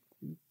like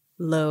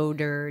low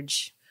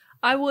dirge.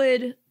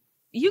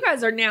 You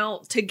guys are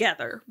now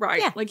together,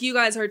 right? Yeah. Like you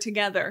guys are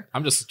together.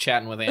 I'm just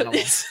chatting with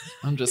animals.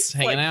 I'm just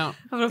hanging out.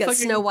 Having a Got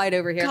fucking Snow White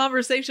over here.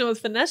 conversation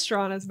with Finestra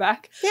on his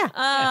back. Yeah.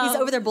 He's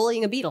over there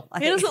bullying a beetle. I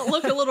He think. doesn't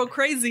look a little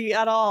crazy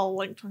at all.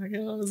 Like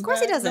talking on his Of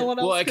course he back. doesn't. No one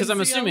else Well, can because I'm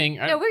see him. assuming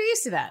No, we're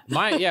used to that.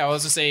 I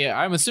was to say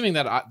I'm assuming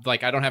that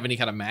I don't have any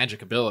kind of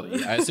magic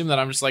ability. I assume that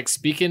I'm just like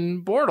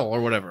speaking Bortle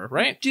or whatever,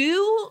 right?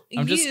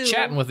 I'm just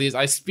chatting with these.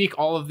 I speak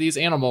all of these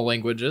animal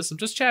languages. I'm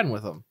just chatting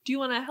with them. Do you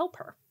want to help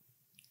her?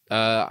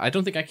 I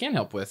don't think I can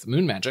help with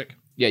moon magic.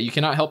 Yeah, you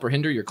cannot help or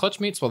hinder your clutch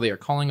mates while they are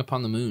calling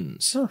upon the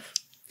moons.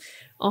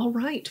 All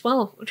right.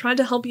 Well, I'm trying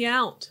to help you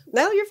out.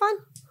 No, you're fine.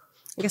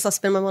 I guess I'll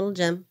spend my little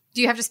gem.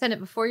 Do you have to spend it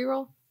before you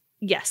roll?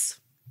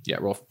 Yes. Yeah,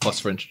 roll plus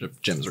for initiative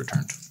gems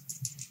returned.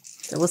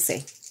 So we'll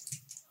see.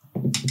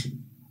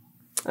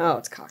 Oh,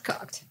 it's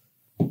cocked.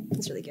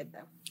 It's really good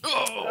though.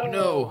 Oh,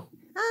 no.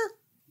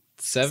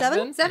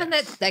 Seven? 7.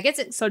 That gets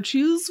it. So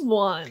choose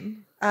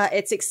one.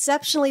 It's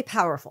exceptionally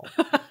powerful.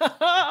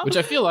 Which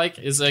I feel like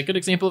is a good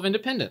example of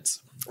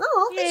independence.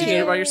 Oh, You thank did it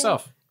you. by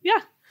yourself. Yeah.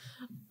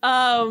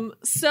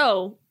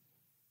 So,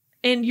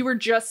 and you were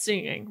just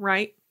singing,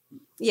 right?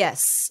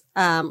 Yes.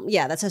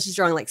 Yeah, that's how she's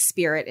drawing like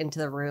spirit into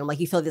the room. Like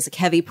you feel this like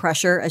heavy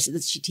pressure as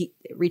she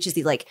reaches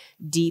these like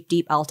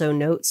deep alto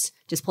notes,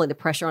 just pulling the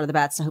pressure onto the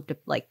bats to hope to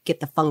like get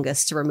the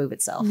fungus to remove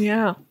itself.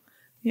 Yeah.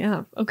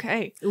 Yeah.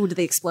 Okay. Ooh, do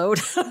they explode?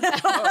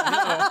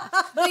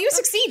 Well, you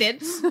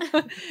succeeded.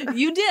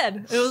 You did.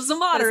 It was a But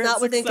moderate. it's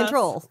not within success.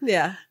 control.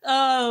 Yeah.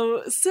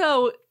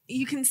 So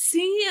you can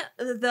see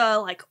the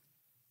like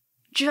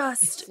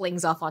just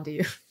Flings off onto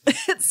you.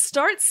 it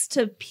starts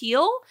to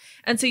peel,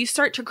 and so you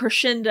start to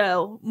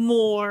crescendo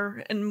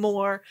more and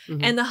more,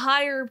 Mhm. and the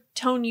higher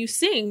tone you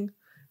sing,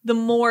 the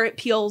more it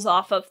peels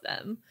off of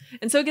them,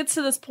 and so it gets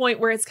to this point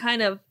where it's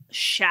kind of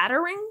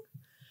shattering,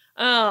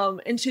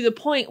 and to the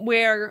point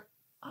where,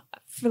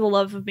 for the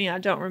love of me, I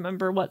don't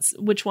remember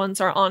which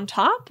ones are on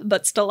top,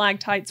 but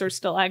stalactites or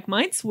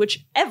stalagmites,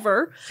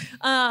 whichever.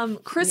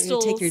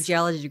 Crystals You take your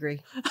geology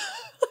degree.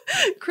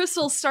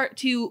 crystals start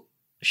to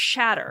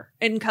shatter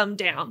and come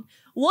down.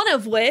 One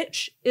of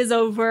which is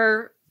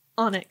over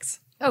Onyx.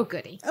 Oh,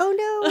 goody.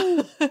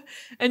 Oh no.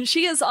 And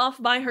she is off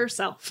by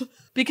herself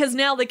because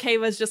now the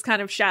cave is just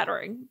kind of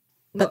shattering.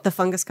 But the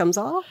fungus comes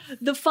off?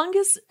 The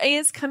fungus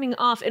is coming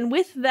off, and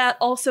with that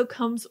also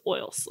comes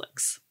oil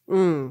slicks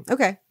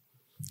Okay.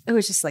 It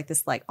was just like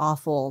this like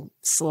awful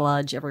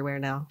sludge everywhere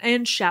now.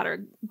 and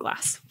shattered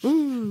glass.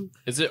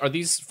 Are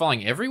these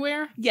falling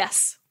everywhere?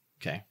 Yes.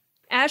 Okay.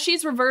 As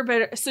she's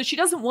reverberating, so she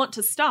doesn't want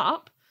to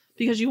stop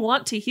because you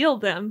want to heal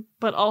them,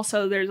 but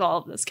also there's all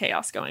of this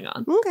chaos going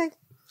on. Okay.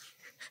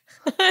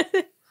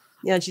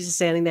 Yeah, and she's just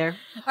standing there.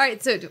 All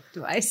right, so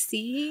do I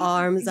see?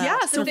 Arms up.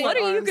 Yeah, so what are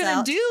you arms going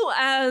out. to do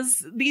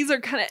as these are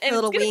kind of Her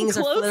little wings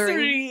are closer to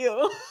fluttering.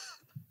 you?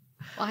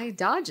 I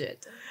dodge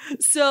it.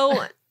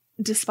 So,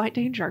 despite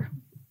danger.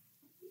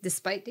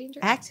 Despite danger?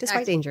 Act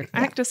despite danger.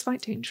 Act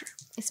despite danger.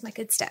 It's my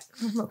good stat.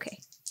 I'm okay.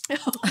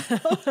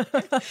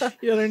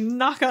 You better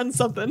knock on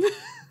something.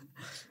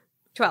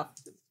 12.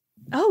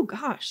 Oh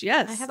gosh,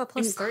 yes. I have a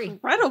 +3.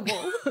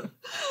 Incredible.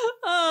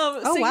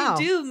 So wow.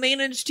 you do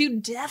manage to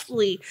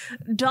deftly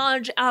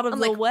dodge out of I'm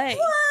the like, way.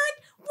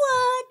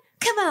 What?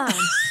 Come on.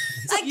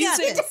 I got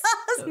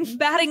Using-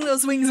 batting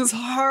those wings as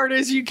hard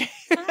as you can.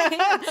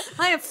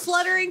 I am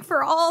fluttering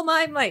for all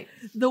my might.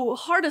 The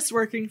hardest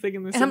working thing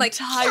in this And I'm like,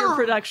 entire "Pyaw,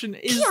 production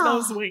is pyaw."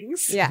 those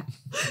wings. Yeah.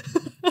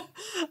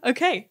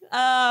 Okay.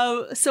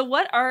 So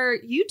what are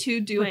you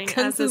two doing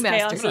Kung as Fu this masters.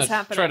 chaos I'm is gonna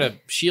happening? try to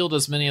shield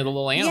as many of the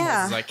little animals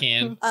Yeah. as I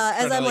can. As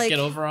Try to, I'm like get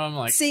over them,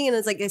 like seeing it,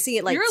 it's like I see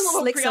it like You're a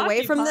little slicks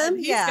away from them. preoccupied.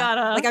 He's Yeah,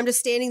 gotta- like I'm just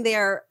standing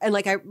there, and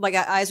like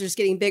my eyes are just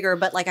getting bigger,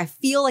 but like I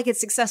feel like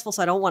it's successful,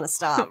 so I don't want to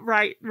stop.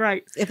 Right.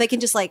 If they can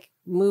just like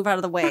move out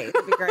of the way,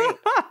 it'd be great.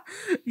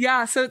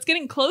 Yeah. So it's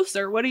getting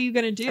closer. What are you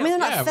going to do? I mean, they're Yeah,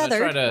 not I'm gonna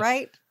feathered, try to-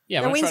 right? yeah,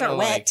 Their I'm gonna wings try to, aren't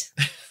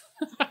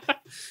wet.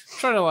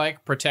 try to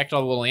like protect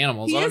all the little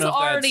animals. He I don't is know if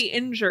already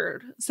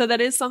injured. So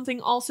that is something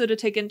also to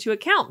take into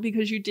account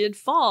because you did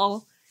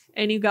fall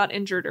and you got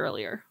injured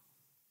earlier.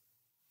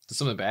 did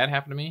something bad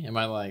happen to me? Am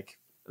I like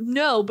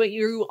No, but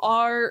you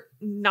are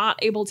not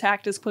able to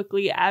act as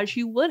quickly as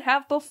you would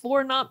have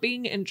before not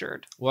being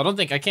injured. well, I don't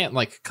think I can't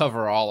like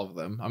cover all of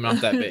them. I'm not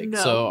that big.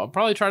 No. So I'll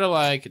probably try to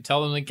like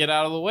tell them to get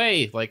out of the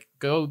way. Like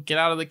go get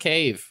out of the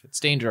cave. It's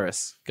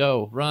dangerous.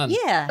 Go, run,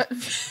 Yeah,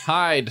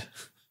 hide.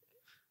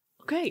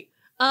 Okay.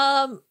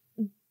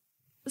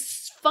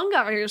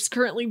 Fungi is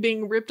currently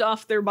being ripped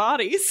off their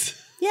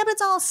bodies. yeah, but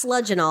it's all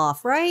sludging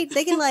off, right?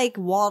 They can like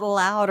waddle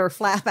out or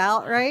flap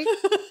out, right?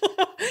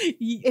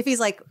 If he's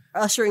like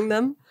ushering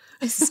them.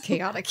 This is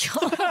chaotic,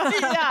 y'all.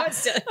 Yeah. I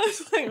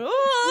was like,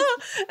 "Ah."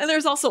 And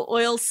there's also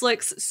oil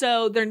slicks,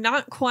 so they're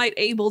not quite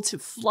able to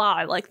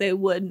fly like they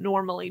would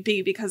normally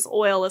be because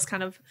oil is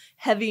kind of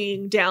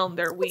heavying down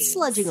their wings. It's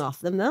sludging off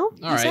them, though. All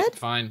you right, said?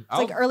 fine. It's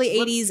like early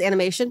 '80s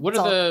animation. What It's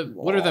are all-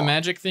 what are the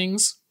magic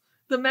things?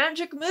 The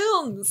magic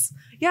moons.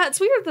 Yeah,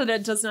 it's weird that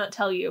it does not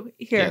tell you.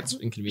 Here, Yeah, it's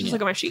just inconvenient.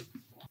 look at my sheet.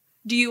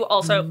 Do you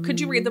also, could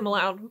you read them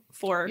aloud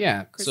for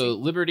Yeah. Chrissy? So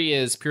liberty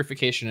is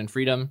purification and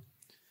freedom.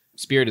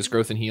 Spirit is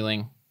growth and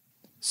healing.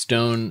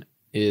 Stone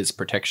is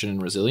protection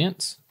and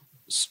resilience.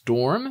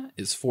 Storm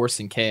is force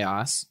and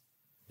chaos.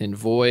 And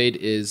void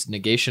is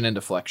negation and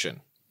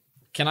deflection.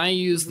 Can I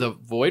use the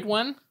void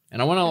one?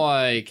 And I want to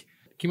like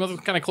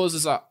Kimoto kind of close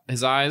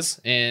his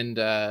eyes and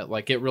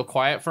like get real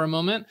quiet for a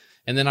moment.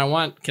 And then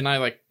can I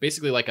like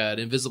basically like an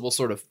invisible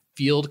sort of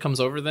field comes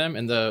over them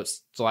and the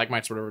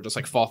stalagmites or whatever just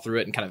like fall through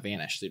it and kind of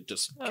vanish. They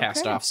just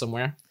cast Okay. off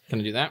somewhere. Can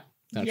I do that?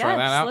 Can I yes, try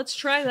that out? let's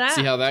try that.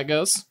 See how that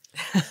goes.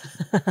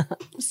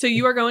 So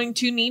you are going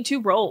to need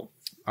to roll.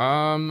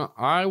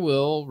 I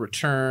will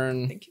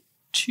return Thank you.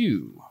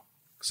 2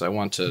 because I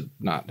want to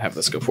not have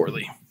this go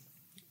poorly.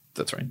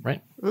 That's right,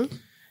 right? Mm.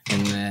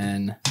 And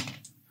then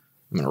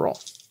I'm gonna roll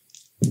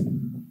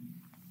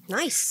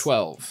Nice.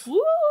 12.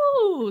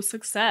 Woo!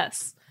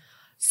 Success.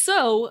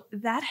 So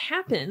that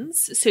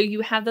happens. So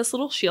you have this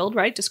little shield,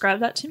 right? Describe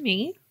that to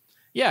me.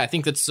 Yeah, I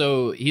think that's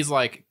so. He's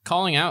like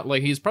calling out,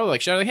 like he's probably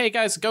like shouting, "Hey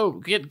guys, go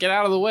get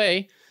out of the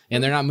way!"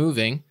 And they're not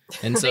moving,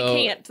 and so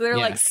They can't. They're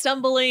yeah. like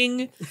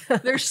stumbling.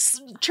 They're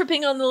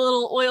tripping on the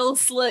little oil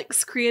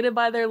slicks created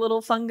by their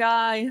little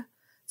fungi.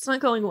 It's not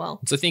going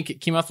well. So I think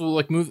Kemoth will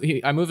like move.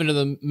 I move into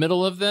the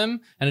middle of them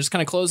and just kind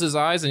of close his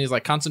eyes, and he's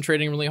like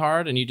concentrating really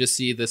hard. And you just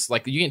see this,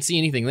 like you can't see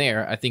anything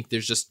there. I think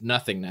there's just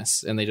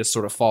nothingness, and they just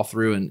sort of fall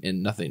through,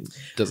 and nothing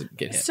doesn't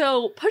get hit.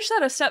 So push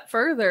that a step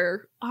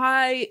further.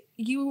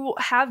 You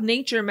have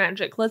nature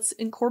magic. Let's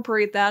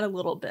incorporate that a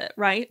little bit,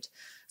 right?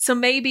 So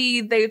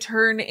maybe they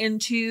turn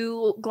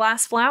into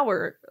glass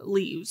flower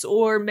leaves,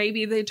 or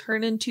maybe they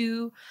turn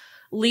into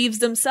leaves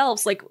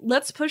themselves. Like,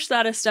 let's push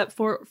that a step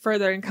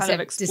further and kind Instead of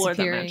of explore the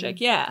disappearing.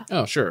 magic. Yeah.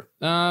 Oh sure.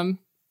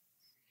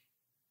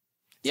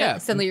 Yeah.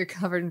 Suddenly you're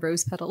covered in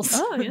rose petals.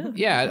 Oh, yeah.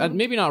 Yeah,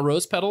 maybe not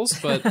rose petals,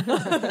 but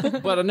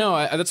no,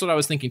 that's what I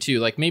was thinking too.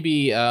 Like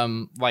maybe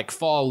like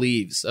fall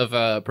leaves of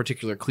a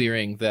particular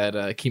clearing that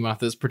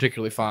Kemoth is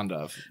particularly fond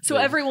of. So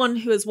Yeah. everyone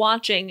who is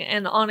watching,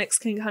 and Onyx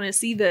can kind of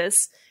see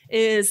this,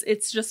 is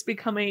it's just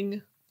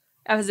becoming,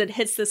 as it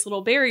hits this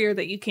little barrier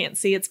that you can't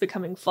see, it's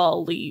becoming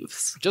fall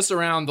leaves. just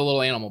around the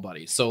little animal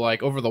buddies. So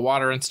like over the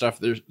water and stuff,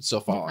 they're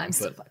still falling. I'm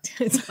so but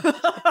fucked.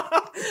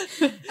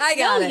 I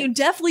got No, it. you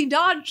definitely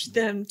dodged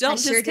them. Don't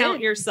sure discount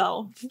did.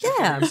 yourself.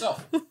 Yeah,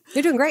 yourself.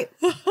 you're doing great.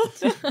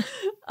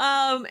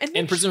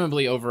 And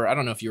presumably over, I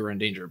don't know if you were in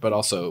danger, but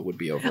also it would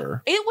be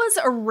over. it was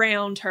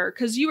around her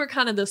because you were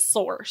kind of the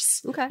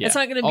source. Okay. Yeah. It's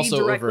not going to be Also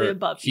directly over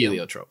above you.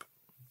 heliotrope.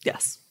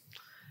 Yes.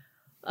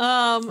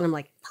 And I'm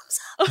like, thumbs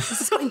up.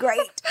 This is going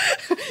great.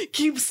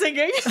 Keep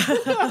singing.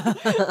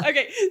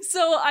 Okay,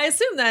 so I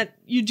assume that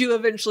you do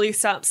eventually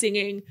stop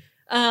singing.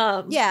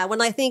 Yeah,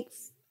 when I think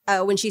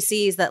when she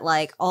sees that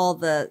like all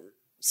the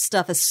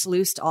stuff is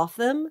sluiced off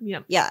them,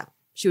 yeah,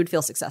 she would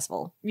feel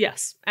successful.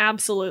 Yes,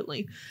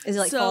 absolutely. Is it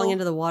like falling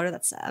into the water?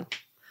 That's sad.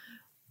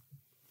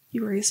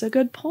 You raise a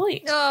good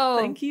point. Oh,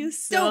 thank you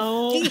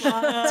so much.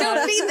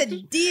 Don't be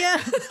the dear.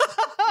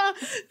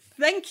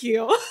 Thank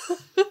you.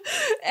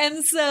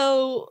 And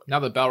so Now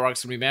that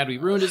Balrog's gonna be mad, we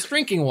ruined his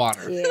drinking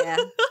water. Yeah,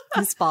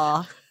 the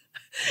spa.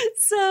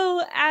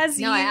 So as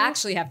No, I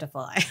actually have to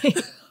fly.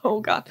 oh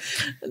God,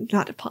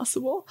 not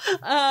possible.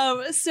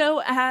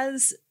 So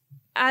as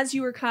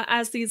you were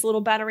as these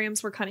little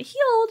Batarams were kind of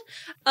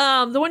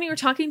healed, the one you were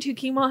talking to,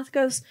 Kemoth,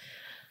 goes,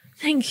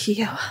 "Thank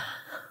you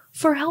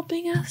for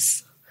helping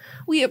us.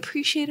 We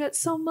appreciate it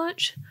so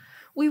much.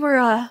 We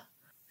were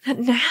that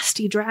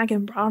nasty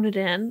dragon brought it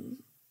in.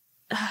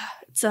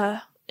 It's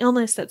a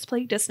illness that's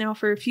plagued us now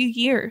for a few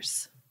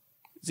years."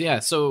 Yeah,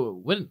 so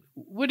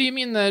what do you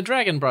mean the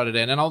dragon brought it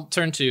in? And I'll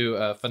turn to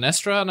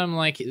Fenestra, and I'm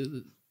like,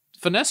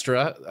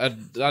 Fenestra,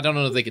 I don't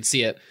know if they could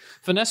see it.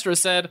 Fenestra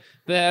said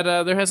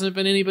that there hasn't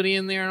been anybody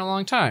in there in a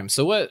long time.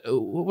 So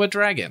what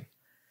dragon?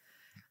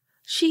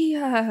 She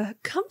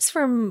comes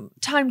from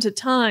time to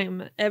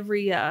time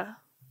every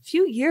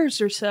few years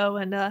or so,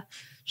 and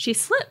she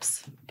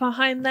slips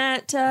behind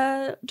that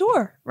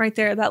door right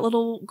there, that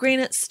little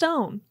granite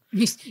stone.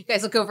 You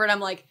guys look over and I'm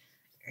like,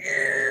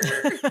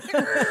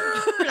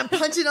 and I'm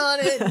punching on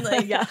it. And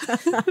like, Yeah.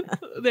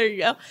 There you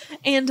go.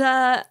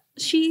 And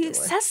she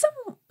says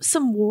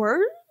some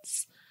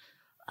words.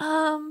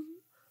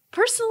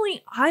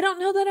 Personally, I don't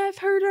know that I've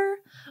heard her,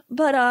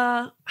 but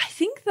I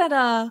think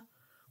that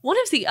one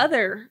of the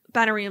other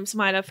Batarams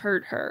might have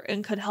heard her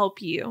and could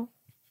help you,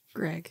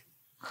 Greg.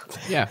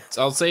 Yeah,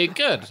 so I'll say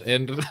good,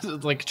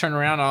 and like turn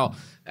around. I'll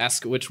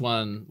ask which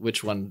one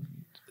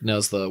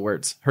knows the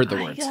words, heard the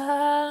words.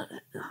 I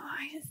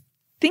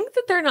think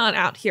that they're not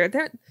out here.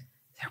 They're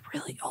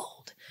really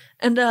old,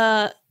 and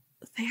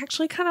they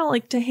actually kind of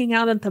like to hang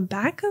out at the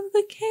back of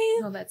the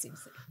cave. oh, that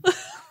seems like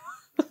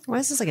Why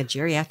is this like a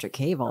geriatric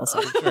cave all of a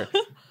sudden? Sure.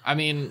 I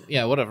mean,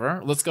 yeah,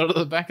 whatever. Let's go to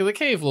the back of the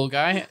cave, little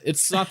guy.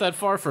 It's not that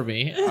far from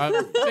me.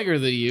 I'm bigger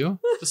than you.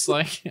 Just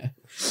like,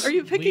 Are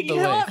you picking lead the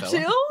him way, up fella.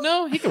 too?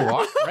 No, he can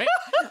walk, right?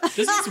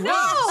 This is wings.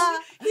 No,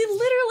 he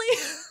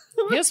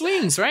literally. He has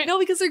wings, right? No,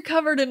 because they're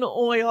covered in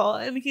oil,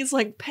 and he's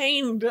like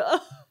pained.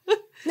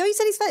 No, you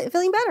said he's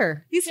feeling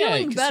better. He's Yeah,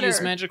 feeling because better.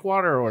 use magic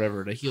water or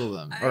whatever to heal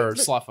them or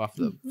slough off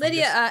the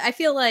Lydia. I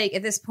feel like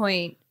at this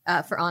point,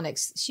 for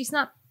Onyx, she's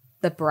not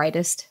the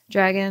brightest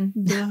dragon,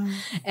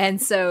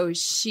 and so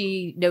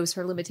she knows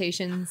her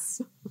limitations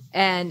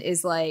and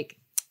is like,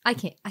 I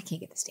can't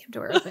get this damn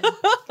door open.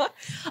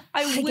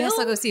 I guess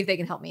I'll go see if they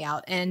can help me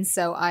out. And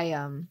so I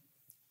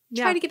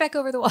try to get back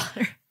over the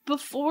water.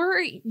 Before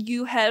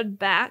you head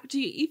back, do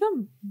you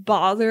even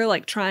bother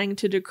like trying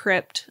to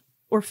decrypt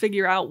or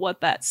figure out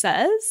what that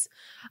says?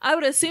 I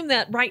would assume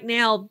that right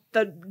now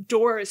the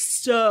door is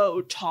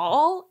so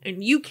tall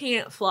and you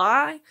can't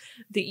fly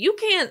that you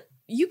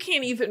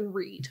can't even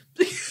read.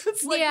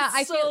 It's like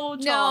I so feel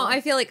tall. I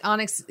feel like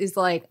Onyx is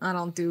like, I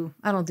don't do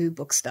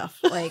book stuff.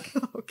 Like,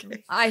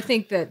 Okay. I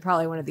think that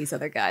probably one of these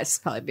other guys is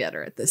probably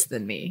better at this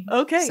than me.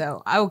 Okay.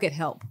 So I will get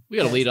help. We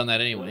got a lead on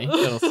that anyway.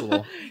 Got us a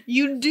little-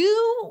 You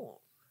do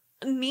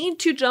need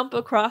to jump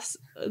across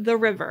the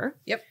river.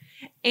 Yep.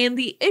 And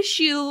the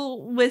issue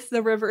with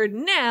the river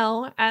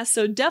now, as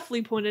so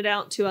deftly pointed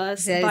out to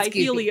us That by it's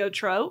goofy.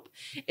 Heliotrope,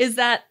 is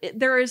that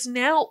there is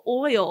now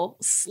oil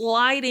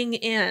sliding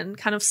in,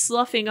 kind of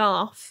sloughing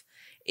off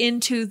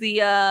into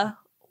the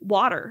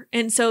water.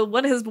 And so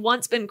what has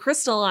once been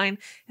crystalline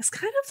is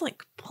kind of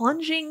like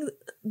plunging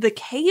the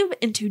cave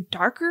into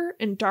darker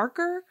and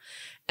darker.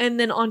 And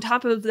then on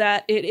top of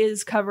that, it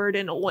is covered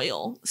in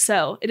oil.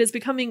 So it is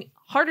becoming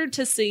harder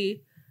to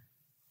see.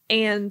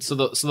 And So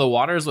the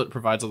water is what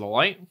provides all the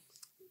light?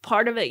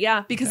 part of it,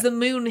 yeah, because Okay. the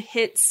moon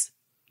hits,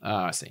 Oh,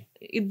 I see.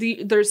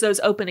 there's those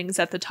openings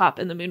at the top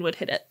and the moon would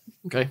hit it.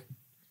 Okay.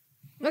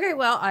 Okay,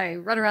 well, I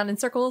run around in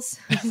circles,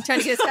 trying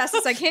to get as fast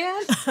as I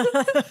can. And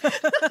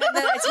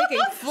then I take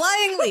a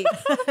flying leap.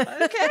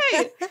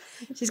 Okay.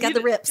 She's got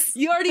the rips.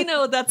 You already know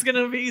what that's going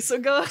to be, so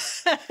go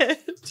ahead.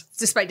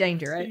 Despite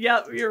danger, right?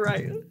 Yep, you're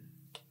right.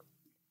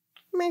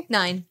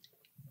 9.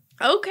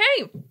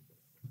 Okay.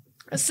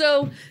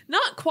 So,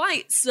 not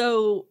quite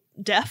so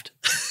deft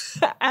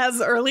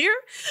as earlier.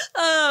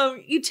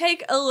 You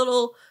take a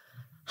little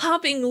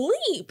hopping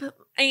leap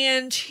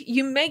and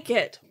you make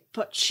it,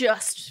 but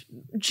just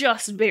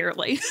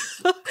barely.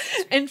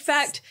 In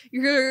fact,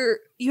 you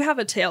have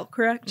a tail,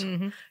 correct?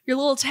 Mm-hmm. Your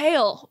little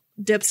tail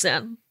dips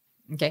in,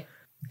 Okay.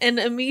 and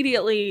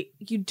immediately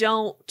you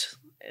don't.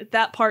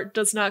 That part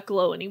does not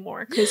glow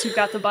anymore because you've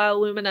got the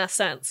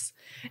bioluminescence,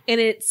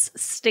 and it's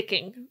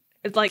sticking.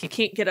 It's like you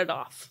can't get it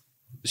off.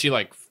 Is she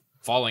like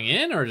falling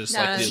in or just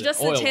No, like it's just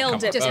the oil tail come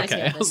up? dip. Just my Okay,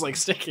 tail I was like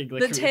sticking.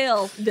 Like, The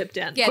tail dipped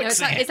in. Yeah, no,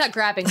 Quicksand. it's not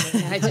grabbing me.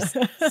 I just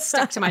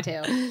stuck to my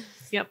tail.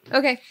 Yep.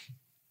 Okay.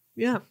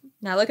 Yeah.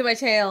 Now I look at my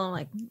tail and I'm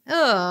like,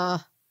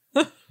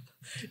 oh,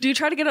 Do you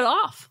try to get it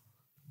off?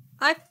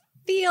 I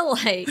feel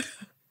like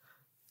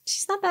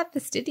she's not that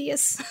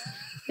fastidious.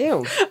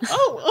 Ew.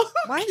 Oh,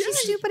 Why is she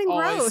stupid and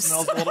Always gross?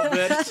 smells a little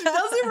bit. she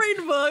doesn't read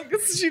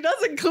books. She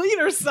doesn't clean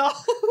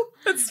herself.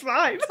 It's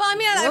fine. Well, I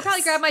mean, I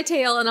probably grab my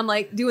tail and I'm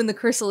like doing the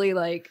Crystal-y,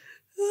 like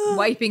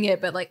wiping it,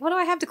 but like, what do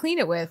I have to clean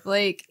it with?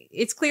 Like,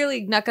 it's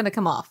clearly not going to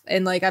come off.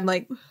 And like, I'm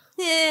like,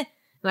 and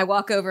I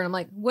walk over and I'm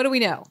like, what do we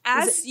know?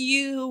 As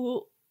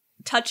you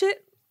touch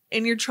it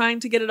and you're trying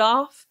to get it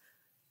off,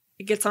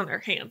 it gets on your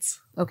hands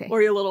Okay.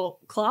 or your little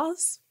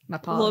claws. My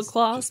Little paws.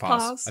 claws, Just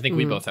paws. paws. I think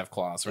we both have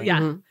claws, right?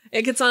 Yeah.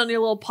 It gets on your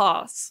little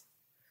paws.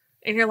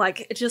 And you're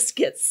like, it just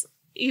gets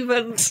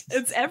even,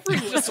 it's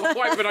everywhere. Just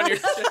wipe it on your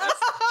chest.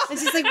 And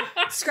she's like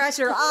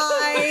scratching her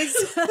eyes.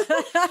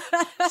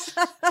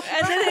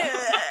 And then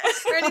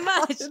Pretty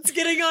much. it's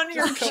getting on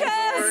your Just cover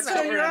chest her,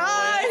 and your cover her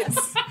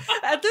eyes.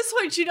 At this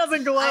point, she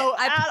doesn't glow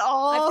at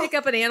all. I pick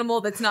up an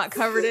animal that's not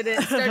covered in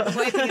it, start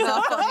wiping it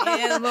off on the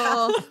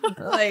animal.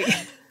 Like,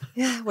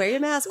 Yeah, wear your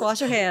mask,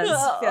 wash your hands.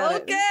 Got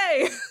it.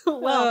 Okay.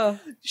 Well,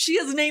 she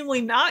is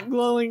namely not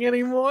glowing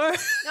anymore.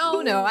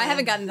 no, I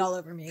haven't gotten it all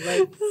over me.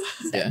 Like,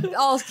 Yeah.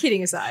 all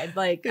kidding aside,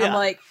 like, Yeah. I'm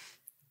like,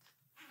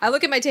 I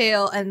look at my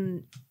tail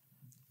and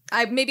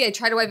I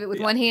try to wipe it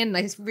with one hand and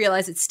I just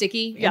realize it's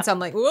sticky. Yeah. And so I'm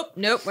like, whoop,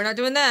 nope, we're not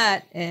doing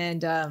that.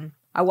 And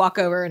I walk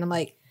over and I'm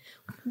like,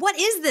 what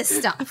is this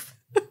stuff?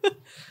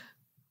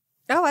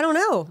 Oh, I don't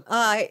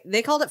know.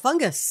 They called it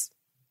fungus.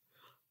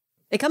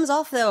 It comes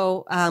off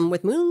though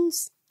with moon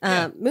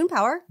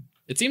power.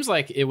 It seems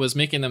like it was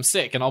making them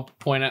sick, and I'll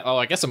point out. Oh,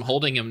 I guess I'm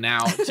holding him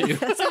now too.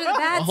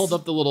 I'll hold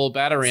up the little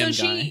Batarang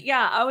So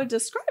guy. I would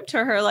describe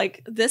to her,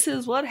 like, this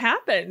is what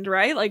happened,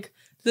 right? Like,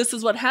 this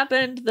is what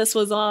happened. This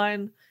was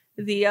on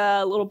the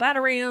little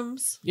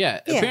Batarams. Yeah,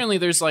 Yeah. apparently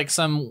there's like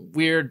some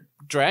weird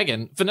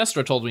dragon.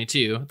 Finestra told me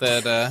too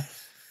that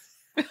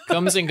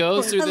comes and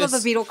goes through I love the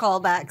this. beetle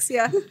callbacks.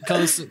 Yeah.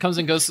 Comes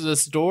and goes through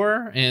this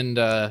door, and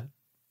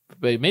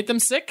they made them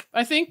sick.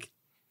 I think.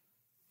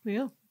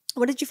 Yeah.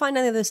 What did you find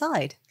on the other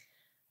side?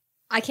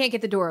 I can't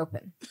get the door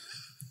open.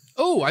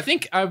 Oh, I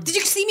think I. Did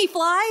you see me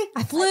fly?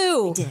 I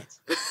flew. I did.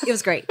 It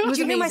was great. It was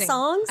did you hear my amazing.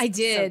 songs? I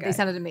did. So They good.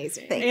 sounded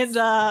amazing. Thanks.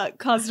 And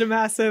caused a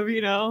massive,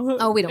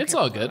 Oh, we don't It's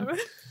care. all good.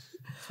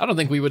 I don't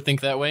think we would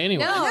think that way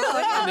anyway. No,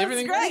 yeah,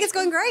 everything I think it's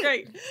going great.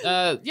 Great.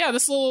 Yeah,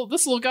 this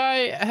little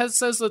guy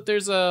says that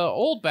there's a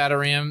old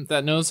Bataram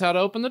that knows how to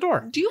open the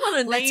door. Do you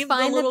want to Let's name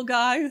find the the- little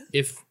guy?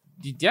 If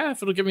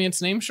it'll give me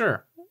its name,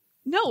 sure.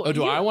 No. Oh,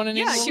 do I want to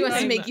name yeah, the She little wants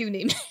to guy? make you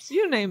name it.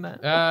 You name it.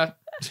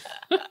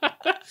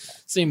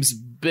 Seems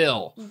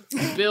Bill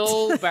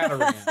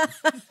Bataram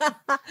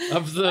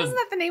of the Isn't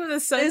that the name of the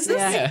son? Is this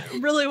yeah,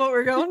 really what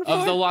we're going for?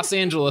 of the Los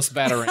Angeles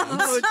Batarams.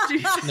 Oh,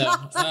 geez.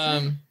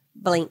 No,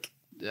 Blink.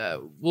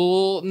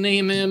 we'll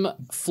name him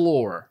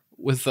Floor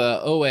with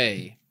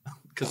OA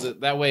because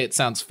that way it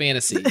sounds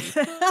fantasy.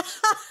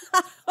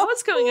 Oh,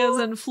 it's coming as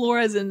in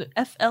Flores and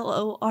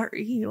Flore,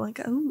 like,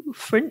 oh,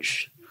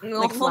 French.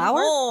 Like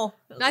flower?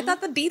 I thought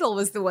the beetle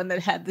was the one that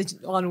had the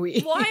ennui.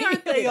 Why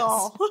aren't they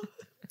all?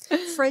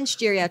 French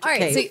geriatric All right,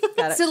 cave.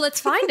 Got it. so let's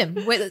find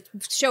him. Wait,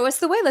 show us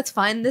the way. Let's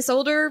find this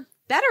older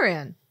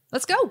veteran.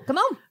 Let's go. Come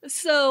on.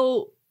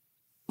 So,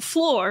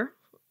 Floor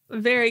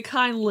very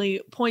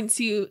kindly points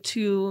you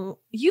to,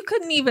 you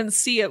couldn't even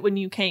see it when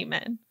you came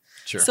in.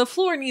 Sure. So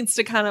Floor needs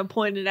to kind of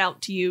point it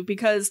out to you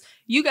because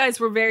you guys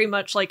were very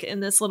much like in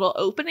this little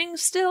opening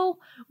still,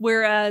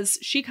 whereas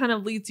she kind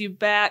of leads you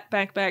back,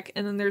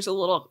 and then there's a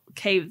little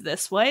cave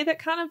this way that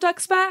kind of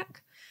ducks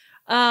back.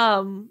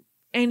 And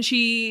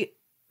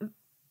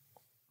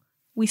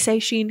we say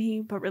she and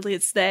he, but really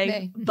it's they.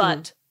 They.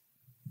 But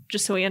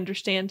just so we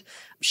understand,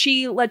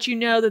 she lets you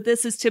know that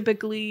this is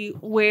typically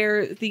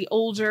where the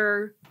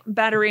older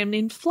Bataram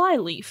named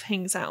Flyleaf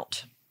hangs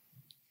out.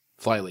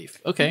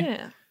 Flyleaf. Okay.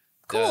 Yeah.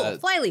 Cool.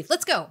 Flyleaf.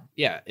 Let's go.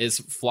 Yeah, is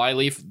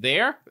Flyleaf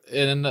there?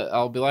 And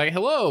I'll be like,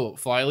 hello,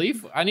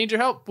 Flyleaf. I need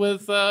your help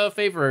with a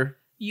favor.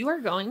 You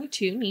are going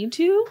to need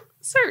to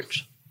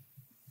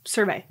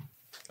survey.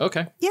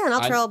 Okay. Yeah, and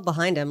I'll trail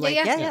behind him. Like,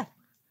 yeah. yeah.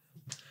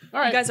 All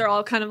right. You guys are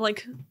all kind of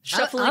like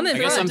shuffling. I'm in I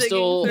guess I'm front.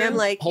 still I'm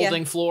like,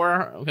 holding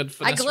Floor. With I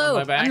Vanessa on glow.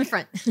 my back. I'm in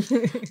front.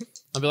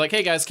 I'll be like,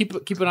 hey guys, keep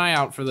an eye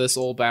out for this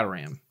old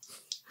Bataram.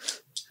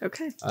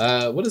 Okay.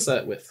 What is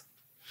that with?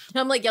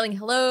 I'm like yelling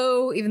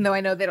hello, even though I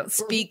know they don't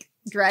speak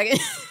dragon.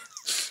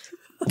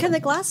 Can the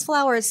glass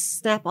flowers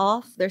snap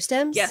off their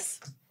stems? Yes.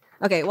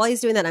 Okay, while he's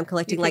doing that, I'm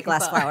collecting You're like picking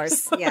glass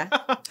flowers. Yeah.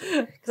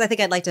 Because I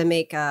think I'd like to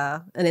make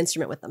an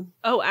instrument with them.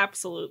 Oh,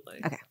 absolutely.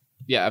 Okay.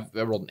 Yeah,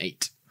 I rolled an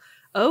 8.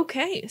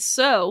 Okay.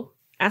 So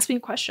ask me a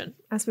question.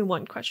 Ask me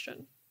one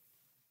question.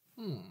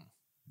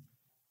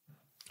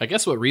 I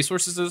guess what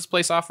resources does this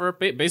place offer?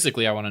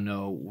 Basically, I want to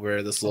know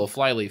where this little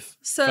Flyleaf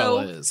So-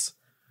 fella is.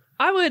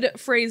 I would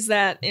phrase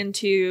that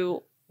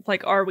into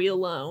like, are we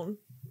alone?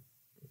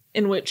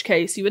 In which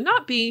case you would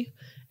not be.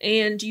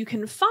 And you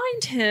can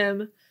find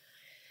him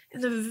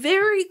in the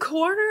very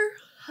corner.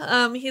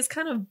 He's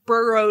kind of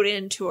burrowed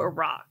into a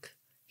rock.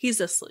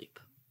 He's asleep.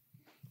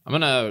 I'm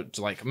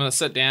gonna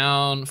sit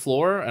down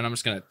Floor and I'm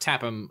just gonna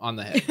tap him on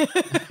the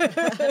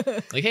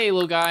head. Like, hey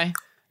little guy.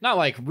 Not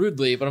like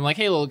rudely, but I'm like,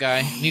 hey little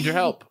guy, need your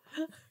help.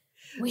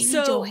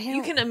 So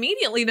you can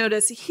immediately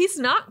notice he's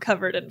not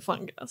covered in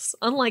fungus.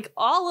 Unlike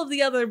all of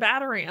the other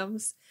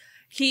Batarams,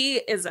 he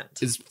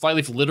isn't. Is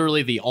Flyleaf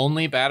literally the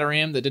only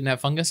Bataram that didn't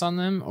have fungus on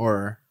them?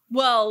 Or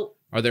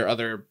are there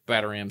other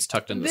Batarams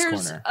tucked in this corner?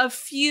 There's a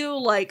few,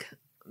 like,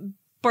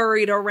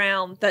 buried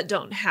around that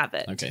don't have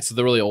it. Okay, so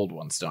the really old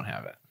ones don't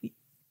have it.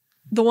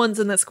 The ones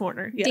in this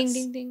corner, yes. Ding,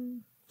 ding,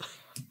 ding.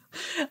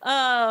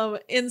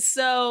 And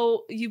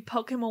so you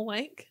poke him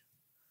awake?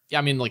 Yeah,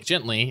 I mean, like,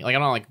 gently. Like,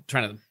 I'm not, like,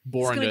 trying to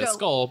bore into his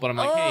skull, but I'm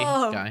like, hey,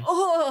 guy.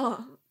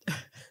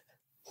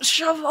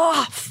 Shove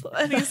off.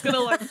 And he's going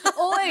to, like,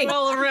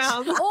 roll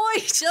around. Oi,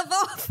 shove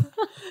off.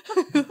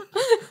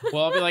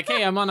 Well, I'll be like,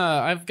 hey,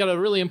 I've got a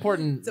really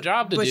important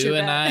job to do,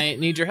 and I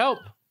need your help.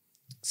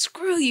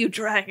 Screw you,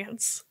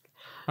 dragons.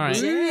 All right.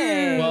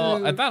 Yay.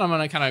 Well, at that, I'm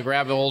going to kind of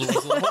grab a hold of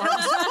his little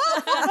horns,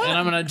 and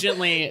I'm going to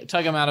gently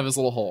tug him out of his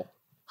little hole.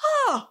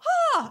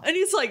 And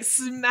he's, like,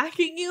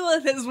 smacking you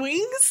with his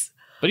wings?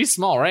 But he's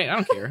small, right? I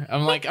don't care.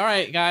 I'm like, all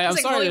right, guy, I'm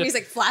sorry. He's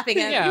like flapping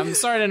at Yeah, you. I'm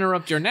sorry to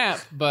interrupt your nap,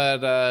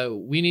 but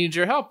we need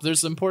your help.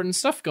 There's important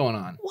stuff going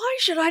on. Why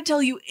should I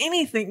tell you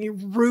anything, you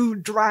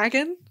rude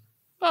dragon?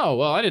 Oh,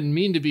 well, I didn't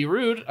mean to be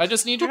rude. I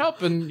just need your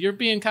help, and you're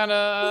being kind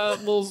of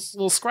a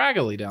little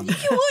scraggly down there.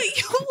 You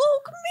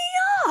woke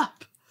me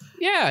up.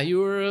 Yeah, you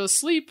were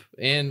asleep,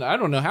 and I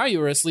don't know how you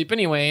were asleep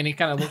anyway, and he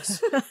kind of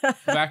looks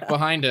back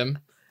behind him.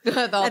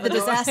 At the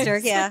disaster,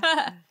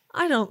 yeah.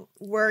 I don't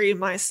worry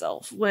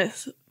myself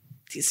with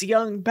these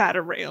young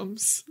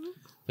Batarams.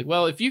 Like,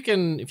 well, if you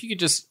could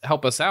just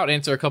help us out,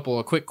 answer a couple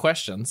of quick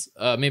questions,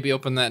 maybe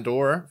open that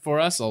door for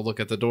us. I'll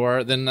look at the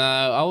door, then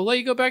I'll let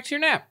you go back to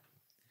your nap.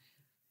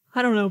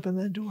 I don't open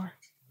that door.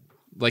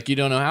 Like, you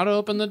don't know how to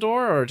open the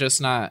door, or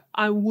just not?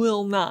 I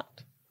will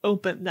not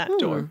open that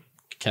door.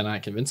 Can I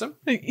convince him?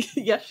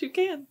 Yes, you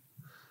can.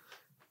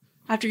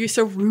 After you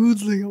so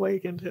rudely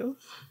awakened him.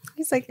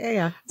 He's like,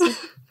 yeah.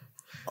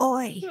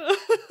 Oi.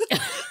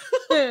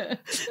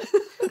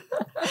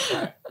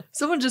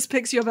 Someone just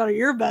picks you up out of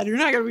your bed. You're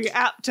not going to be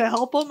apt to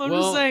help him. I'm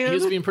just saying. He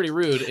was being pretty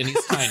rude, and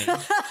he's tiny.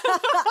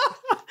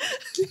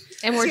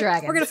 And we're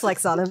dragons. We're going to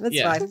flex on him.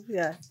 It's fine.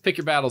 Yeah. Pick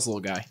your battles,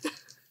 little guy.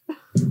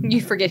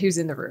 You forget who's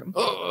in the room.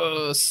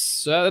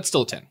 So that's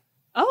still a 10.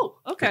 Oh,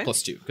 okay.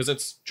 Plus 2, because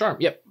it's charm.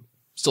 Yep.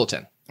 Still a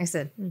 10. I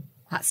said,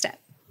 hot stat.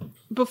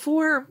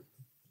 Before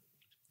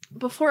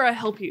I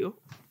help you,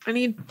 I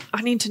need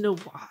to know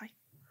why.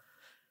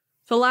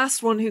 The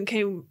last one who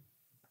came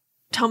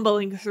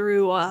tumbling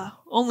through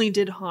only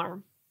did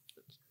harm.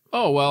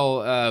 Oh,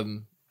 well,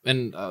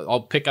 and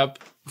I'll pick up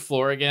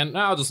Floor again. No,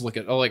 I'll just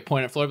I'll like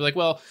point at Floor and be like,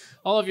 well,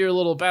 all of your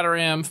little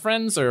Bataram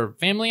friends or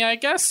family, I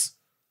guess,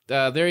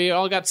 they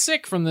all got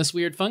sick from this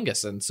weird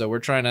fungus, and so we're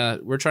trying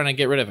to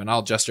get rid of it. And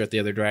I'll gesture at the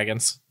other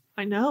dragons.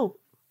 I know,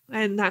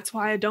 and that's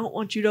why I don't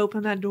want you to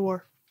open that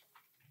door.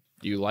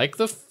 Do you like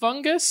the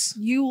fungus?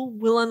 You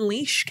will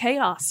unleash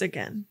chaos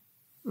again.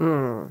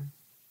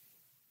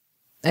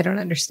 I don't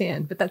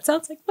understand, but that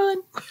sounds like fun.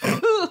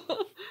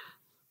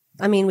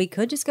 I mean, we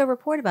could just go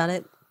report about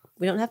it.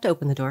 We don't have to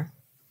open the door.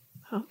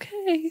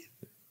 Okay.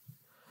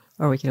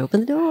 Or we can open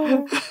the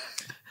door.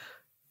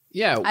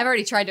 Yeah. I've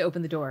already tried to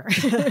open the door.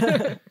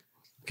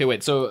 Okay,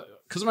 wait. So,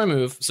 because of my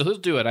move, so he'll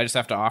do it. I just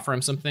have to offer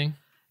him something.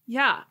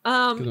 Yeah.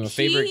 Give him a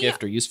favorite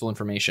gift or useful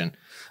information.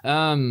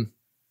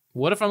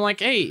 What if I'm like,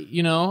 hey,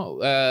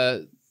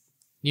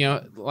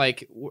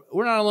 like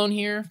we're not alone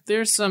here.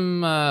 There's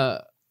some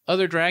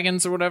other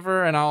dragons or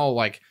whatever, and I'll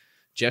like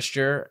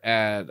gesture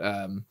at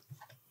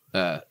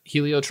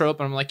Heliotrope,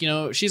 and I'm like,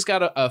 she's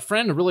got a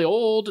friend, a really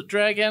old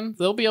dragon.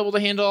 They'll be able to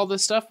handle all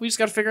this stuff. We just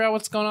got to figure out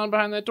what's going on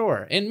behind that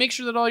door and make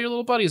sure that all your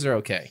little buddies are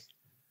okay.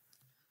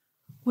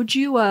 Would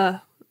you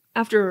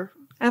after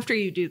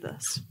you do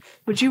this,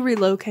 would you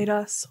relocate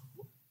us?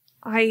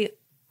 We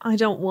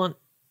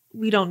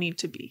don't need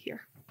to be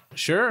here.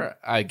 Sure,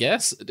 I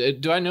guess.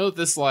 Do I know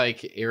this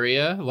like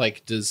area?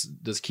 Like, does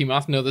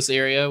Kemoth know this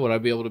area? Would I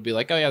be able to be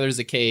like, oh yeah, there's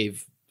a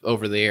cave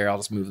over there. I'll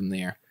just move them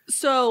there.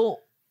 So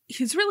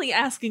he's really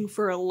asking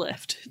for a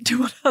lift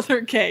to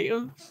another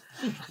cave.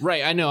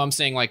 Right, I know. I'm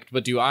saying like,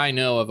 but do I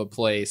know of a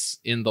place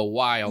in the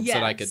wilds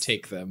that I could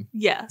take them?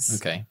 Yes.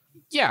 Okay.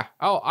 Yeah,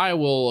 I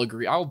will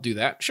agree. I'll do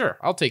that. Sure,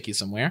 I'll take you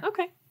somewhere.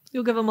 Okay.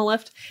 You'll give them a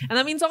lift, and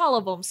that means all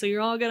of them. So you're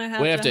all gonna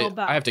have to help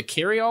out. I have to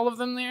carry all of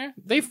them there.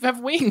 They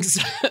have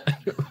wings.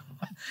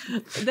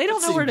 They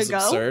don't know where to go.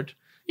 Absurd.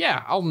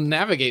 Yeah, I'll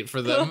navigate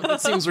for them. It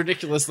seems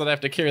ridiculous that I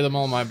have to carry them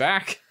all on my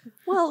back.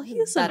 Well,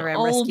 he's an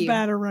old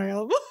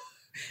Bataram.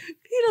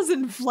 He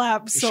doesn't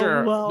flap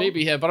so well.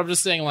 Maybe but I'm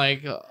just saying,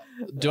 like,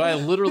 do I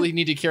literally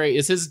need to carry?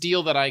 Is his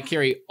deal that I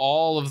carry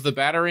all of the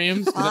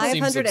Batarams?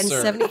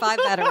 575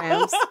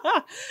 Batarams.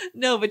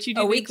 No, but you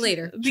do a week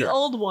later. The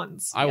old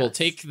ones. I will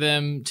take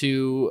them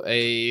to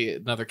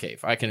another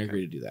cave. I can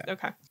agree to do that.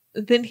 Okay.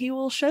 Then he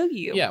will show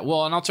you. Yeah,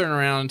 well, and I'll turn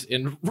around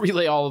and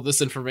relay all of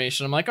this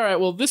information. I'm like, all right,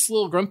 well, this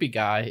little grumpy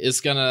guy is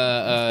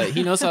gonna,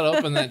 he knows how to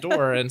open that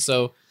door. And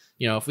so,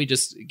 if we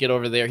just get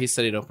over there, he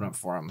said he'd open up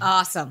for him.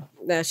 Awesome.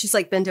 She's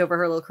like bent over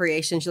her little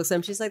creation. She looks at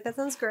him. She's like, that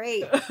sounds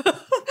great.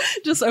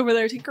 Just over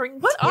there tinkering.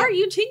 What are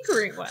you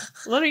tinkering with?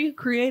 What are you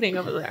creating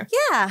over there?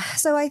 Yeah.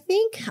 So I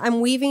think I'm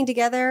weaving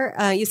together.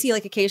 You see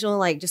like occasional,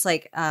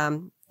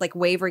 like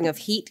wavering of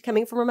heat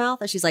coming from her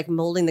mouth as she's like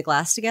molding the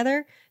glass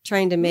together,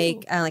 trying to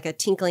make like a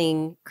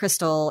tinkling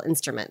crystal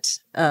instrument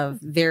of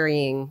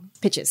varying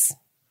pitches.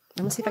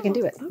 I'm gonna see if I can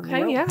do it.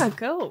 Okay, yeah,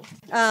 go.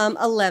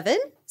 11.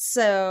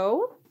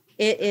 So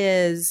it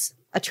is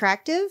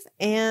attractive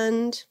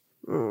and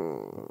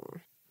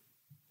I'm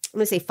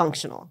gonna say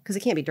functional because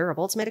it can't be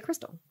durable. It's made of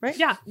crystal, right?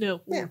 Yeah,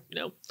 no.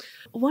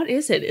 What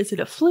is it? Is it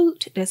a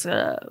flute? Is it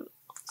a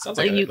Sounds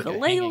a like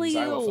ukulele hanging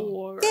xylophone.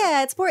 or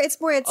Yeah, it's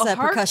A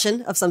harp?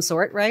 percussion of some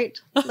sort, right?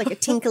 Like a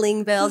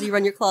tinkling bells. You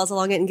run your claws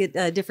along it and get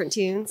different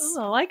tunes.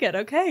 Oh, I like it.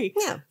 Okay.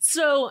 Yeah.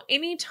 So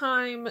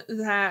anytime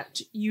that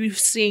you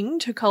sing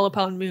to call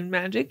upon moon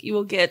magic, you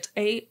will get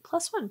a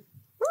 +1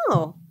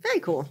 Oh, very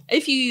cool.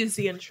 if you use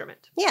the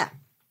instrument. Yeah.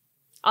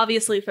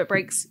 Obviously, if it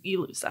breaks,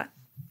 you lose that.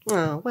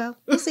 Oh, well,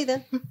 we'll see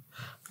then. I'm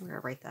going to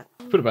write that.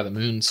 Put it by the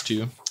moons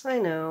too. I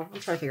know. I'm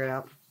trying to figure it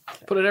out.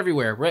 Put it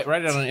everywhere. Write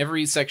it on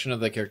every section of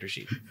the character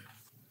sheet.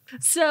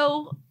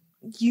 So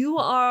you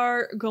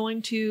are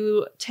going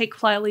to take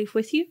Flyleaf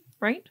with you,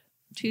 right?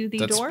 To the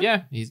door?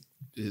 Yeah, the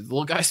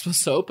little guy's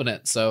supposed to open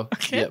it. So,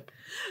 Okay. yep.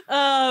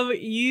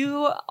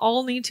 You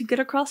all need to get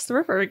across the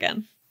river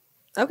again.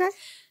 Okay.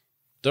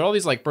 There are all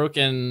these like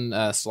broken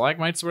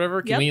stalagmites or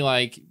whatever. Can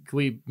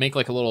we make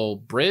like a little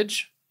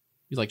bridge?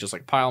 You like just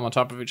like pile them on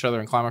top of each other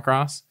and climb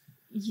across?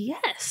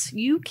 Yes,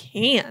 you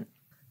can.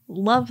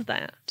 Love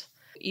that.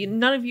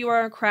 None of you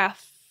are a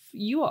craft.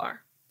 You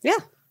are. Yeah.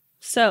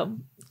 So,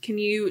 do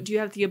you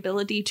have the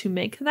ability to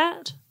make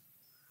that?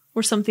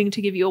 Or something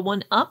to give you a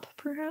 1-up,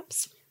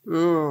 perhaps?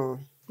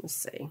 Let's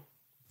see.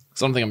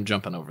 So I don't think I'm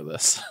jumping over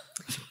this.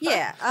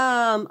 Yeah.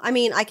 I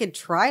mean, I could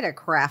try to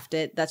craft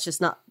it. That's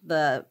just not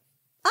the...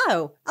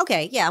 Oh,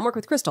 okay. Yeah, I'm working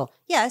with crystal.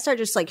 Yeah, I start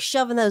just like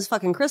shoving those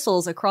fucking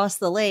crystals across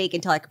the lake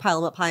until I can pile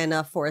them up high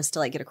enough for us to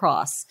like get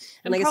across.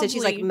 And like I said,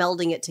 she's like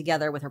melding it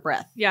together with her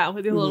breath. Yeah,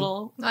 with your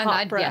little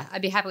hot breath.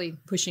 I'd be happily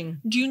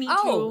pushing. Do you need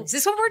Oh, is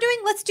this what we're doing?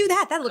 Let's do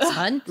that. That looks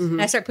fun.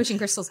 And I start pushing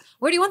crystals.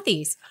 Where do you want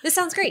these? This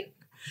sounds great.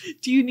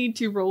 Do you need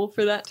to roll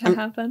for that to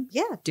happen?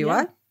 Yeah, do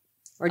I?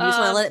 Or do you just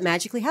want to let it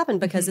magically happen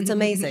because it's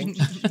amazing?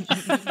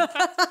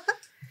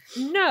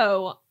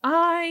 No,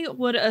 I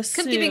would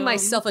assume... I'm giving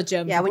myself a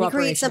gem. Yeah, for when you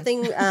create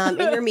cooperation. something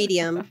in your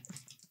medium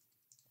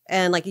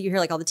and like you hear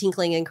like all the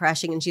tinkling and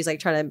crashing and she's like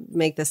trying to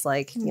make this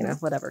like, you know,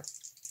 whatever.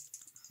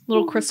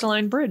 little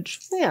crystalline bridge.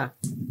 Yeah.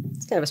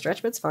 It's kind of a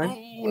stretch, but it's fine.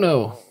 Oh,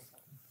 no.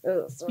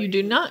 Oh, sorry. You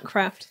do not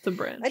craft the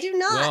bridge. I do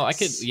not. Well, I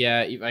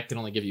can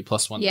only give you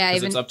 +1. Yeah, because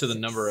even- it's up to the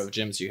number of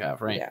gems you have,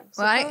 right? Yeah.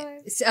 Well,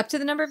 it's up to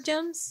the number of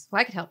gems.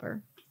 Well, I could help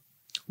her.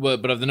 Well,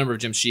 but of the number of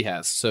gems she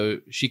has, so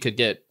she could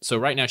get. So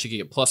right now she could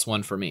get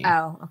 +1 for me,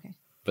 Oh, okay.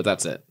 but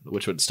that's it,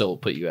 which would still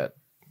put you at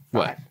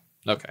what?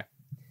 5. Okay.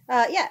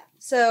 Yeah.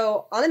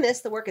 So on a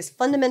miss, the work is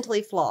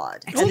fundamentally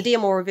flawed, and the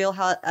DM will reveal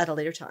how at a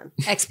later time.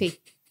 XP.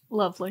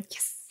 Lovely.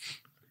 Yes.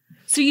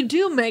 So you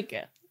do make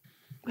it.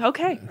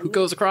 Okay. Who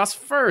goes across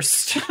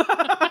first?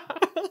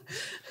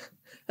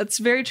 That's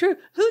very true.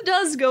 Who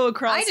does go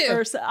across I do.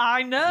 first?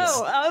 I know.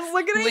 Yes. I was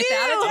looking at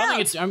Without a you.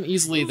 I think I'm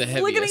easily the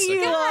heaviest. Look at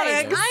you.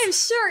 Guys, Alex. I am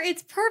sure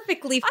it's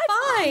perfectly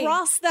fine.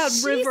 Crossed that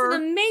She's river.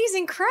 an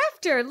amazing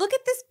crafter. Look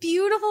at this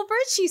beautiful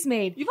bridge she's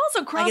made. You've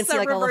also I crossed can see that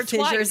like all river the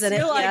fissures twice. in it.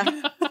 You're like,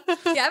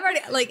 Yeah. Yeah, I've already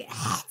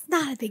it's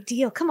not a big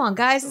deal. Come on,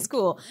 guys, it's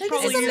cool.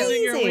 probably is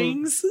using your amazing.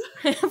 wings.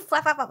 Flap,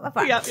 flap, flap, flap,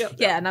 flap. Yeah, yeah.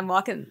 Yeah, and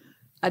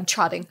I'm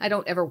trotting. I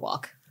don't ever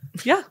walk.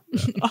 Yeah.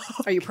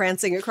 Are you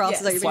prancing across? Yes.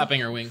 Is that what you're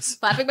Flapping her wings.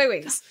 Flapping my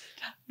wings.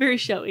 Very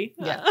showy.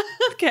 Yeah.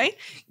 Okay.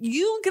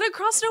 You get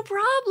across no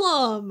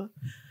problem.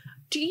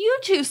 Do you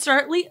two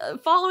start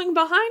following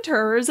behind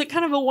her, or is it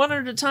kind of a one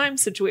at a time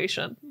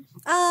situation?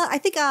 I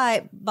think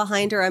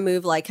behind her, I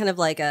move like kind of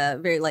like a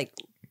very like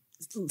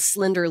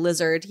slender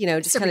lizard, you know,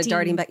 just kind of Serpentine.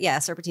 darting back. Yeah,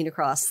 serpentine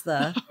across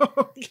the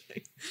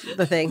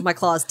the thing. My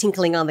claws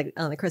tinkling on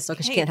the crystal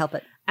because she Hey. can't help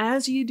it.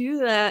 As you do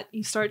that,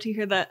 you start to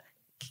hear that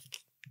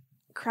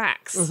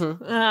cracks.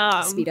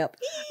 Mhm. Speed up.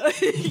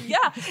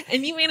 Yeah,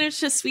 and you manage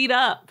to speed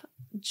up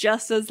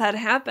just as that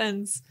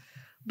happens,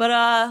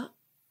 but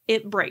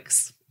it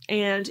breaks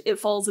and it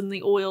falls in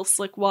the oil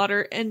slick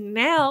water, and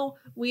now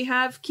we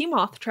have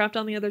Kemoth trapped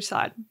on the other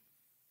side.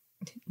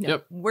 No,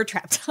 Yep. we're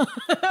trapped.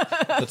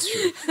 That's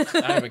true.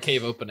 I have a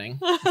cave opening.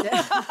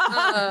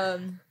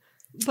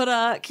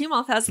 But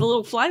Kemoth has the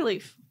little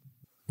flyleaf.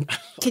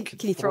 Can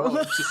you throw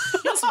him?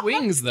 He has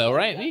wings, though,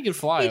 right? He can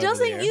fly. He over the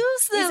doesn't air.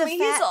 use them.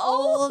 He's a fat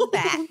old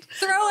bat.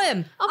 Throw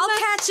him. I'll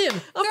catch him.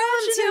 Throw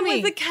him to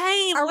me. with a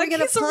cane. Are we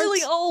gonna he's a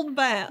really punt? old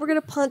bat. We're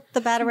gonna punt the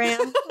bat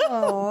around.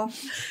 Oh,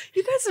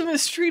 You guys have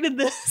mistreated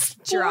this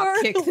Drop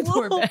poor kick the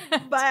poor little bat.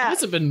 He bat.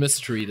 hasn't been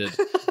mistreated.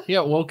 He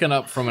got woken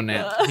up from a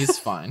nap. He's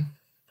fine.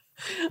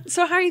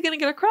 So how are you going to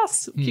get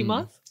across,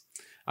 Kemoth?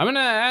 I'm going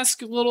to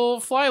ask little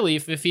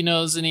Flyleaf if he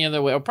knows any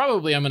other way. Or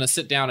probably I'm going to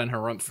sit down in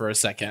Harumph for a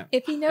second.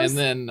 If he knows, And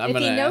then I'm if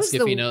going he to knows ask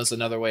if he knows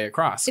another way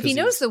across. if he 'cause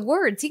knows he's- the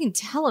words, he can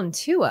tell them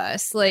to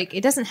us. Like,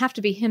 it doesn't have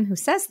to be him who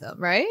says them,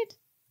 right?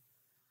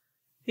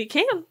 He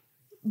can.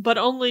 but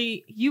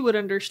only you would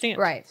understand.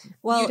 Right.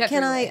 Well, You'd have to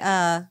can relate.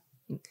 I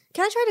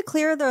try to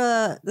clear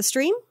the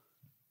stream?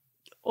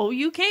 Oh,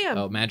 you can.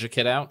 Oh, magic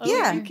it out. Oh,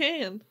 Yeah. you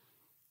can.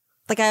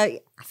 Like I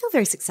feel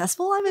very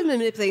successful. I've been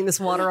manipulating this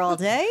water all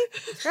day,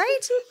 right?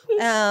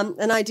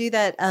 And I do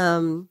that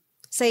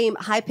same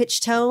high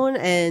pitched tone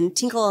and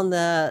tinkle on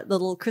the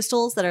little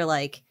crystals that are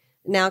like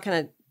now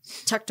kind of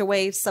tucked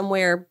away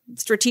somewhere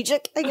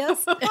strategic, I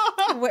guess,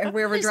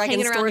 wherever Just Dragon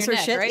hanging around stores your her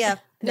neck, shit. right? Yeah,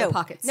 No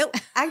pockets. No,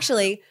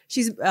 actually,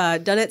 she's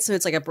done it so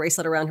it's like a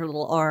bracelet around her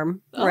little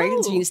arm, right?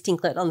 And so you can just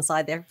tinkle it on the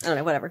side there. I don't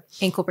know, whatever.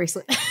 Ankle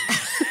bracelet.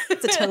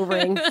 It's a toe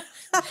ring.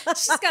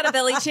 She's got a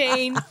belly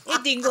chain.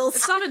 It dingles.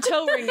 It's not a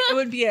toe ring. It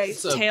would be a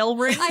tail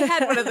ring. I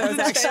had one of those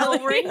Tail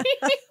actually. ring.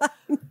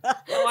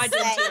 Oh, I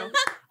did too.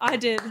 I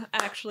did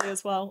actually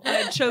as well. I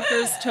had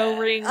chokers, toe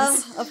rings.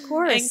 Oh, of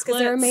course, because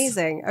they're Anklets.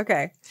 amazing.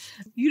 Okay.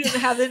 You didn't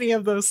have any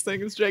of those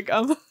things, Jacob. I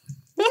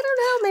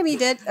don't know. Maybe you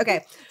did.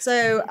 Okay.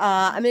 So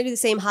I'm going to do the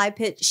same high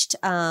pitched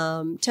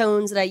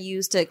tones that I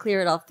used to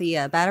clear it off the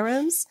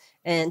Batarooms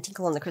and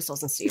tinkle on the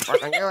crystals and see if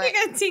work on your right.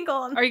 You're gonna tinkle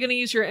on. Are you going to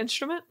use your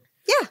instrument?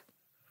 Yeah.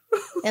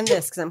 And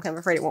this, because I'm kind of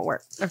afraid it won't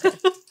work. Okay.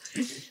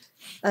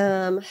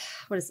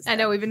 What is this? I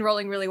know we've been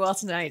rolling really well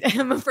tonight.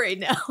 I'm afraid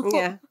now.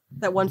 Yeah.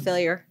 That one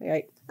failure.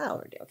 Right. Oh,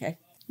 we're doing okay.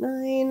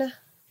 9.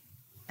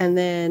 And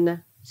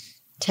then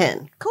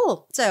 10.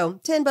 Cool. So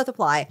 10 both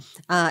apply.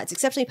 It's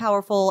exceptionally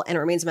powerful and it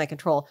remains in my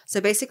control.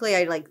 So basically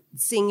I like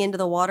sing into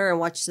the water and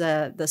watch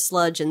the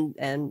sludge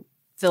and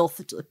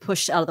filth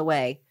push out of the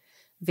way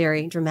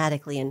very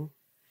dramatically and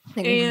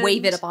Like And-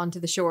 wave it up onto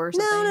the shore or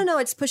something. no.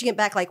 It's pushing it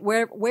back like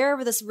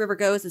wherever this river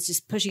goes, it's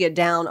just pushing it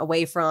down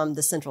away from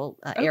the central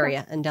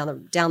area and down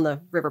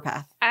the river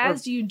path.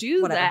 As you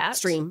do whatever, that,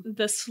 stream.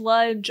 the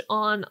sludge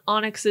on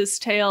Onyx's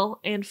tail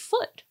and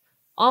foot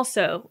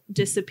also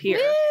disappear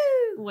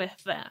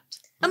with that.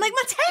 I'm like,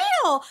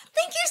 Mateo,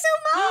 thank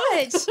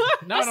you so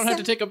much. Now I don't have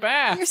to take a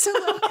bath. You're so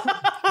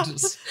welcome.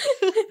 Just-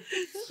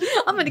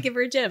 I'm going to give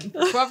her a gym.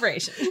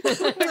 Cooperation.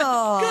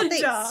 Oh, Good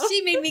thanks. job.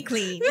 She made me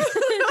clean.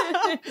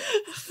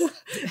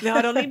 Now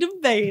I don't need to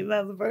bathe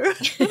as a bird.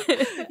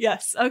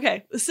 Yes.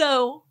 Okay.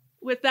 So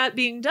with that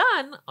being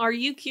done, are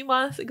you,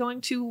 Kumoth,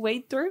 going to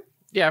wade through?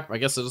 yeah, I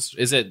guess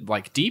is it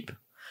like deep?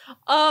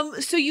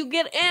 So you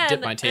get in.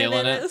 Dip my tail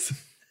and in it. is-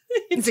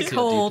 Is it See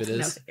how cold? deep it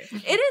is. No.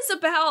 It is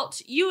about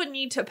you would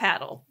need to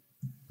paddle.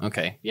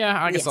 Okay. Yeah,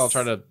 I guess I'll Yes.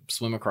 try to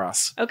swim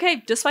across.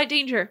 Okay, despite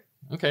danger.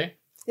 Okay.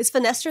 Is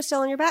Fenestra still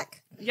on your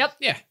back? Yep.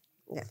 Yeah.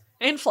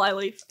 And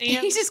Flyleaf. And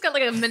He's just got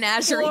like a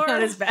menagerie Floor. on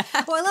his back.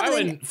 Well, I love I that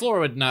wouldn't. Flora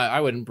would not. I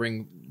wouldn't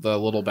bring the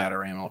little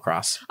batter animal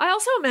across. I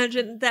also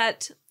imagine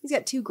that he's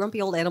got 2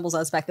 grumpy old animals on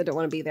his back that don't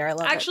want to be there. I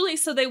love it. actually,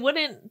 so they would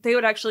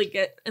actually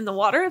get in the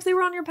water if they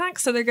were on your back,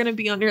 so they're going to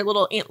be on your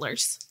little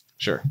antlers.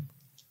 Sure.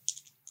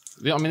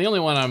 The only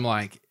one I'm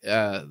like,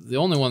 the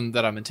only one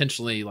that I'm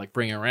intentionally like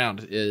bringing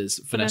around is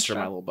Fenestra, Fenestra.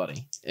 my little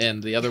buddy,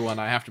 and the other one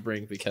I have to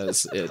bring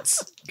because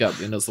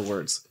it knows the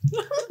words.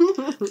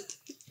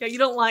 Yeah, you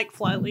don't like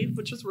Flyleaf,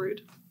 which is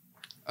rude.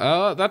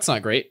 That's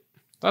not great.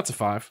 That's a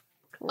 5.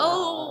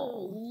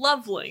 Oh,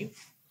 lovely.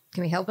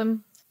 Can we help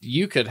him?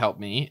 You could help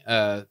me.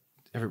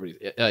 Everybody,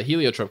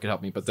 Heliotrope could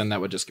help me, but then that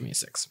would just give me a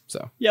 6.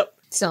 So. Yep.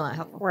 Still not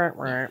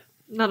helpful.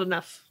 Not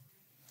enough.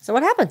 So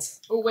what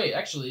happens? Oh wait,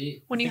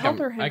 actually, When I you think help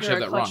I'm- her I actually hinder have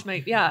a that wrong. clutch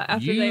mate, yeah,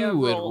 after they You have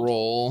would rolled,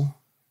 roll.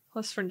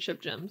 plus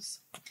friendship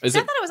gems. Is I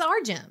it? thought it was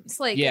our gems.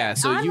 Like, Yeah,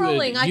 so I'm you would-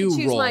 rolling. I you can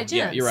choose roll. my gems.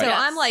 Yeah, you're right. So Yes.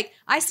 I'm like,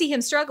 I see him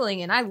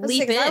struggling, and I was leap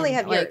thinking, I in. only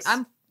have like yours.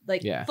 I'm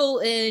like Yeah. full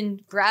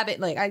in, grab it.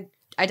 Like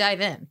I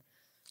dive in.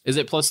 Is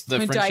it plus the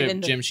I'm gonna dive friendship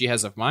into- gem she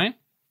has of mine?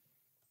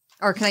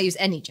 Or can I use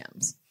any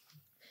gems?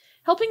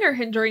 Helping or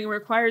hindering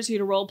requires you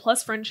to roll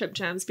plus friendship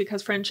gems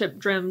because friendship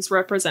gems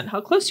represent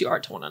how close you are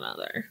to one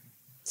another.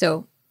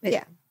 So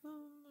Yeah.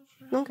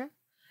 Okay.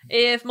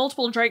 If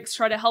multiple drakes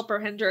try to help or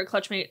hinder a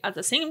clutchmate at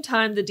the same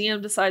time, the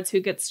DM decides who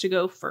gets to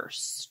go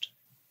first.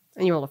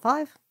 And you rolled a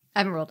 5? I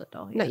haven't rolled it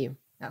all. Yet. Not you.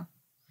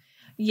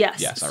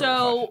 Yes. Yes, I So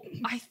rolled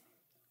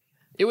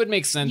It would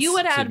make sense. you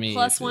would to add me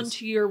plus if 1 it's-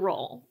 to your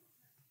roll.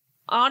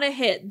 On a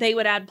hit, they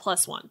would add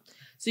plus 1.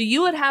 So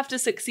you would have to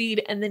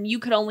succeed, and then you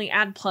could only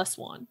add plus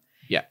 1.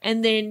 Yeah.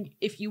 And then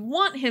if you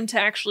want him to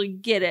actually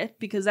get it,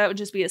 because that would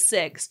just be a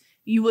 6,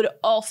 you would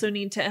also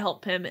need to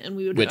help him, and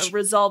we would Which-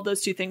 resolve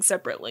those two things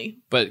separately.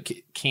 But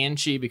can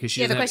she? Because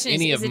she Yeah, the doesn't have question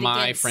is, any is of it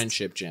my against-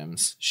 friendship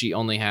gems. She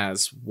only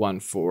has one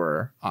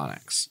for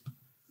Onyx.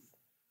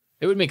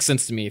 It would make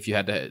sense to me if you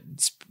had to.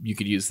 You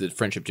could use the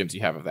friendship gems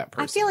you have of that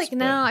person. I feel like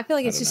no. I feel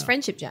like it's don't just know.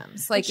 friendship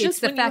gems. Like it's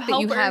just the when fact that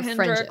you help or have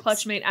hinder a friendships.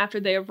 clutchmate after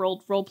they have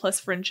rolled roll plus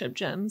friendship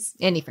gems.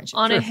 Any friendship.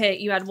 On Sure. a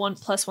hit, you add 1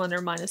 plus 1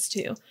 or minus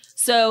 2.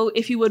 So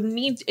if you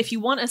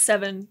want a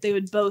 7, they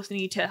would both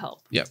need to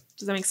help. Yep.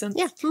 Does that make sense?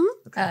 Yeah.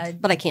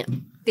 But I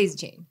can't. Daisy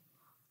chain.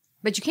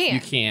 But you can. You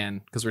can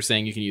because we're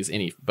saying you can use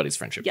anybody's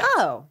friendship. Yeah.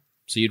 Oh.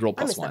 So you'd roll I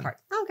plus missed that 1. part.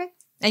 Oh, okay.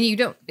 And you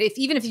don't.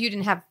 Even if you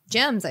didn't have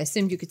gems, I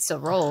assumed you could still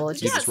roll.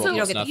 It's You just just roll so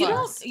plus you don't get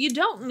nothing. the you plus.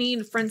 don't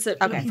need friendship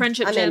Okay.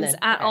 friendship I'm in gems then.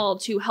 at Okay. all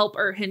to help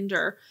or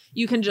hinder.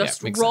 You can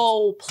just makes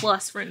roll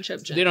plus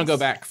friendship gems. They don't go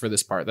back for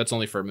this part. That's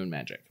only for moon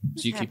magic.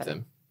 So you keep happening?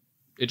 them.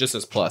 It just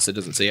says plus. It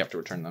doesn't say you have to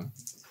return them.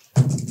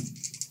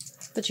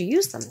 But you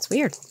use them. It's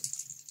weird.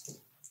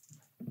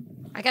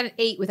 I got an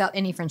 8 without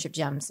any friendship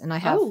gems, and I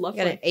have Oh, I lovely.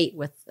 got an 8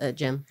 with a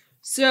gem.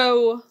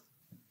 So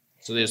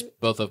So they just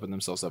both open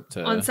themselves up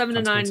to on 7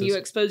 to 9, you consequences.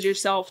 expose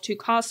yourself to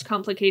cost,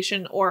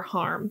 complication, or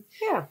harm.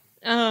 Yeah.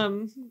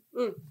 So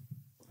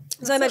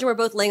So I imagine we're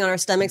both laying on our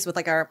stomachs with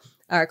like our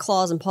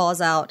claws and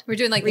paws out, we're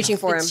doing like reaching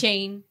for the him.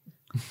 chain.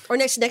 or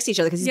next to each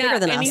other because he's bigger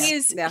than and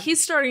us.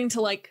 he's starting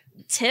to like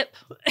tip.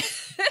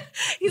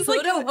 He's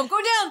like, no, I'm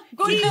going down. I'm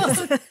going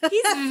down.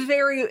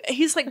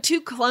 he's like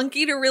too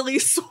clunky to really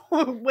swim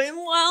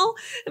well,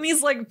 and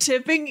he's like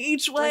tipping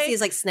each way. Once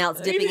he's like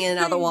snouts dipping in and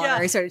out of the water.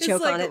 Yeah. He started to It's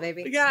choke like- on it,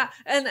 maybe. Yeah,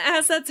 and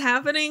as that's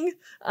happening,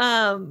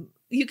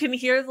 you can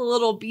hear the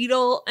little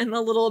beetle and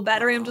the little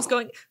battery just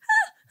going.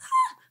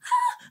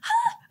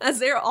 As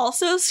they're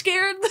also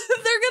scared that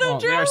they're Well,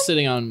 gonna they are drown.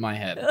 sitting on my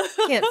head.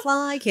 Can't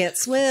fly, can't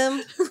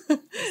swim.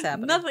 What's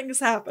happening?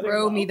 Nothing's happening.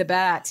 Throw me the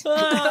bat.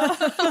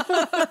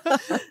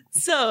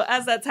 So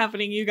as that's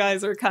happening, you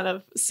guys are kind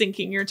of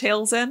sinking your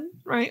tails in,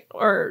 right?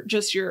 Or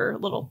just your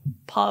little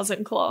paws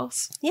and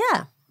claws.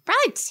 Yeah.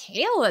 Probably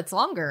tail that's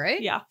longer,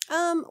 right? Yeah.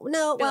 No,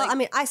 well, like- I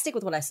mean, I stick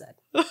with what I said,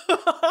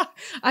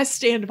 I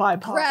stand by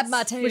paws. Grab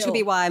my tail. which would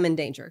be why I'm in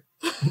danger.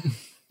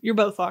 You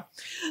both are.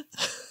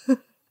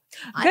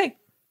 Okay.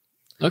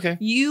 Okay.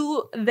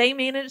 They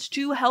managed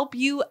to help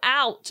you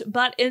out,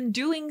 but in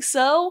doing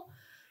so,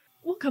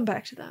 we'll come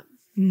back to that.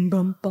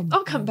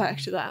 I'll come back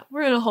to that.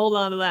 We're gonna hold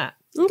on to that.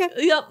 Okay.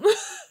 Yep.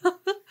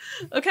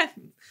 Okay.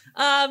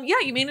 Yeah,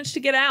 you managed to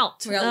get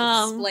out. We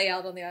all splay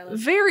out on the island.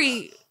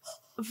 Very,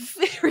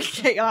 very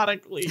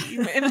chaotically.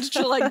 You managed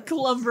to like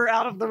clumber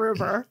out of the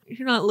river.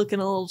 You're not looking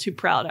a little too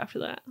proud after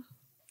that.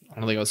 I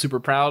don't think I was super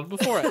proud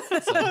before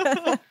it.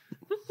 So.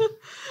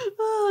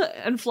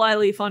 And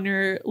Flyleaf on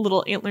your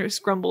little antlers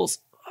grumbles.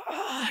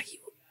 You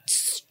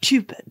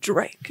stupid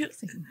Drake.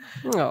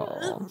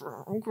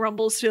 Oh.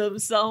 Grumbles to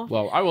himself.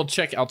 Well, I'll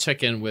check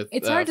in with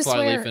It's hard to swear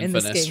Flyleaf and in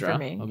this game Fenestra. for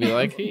me. I'll be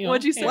like, hey,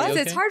 What'd you say? hey, What?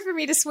 okay? It's hard for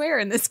me to swear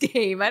in this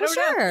game. I don't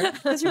know. Sure.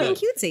 Because you're being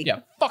cutesy. Yeah,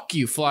 fuck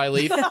you,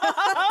 Flyleaf.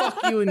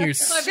 Fuck you and your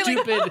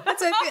stupid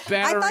I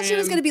battering. thought she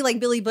was going to be like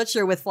Billy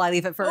Butcher with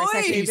Flyleaf at first. Oy,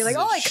 Actually, she'd be like,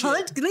 piece "Oh, of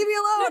I can't leave me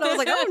alone." I was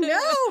like,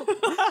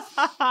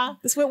 "Oh no!"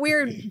 This went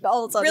weird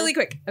all of a sudden. Really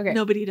quick. Okay.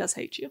 Nobody does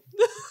hate you.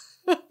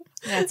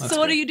 That's So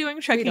what are you doing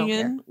checking don't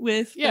in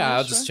with Yeah,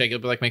 I'll Fenestra? just check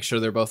it, but like make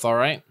sure they're both all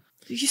right.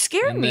 You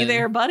scared And me then-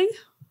 there, buddy.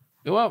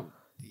 Well,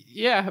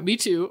 yeah, me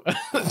too.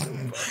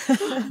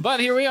 But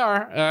here we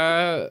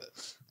are.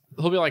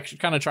 He'll be like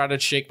kind of try to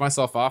shake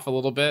myself off a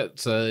little bit,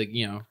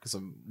 because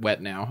I'm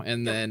wet now,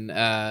 and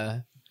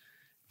then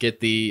get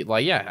the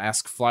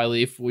ask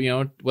Flyleaf,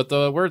 what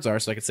the words are,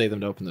 so I can say them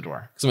to open the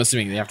door. Because I'm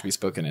assuming they have to be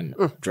spoken in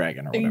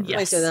dragon or whatever. Yeah.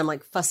 I said I'm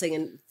like fussing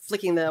and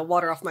flicking the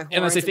water off my horns.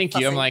 And I say thank you.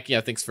 I'm fussing. like, yeah,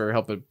 thanks for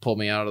helping pull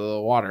me out of the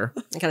water.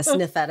 I kind of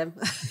sniff at him.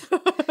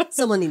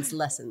 Someone needs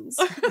lessons.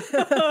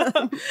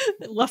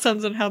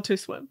 Lessons on how to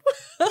swim.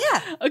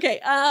 Yeah. Okay,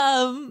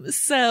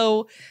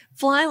 so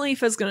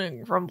Flyleaf is gonna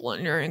grumble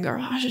in your anger.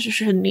 I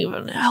shouldn't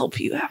even help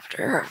you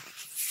after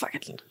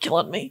fucking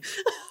killing me.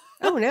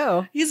 Oh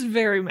no. He's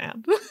very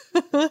mad.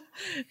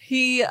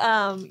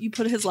 You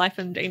put his life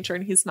in danger,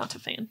 and he's not a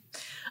fan.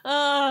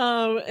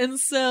 And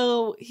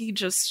so he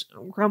just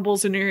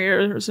grumbles in your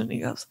ears, and he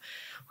goes,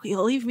 "Will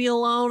you leave me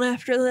alone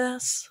after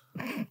this?"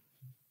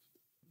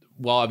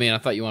 Well, I mean, I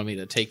thought you wanted me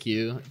to take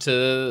you Because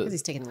to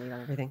he's taking the lead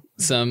on everything.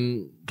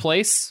 some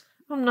place.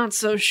 I'm not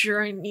so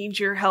sure I need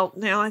your help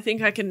now. I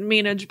think I can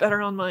manage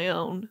better on my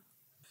own.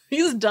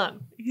 He's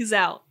done. He's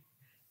out.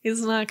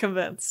 He's not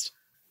convinced.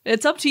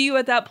 It's up to you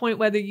at that point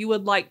whether you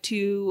would like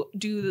to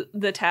do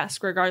the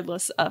task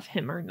regardless of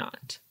him or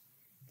not.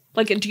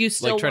 Like, do you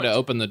still Like try to want-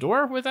 open the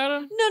door without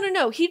him?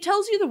 No. He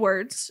tells you the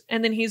words,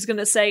 and then he's going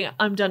to say,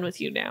 "I'm done with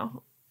you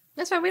now."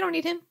 That's fine. We don't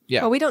need him.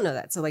 Yeah. Well, we don't know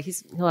that, so like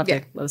he'll have Yeah.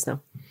 to let us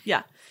know.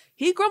 Yeah.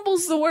 He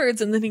grumbles the words,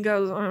 and then he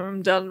goes,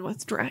 "I'm done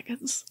with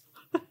dragons."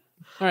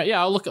 All right,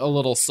 yeah, I'll look a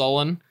little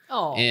sullen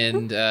Oh.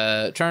 and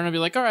trying to be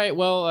like, all right,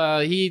 well,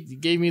 he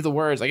gave me the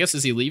words. I guess,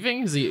 is he leaving?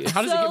 How does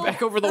he So- get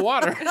back over the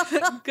water?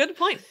 Good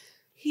point.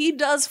 He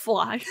does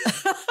fly.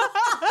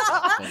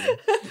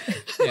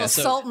 Yeah,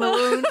 so, Salt in the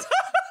wound.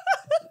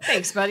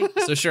 Thanks, buddy.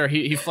 so sure,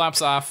 he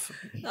flaps off.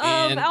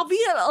 And Albeit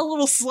a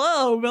little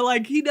slow, but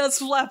like he does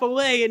flap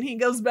away, and he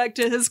goes back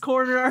to his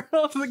corner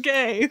of the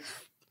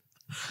cave.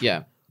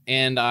 yeah,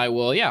 and I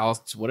will, I'll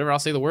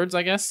say the words,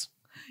 I guess.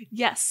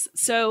 Yes.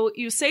 So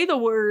you say the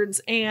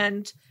words,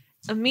 and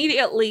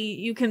immediately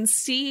you can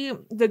see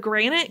the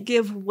granite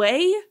give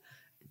way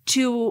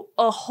to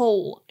a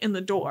hole in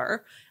the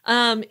door.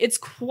 It's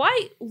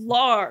quite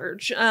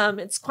large.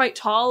 It's quite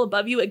tall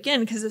above you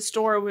again, because this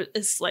door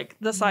is like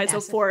the size of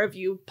Massive. 4 of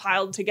you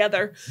piled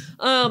together,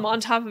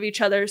 on top of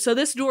each other. So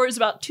this door is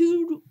about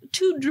two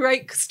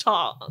drakes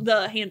tall.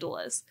 The handle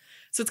is.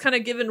 So it's kind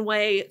of given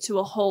way to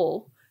a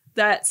hole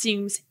that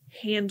seems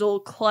handle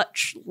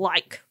clutch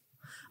like.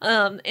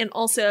 And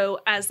also,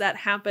 as that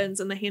happens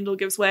and the handle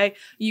gives way,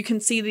 you can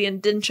see the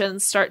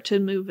indentions start to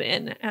move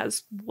in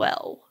as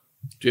well.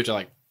 Do you have to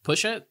like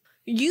push it?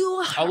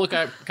 I'll look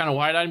at kind of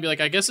wide-eyed and be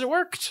like, I guess it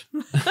worked.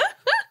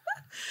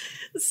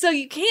 So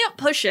you can't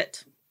push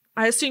it.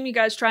 I assume you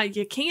guys tried.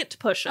 You can't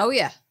push it. Oh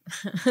yeah,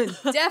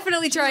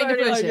 definitely trying to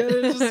push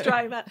it. Just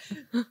trying that.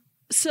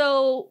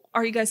 So,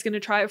 are you guys going to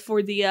try it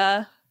for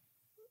the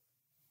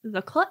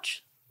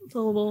clutch? The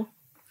little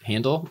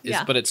handle.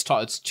 But it's tall.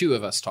 It's two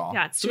of us tall.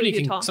 Yeah, it's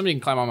somebody tall. Somebody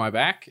can climb on my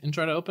back and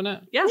try to open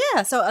it.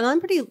 Yeah. So, and I'm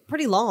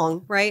pretty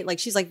long, right? Like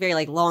she's like very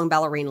like long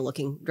ballerina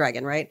looking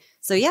dragon, right?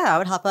 So yeah, I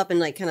would hop up and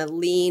like kind of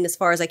lean as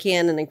far as I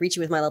can and like reach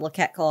you with my little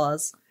cat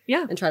claws.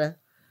 Yeah, and try to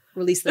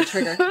release the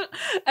trigger.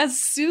 As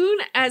soon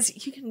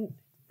as you can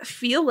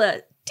feel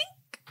it,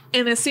 dink,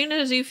 and as soon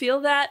as you feel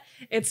that,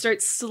 it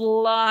starts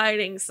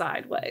sliding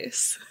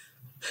sideways.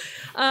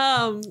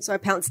 So I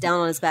pounce down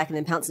on his back and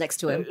then pounce next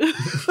to him.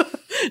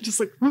 Just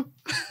like,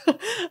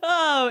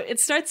 it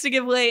starts to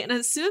give way. And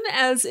as soon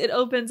as it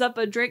opens up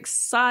a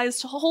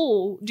drink-sized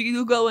hole, do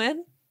you go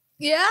in?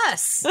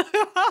 Yes,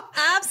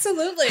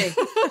 absolutely.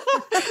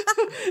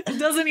 It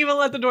doesn't even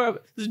let the door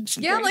open.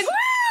 Yeah, I'm like,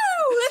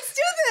 woo, let's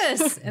do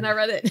this. And I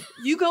read it.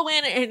 You go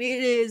in and it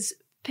is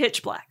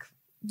pitch black.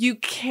 You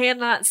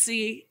cannot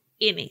see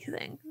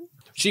anything.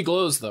 She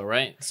glows though,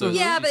 right? So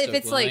yeah, but if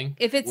it's glowing? like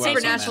if it's Well,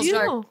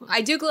 supernatural dark,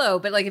 I do glow.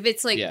 But like if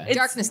it's like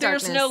darkness,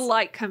 there's no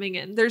light coming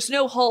in. There's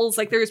no holes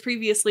like there was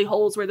previously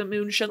holes where the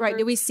moon shone. Right?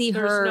 Do we see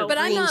her? No but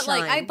I'm not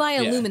shine. like I buy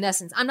a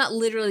luminescence. I'm not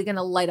literally going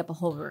to light up a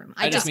whole room.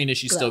 I just mean is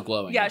she still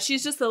glowing? Yeah,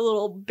 she's just a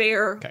little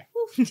bare. Okay.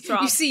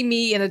 You see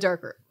me in a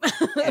dark room.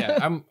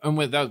 Yeah, I'm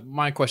with that.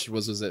 My question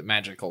was it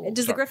magical?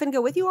 Does the griffin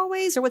go with you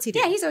always, or what's he do?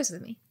 Yeah, he's always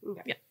with me.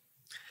 Okay. Yeah.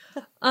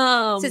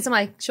 Sits on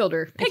my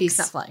shoulder if he's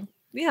not flying.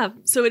 Yeah.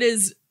 So it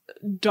is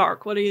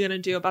dark. What are you going to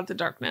do about the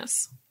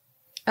darkness?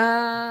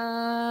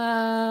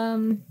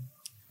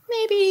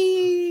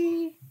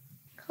 Maybe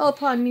call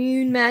upon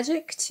moon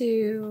magic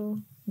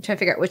to. I'm trying to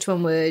figure out which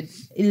one would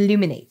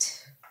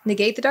illuminate,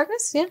 negate the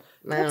darkness. Yeah,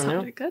 That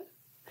sounded good.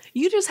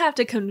 You just have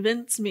to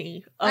convince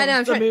me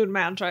of the moon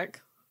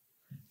magic.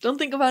 Don't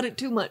think about it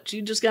too much.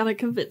 You just gotta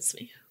convince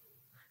me.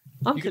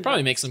 You could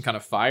probably make some kind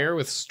of fire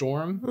with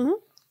storm. Mm-hmm.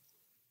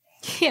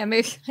 Yeah,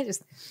 maybe I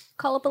just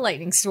call up a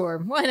lightning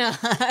storm. Why not?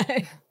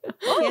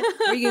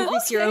 Or you can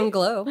increase your own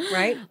glow,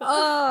 right?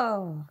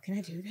 Oh, can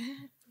I do that?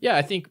 Yeah,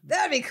 I think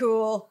That'd be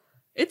cool.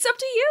 It's up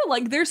to you.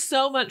 Like, there's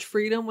so much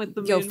freedom with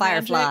the moon Yo, magic.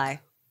 Firefly.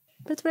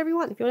 That's whatever you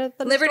want. If you want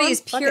to Liberty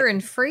is pure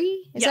and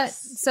free. Is that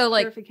so?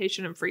 Like,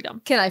 purification and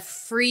freedom. can I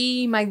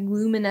free my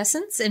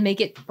luminescence and make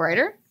it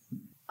brighter?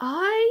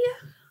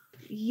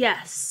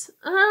 Yes.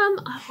 I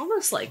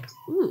almost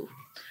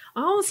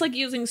like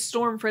using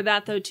storm for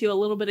that though too. A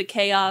little bit of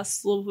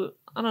chaos. A little bit.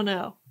 I don't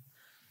know.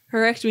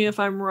 Correct me if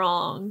I'm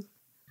wrong.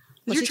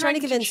 Well, she's trying to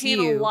convince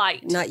channel you,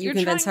 light. not you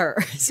convince her.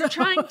 You're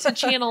trying to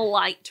channel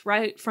light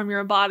right from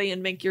your body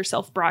and make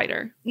yourself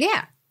brighter.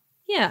 Yeah.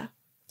 Yeah.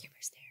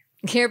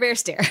 Care Bear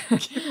stare. I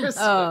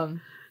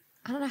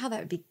don't know how that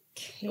would be.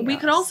 Chaos. We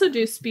could also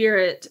do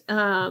spirit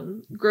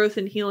growth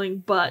and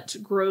healing, but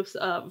growth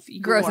of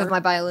my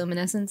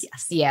bioluminescence.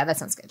 Yes. Yeah, that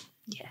sounds good.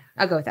 Yeah.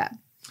 I'll go with that.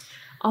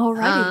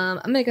 Alrighty.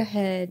 I'm gonna go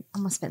ahead.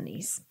 I'm gonna spend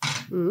these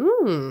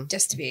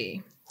just to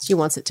be. She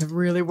wants it to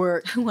really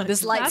work.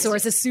 This light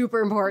source is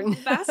super important.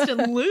 Fast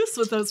and loose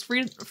with those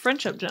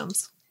friendship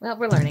gems. Well,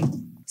 we're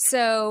learning.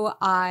 So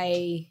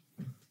I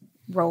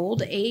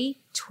rolled a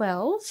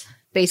 12.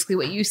 Basically,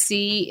 what you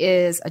see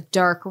is a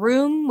dark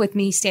room with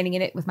me standing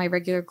in it with my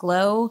regular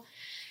glow.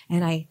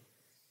 And I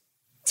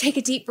take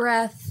a deep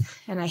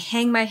breath and I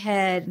hang my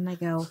head and I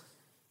go,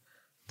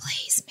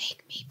 please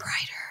make me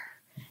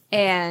brighter.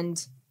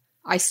 And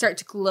I start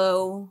to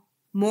glow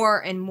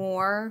more and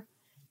more.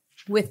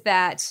 With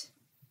that,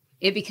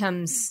 it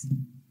becomes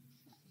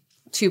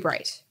too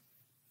bright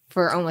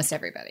for almost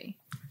everybody.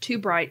 Too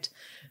bright.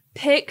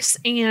 Pix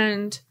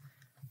and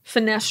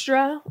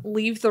Fenestra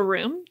leave the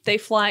room. They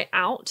fly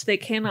out. They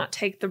cannot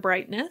take the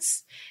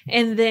brightness.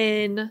 And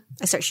then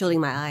I start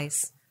shielding my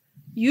eyes.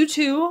 You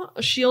two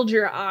shield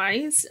your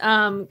eyes,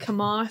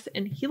 Kamoth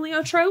and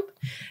Heliotrope.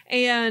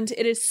 And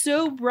it is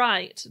so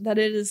bright that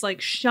it is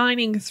like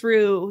shining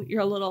through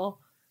your little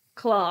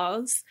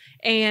claws.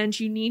 And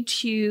you need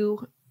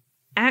to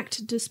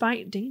act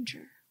despite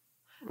danger.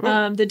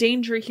 The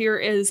danger here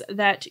is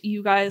that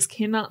you guys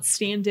cannot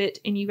stand it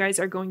and you guys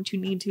are going to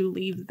need to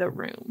leave the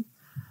room.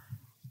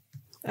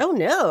 Oh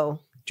no.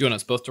 Do you want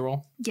us both to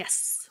roll?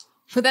 Yes.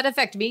 Would that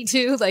affect me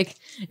too? Like,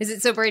 is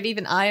it so bright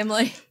even I am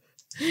like...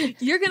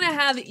 You're going to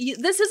have...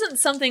 This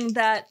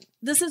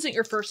isn't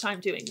your first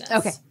time doing this.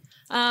 Okay.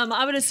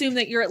 I would assume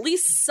that you're at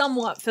least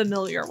somewhat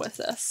familiar with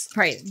this.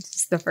 Right.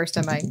 It's the first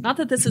time I... Not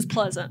that this is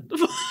pleasant.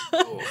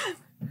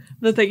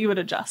 But that you would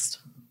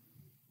adjust.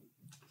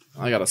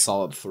 I got a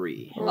solid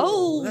 3.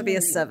 Oh. That'd be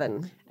a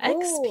 7.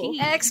 XP.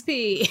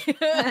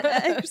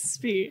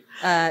 XP.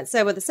 XP.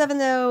 So with a 7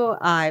 though,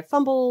 I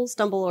fumble,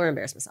 stumble, or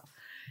embarrass myself.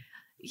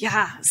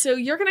 Yeah. So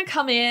you're going to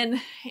come in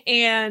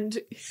and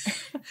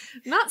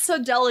not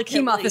so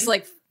delicately. Kemoth is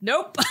like,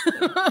 nope.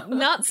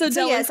 Not so So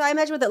delicately. yeah, so I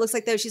imagine what that looks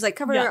like though. She's like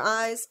covering her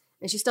eyes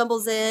And she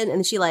stumbles in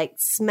and she like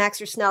smacks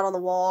her snout on the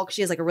wall because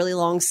she has like a really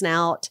long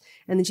snout.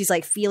 And then she's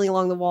like feeling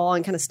along the wall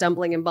and kind of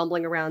stumbling and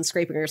bumbling around,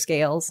 scraping her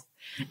scales.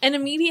 And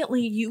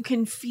immediately you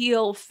can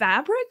feel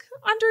fabric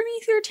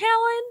underneath your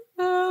talon.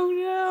 Oh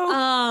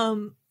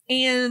no.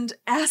 And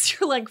as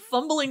you're like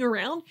fumbling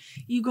around,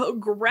 you go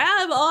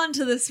grab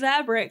onto this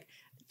fabric,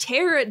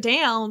 tear it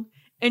down,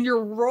 and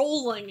you're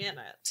rolling in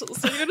it. So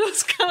you're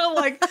just kind of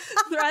like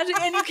thrashing,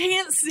 and you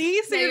can't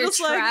see. So you're just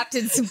trapped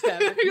in some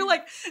fabric. You're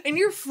like, and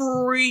you're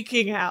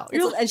freaking out.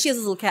 And she has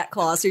this little cat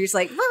claw, so you're just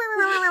like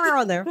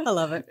on there. I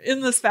love it.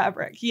 In this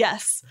fabric,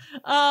 yes.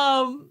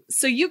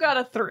 So you got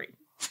a 3.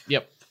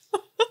 Yep.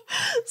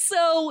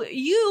 So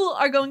you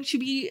are going to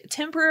be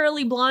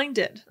temporarily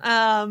blinded.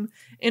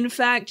 In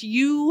fact,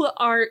 you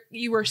are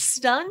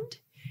stunned.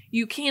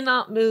 You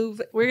cannot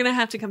move. We're going to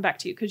have to come back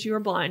to you because you are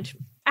blind.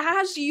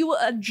 As you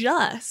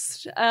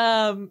adjust,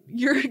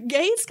 your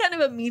gaze kind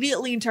of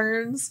immediately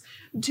turns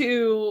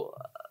to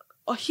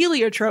a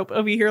heliotrope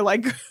over here,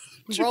 like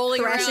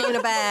rolling thrashing in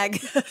a bag,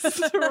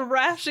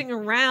 thrashing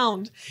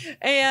around.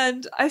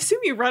 And I assume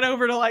you run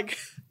over to like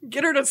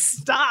get her to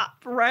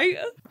stop, right?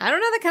 I don't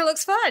know. That kind of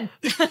looks fun.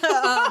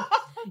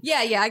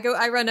 Yeah.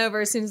 I run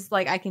over as soon as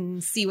like I can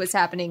see what's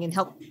happening and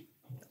help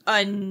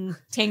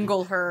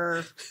untangle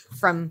her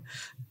from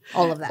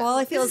all of that. Well,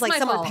 I feel it's like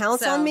someone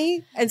pounced on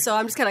me, and so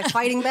I'm just kind of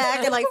fighting back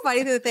and like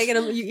fighting through the thing,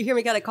 and you hear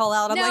me kind of call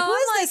out. I'm like, who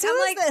is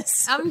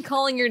this? I'm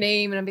calling your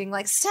name, and I'm being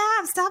like,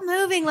 stop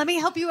moving. Let me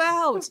help you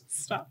out.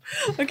 Stop.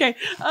 Okay.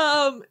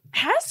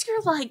 As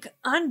you're like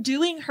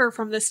undoing her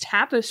from this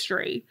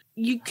tapestry,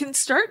 you can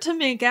start to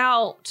make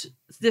out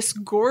this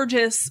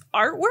gorgeous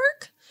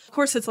artwork. Of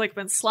course, it's like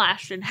been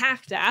slashed and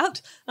hacked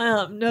at.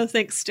 No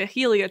thanks to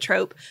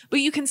heliotrope, but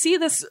you can see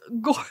this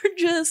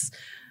gorgeous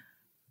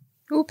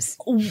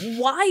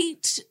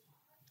white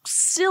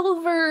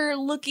silver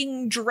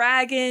looking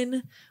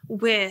dragon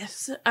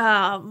with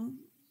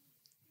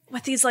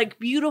these like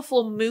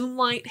beautiful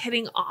moonlight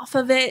hitting off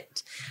of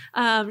it.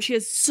 She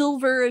has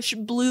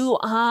silverish blue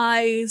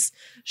eyes.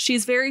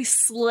 She's very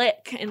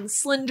slick and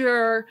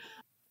slender.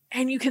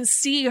 And you can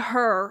see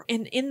her,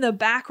 and in the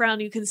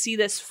background, you can see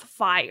this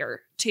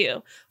fire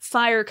too.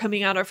 Fire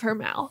coming out of her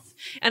mouth.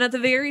 And at the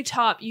very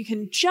top, you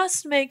can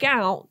just make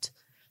out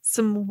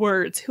some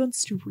words. Who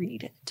wants to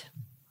read it?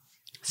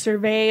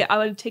 Survey. I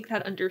would take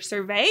that under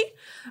survey.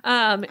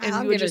 And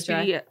you would just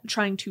be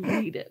trying to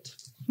read it.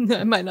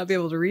 I might not be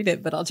able to read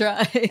it, but I'll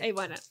try. Hey,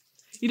 why not?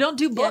 You don't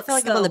do books, I feel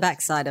like I'm on the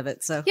back side of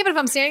it, so. Yeah, but if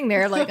I'm standing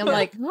there, like, I'm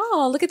like,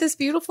 oh, look at this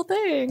beautiful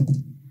thing.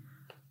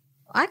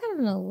 I got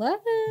an 11.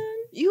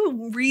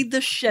 You read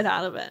the shit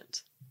out of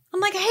it.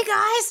 I'm like, hey,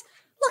 guys,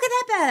 look at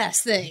that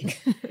badass thing.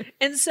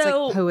 And so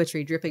it's like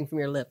poetry dripping from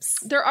your lips.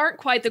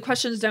 The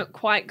questions don't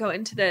quite go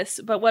into this,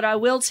 but what I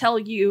will tell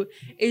you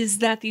is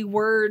that the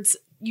words,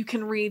 you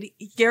can read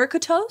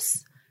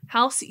Yerkatos,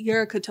 House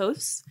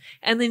Yerkatos,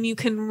 and then you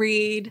can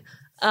read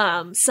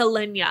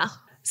Selenia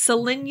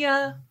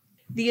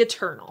the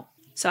Eternal.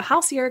 So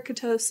House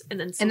Yerkatos, and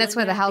then Selenia, and that's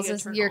why the house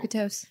is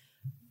Yerkatos?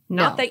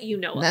 No. Not that you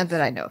know of. Not that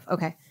I know of.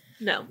 Okay.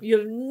 No,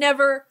 you've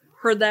never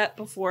heard that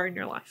before in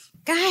your life.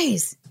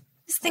 Guys,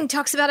 this thing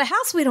talks about a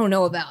house we don't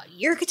know about.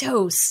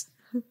 Yerkatos.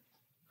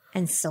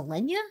 And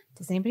Selenia?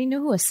 Does anybody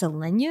know who a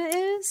Selenia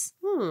is?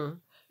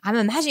 I'm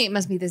imagining it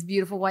must be this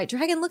beautiful white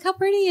dragon. Look how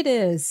pretty it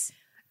is.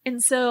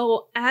 And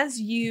so as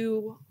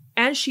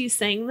she's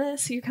saying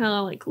this, you're kind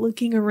of like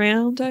looking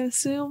around, I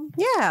assume.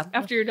 Yeah.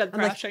 After you're done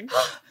thrashing.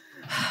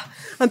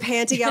 I'm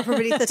panting out from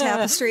beneath the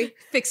tapestry.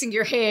 Fixing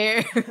your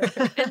hair.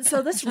 And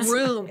so this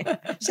room,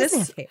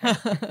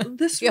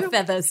 your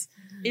feathers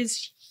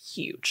is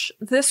huge.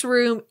 This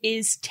room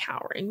is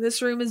towering.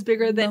 This room is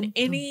bigger than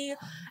any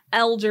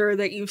elder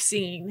that you've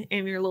seen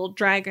in your little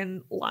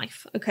dragon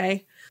life.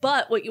 Okay.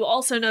 But what you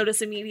also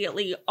notice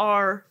immediately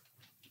are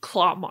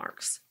claw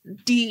marks,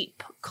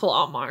 deep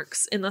claw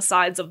marks in the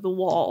sides of the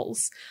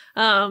walls.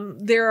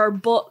 There are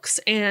books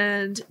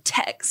and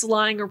texts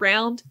lying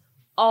around.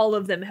 All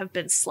of them have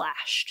been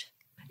slashed.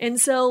 And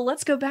so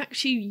let's go back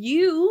to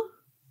you,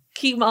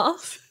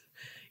 Kemoth.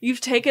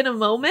 You've taken a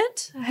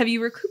moment. Have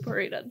you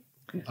recuperated?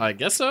 I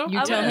guess so.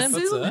 You tell him.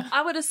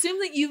 I would assume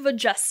that you've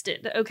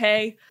adjusted,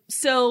 okay?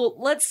 So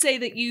let's say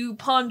that you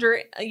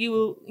ponder,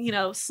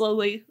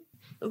 slowly,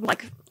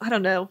 like, I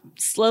don't know,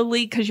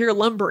 slowly, because you're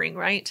lumbering,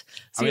 right?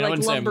 So I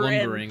wouldn't say I'm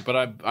lumbering,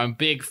 but I'm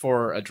big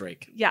for a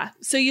drake. Yeah.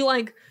 So you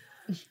like...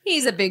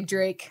 He's a big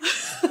drake.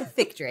 A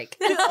thick drake.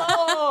 But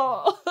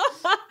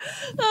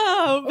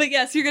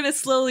yes, you're going to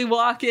slowly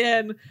walk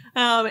in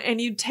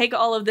and you take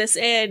all of this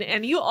in,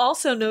 and you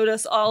also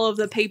notice all of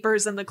the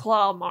papers and the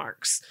claw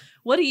marks.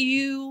 What do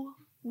you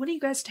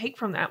guys take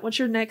from that? What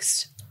you going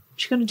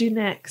to do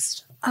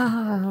next?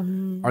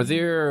 Are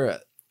there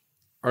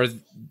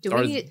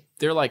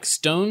like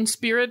stone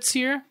spirits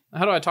here?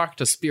 How do I talk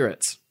to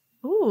spirits?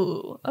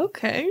 Ooh,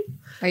 okay.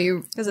 Are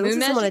you? Because it looks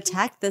like someone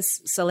attacked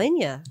this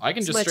Selenia. I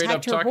can just straight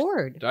up talk.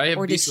 I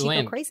have beast of the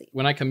land. Crazy?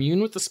 When I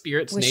commune with the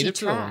spirits native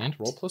to the land,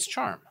 roll plus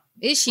charm.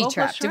 Is she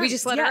trapped? Did we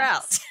just let her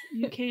out?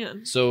 You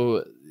can.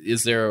 So,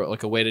 is there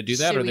like a way to do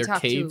that? Should Are we there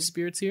talk cave to-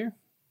 spirits here?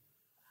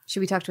 Should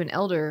we talk to an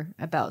elder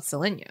about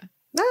Selenia?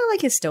 I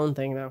like his stone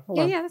thing though. Hold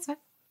on. Yeah, that's fine.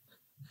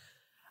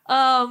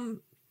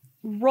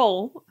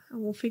 Roll,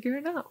 and we'll figure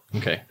it out.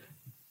 Okay.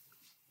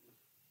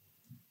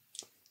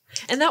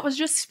 And that was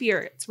just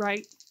spirits,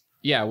 right?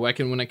 Yeah,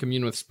 when I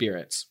commune with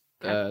spirits,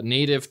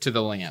 native to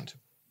the land.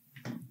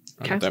 I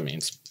don't know what that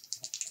means.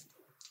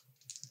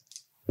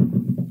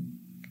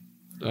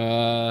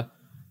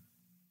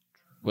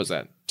 What's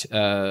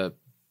that?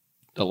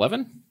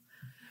 11?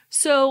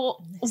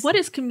 So, what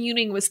does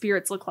communing with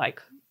spirits look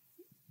like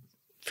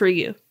for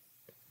you?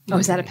 Oh,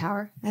 is that a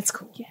power? That's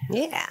cool.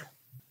 Yeah.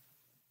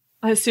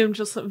 I assume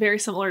just very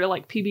similar to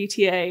like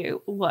PBTA.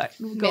 What?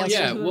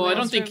 Yeah. Well, I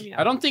don't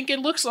think it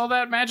looks all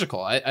that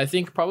magical. I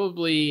think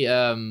probably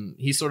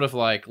he sort of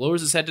like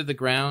lowers his head to the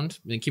ground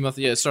and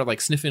Kemothea start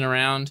like sniffing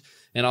around,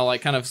 and I'll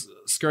like kind of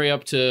scurry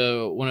up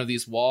to one of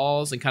these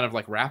walls and kind of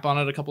like rap on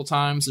it a couple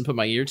times and put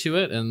my ear to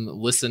it and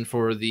listen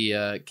for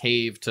the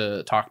cave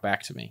to talk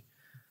back to me.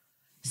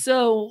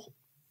 So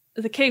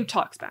the cave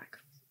talks back,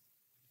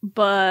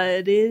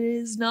 but it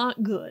is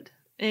not good.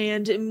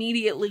 And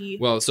immediately...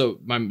 Well, so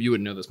you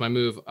wouldn't know this. My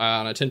move,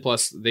 on a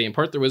 10+, they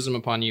impart their wisdom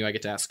upon you. I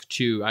get to ask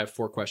 2. I have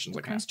 4 questions.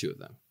 I can ask 2 of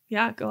them.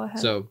 Yeah, go ahead.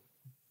 So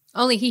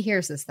only he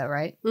hears this, though,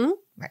 right? Mm-hmm.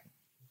 Right.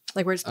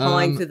 Like we're just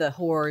pawing through the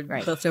horde,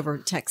 leftover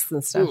texts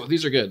and stuff. Ooh,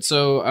 these are good.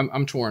 So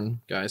I'm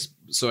torn, guys.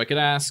 So I could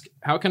ask,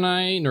 how can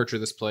I nurture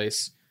this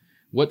place?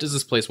 What does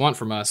this place want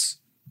from us?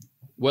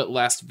 What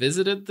last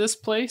visited this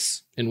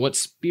place? And what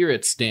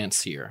spirits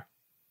dance here?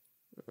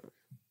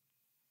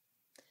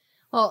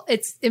 Well,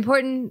 it's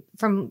important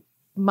from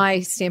my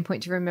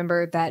standpoint to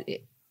remember that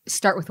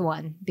start with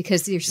 1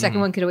 because your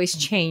second one could always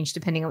change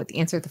depending on what the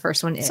answer to the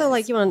first one is. So,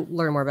 like, you want to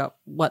learn more about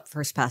what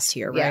first passed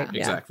here, right? Yeah.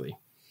 Exactly.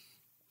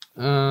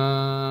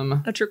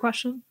 That's your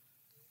question?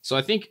 So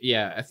I think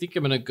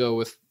I'm going to go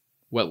with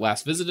what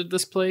last visited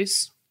this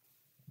place.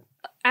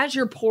 As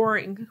you're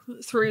pouring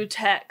through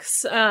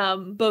texts,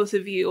 both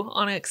of you,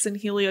 Onyx and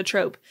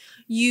Heliotrope,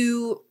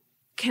 you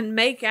can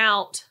make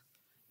out,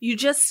 you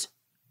just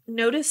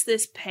notice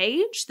this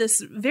page,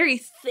 this very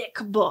thick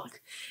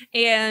book,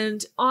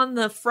 and on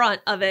the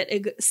front of it,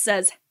 it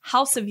says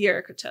House of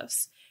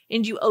Eurykatos.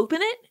 And you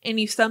open it and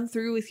you thumb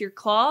through with your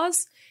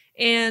claws,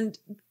 and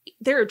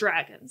there are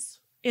dragons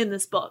in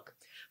this book.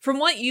 From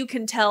what you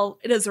can tell,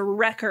 it is a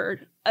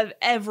record of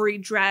every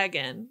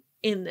dragon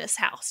in this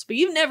house. But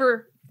you've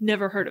never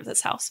heard of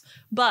this house.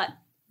 But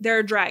there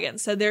are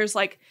dragons. So there's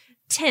like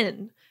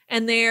 10,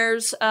 and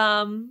there's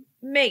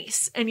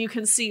Mace, and you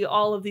can see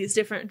all of these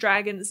different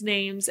dragons'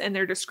 names and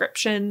their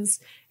descriptions,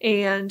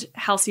 and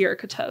House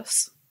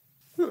Eurykatos.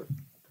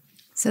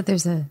 So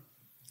there's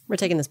we're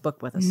taking this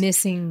book with us.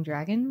 Missing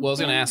dragon? Well, I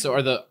was going to ask, so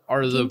are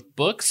the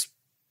books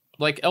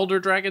like elder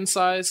dragon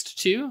sized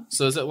too?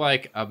 So is it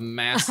like a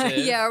massive?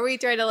 Yeah, are we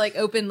trying to like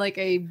open like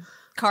a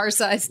car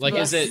sized like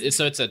book? is it?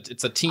 So it's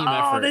a team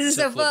effort. This is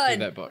to so flip fun.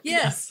 through that book.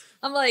 Yes,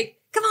 I'm like,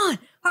 come on.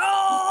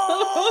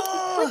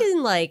 Oh! We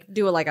can like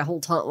do a whole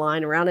taunt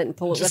line around it and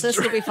pull it with us.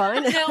 It'll be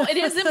fine. No, it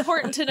is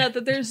important to note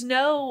that there's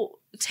no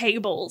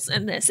tables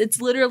in this.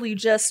 It's literally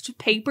just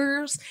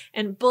papers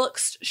and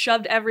books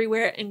shoved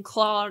everywhere and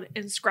clawed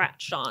and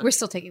scratched on. We're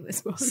still taking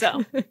this book.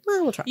 So Well,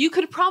 we'll try. you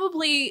could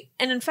probably,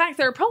 and in fact,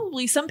 there are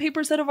probably some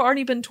papers that have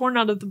already been torn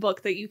out of the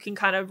book that you can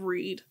kind of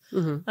read.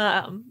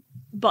 Mm-hmm.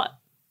 But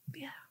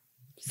yeah,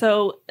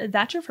 so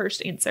that's your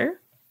first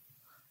answer.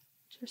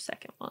 What's your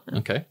second one?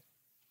 Okay.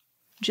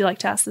 Would you like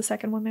to ask the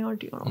second one now, or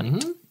do you want to wait?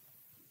 Mm-hmm.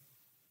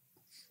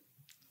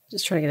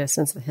 Just trying to get a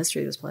sense of the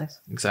history of this place.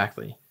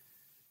 Exactly.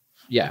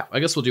 Yeah, I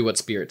guess we'll do what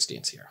spirits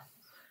dance here.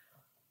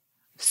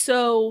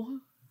 So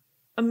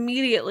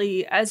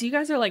immediately, as you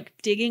guys are like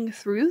digging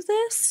through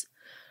this,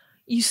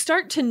 you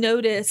start to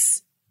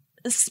notice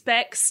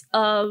specks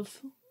of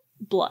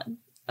blood,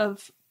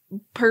 of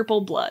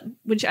purple blood,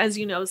 which, as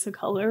you know, is the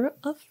color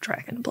of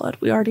dragon blood.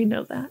 We already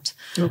know that.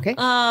 Okay.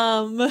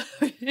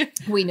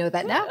 We know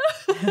that now.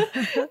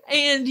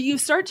 And you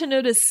start to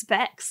notice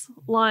specks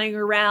lying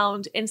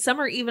around, and some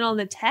are even on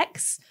the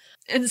text.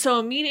 And so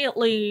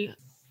immediately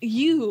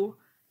you,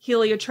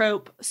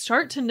 Heliotrope,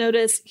 start to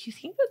notice, you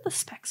think that the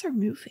specks are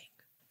moving.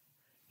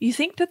 You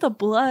think that the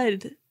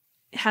blood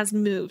has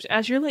moved.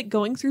 As you're like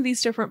going through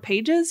these different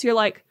pages, you're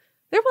like,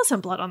 there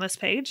wasn't blood on this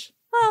page.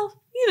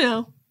 Well,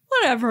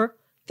 whatever.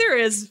 There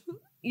is.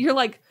 You're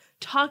like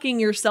talking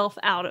yourself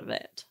out of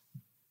it.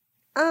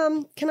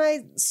 Can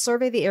I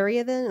survey the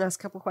area then and ask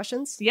a couple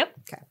questions? Yep.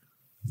 Okay.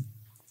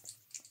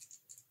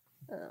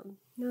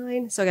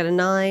 9. So I got a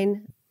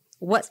 9.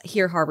 What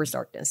here harbors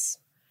darkness?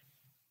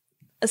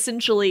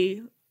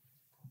 Essentially,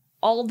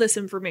 all this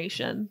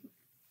information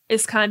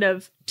is kind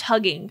of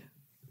tugging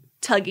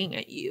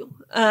at you.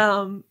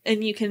 And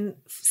you can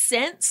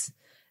sense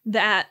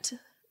that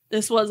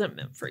this wasn't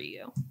meant for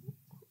you.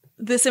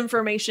 This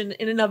information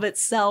in and of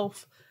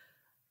itself.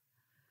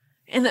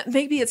 And that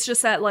maybe it's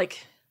just that,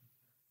 like,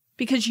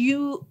 because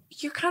you're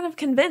kind of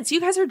convinced.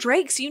 You guys are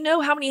drakes. You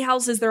know how many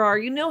houses there are.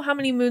 You know how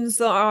many moons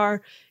there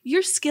are.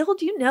 You're skilled,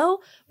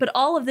 but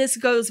all of this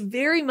goes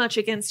very much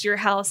against your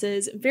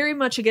houses, very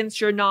much against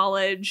your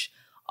knowledge.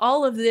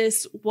 all of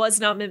this was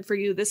not meant for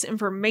you. This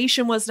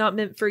information was not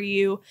meant for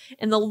you.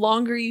 And the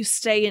longer you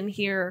stay in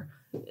here,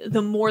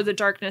 the more the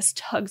darkness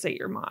tugs at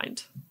your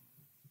mind.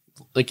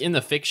 Like in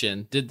the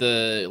fiction, did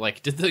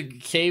the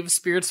cave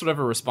spirits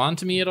whatever respond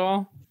to me at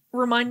all?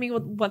 Remind me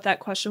what that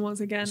question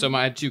was again. So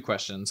I had 2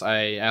 questions.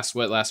 I asked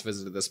what last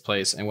visited this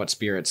place and what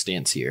spirit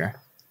stands here.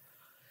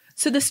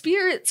 So the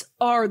spirits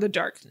are the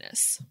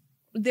darkness.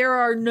 There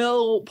are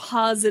no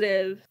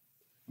positive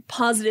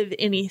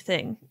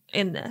anything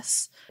in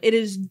this. It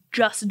is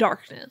just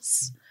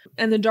darkness.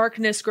 And the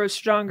darkness grows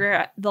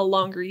stronger the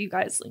longer you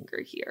guys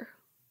linger here.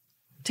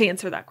 To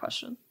answer that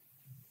question.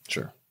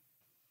 Sure.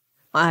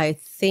 I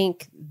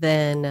think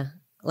then,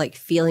 like,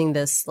 feeling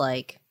this,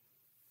 like,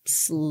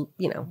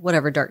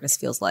 whatever darkness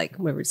feels like,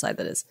 whatever side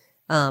that is,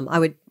 I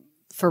would,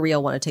 for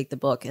real, want to take the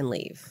book and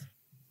leave.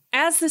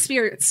 As the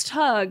spirits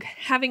tug,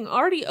 having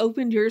already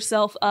opened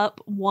yourself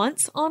up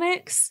once,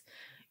 Onyx,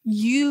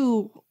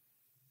 you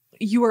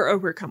are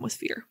overcome with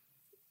fear.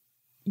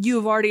 You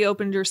have already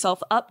opened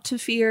yourself up to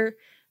fear,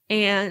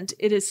 and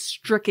it has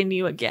stricken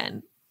you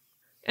again.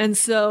 And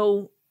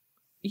so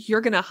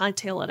you're going to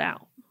hightail it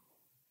out.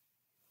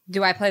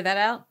 Do I play that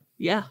out?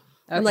 Yeah.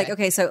 Okay. I'm like,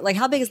 okay, so like,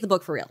 how big is the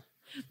book for real?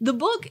 The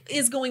book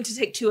is going to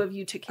take 2 of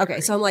you to carry.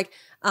 Okay, so I'm like,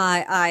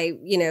 I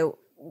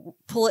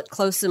pull it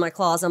close to my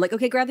claws. I'm like,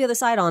 okay, grab the other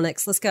side,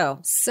 Onyx. Let's go.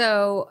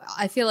 So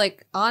I feel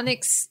like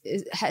Onyx,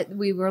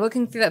 we were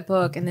looking through that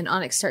book, and then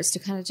Onyx starts to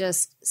kind of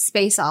just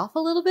space off a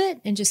little bit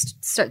and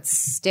just starts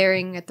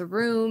staring at the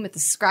room, at the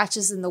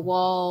scratches in the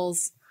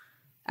walls,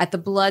 at the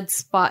blood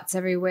spots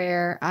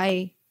everywhere.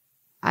 I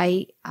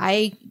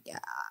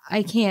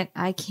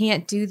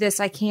can't do this.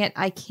 I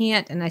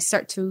can't. And I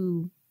start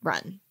to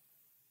run.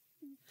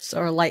 So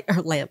our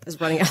lamp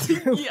is running out of the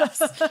room. Yes.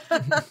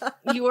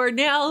 You are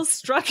now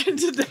struck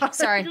into darkness.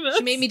 Sorry,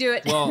 she made me do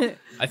it. Well,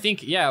 I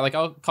think, yeah, like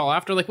I'll call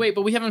after, like, wait,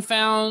 but we haven't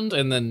found,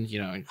 and then,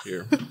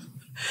 you're...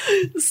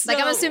 Like,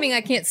 I'm assuming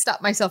I can't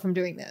stop myself from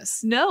doing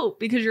this. No,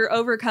 because you're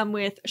overcome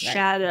with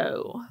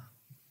shadow.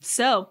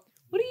 So,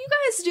 what are you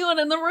guys doing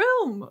in the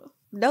room?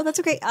 No,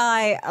 that's okay.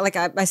 I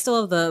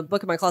still have the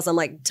book in my closet. I'm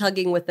like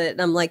tugging with it,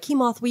 and I'm like,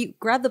 Kemoth, will you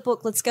grab the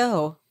book? Let's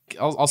go.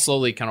 I'll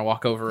slowly kind of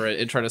walk over it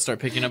and try to start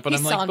picking up, but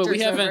I'm like, but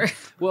we haven't. Over.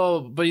 Well,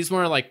 but he's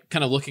more like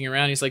kind of looking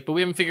around. He's like, but we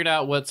haven't figured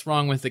out what's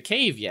wrong with the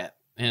cave yet.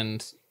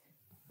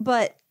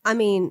 But I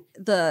mean,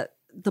 the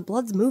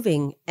blood's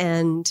moving,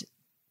 and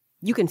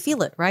you can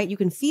feel it, right? You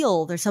can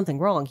feel there's something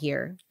wrong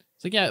here.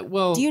 So yeah,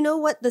 well, do you know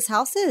what this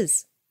house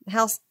is?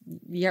 House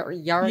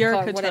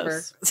Yarika,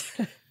 whatever.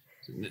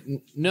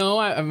 No,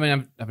 I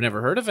mean I've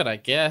never heard of it. I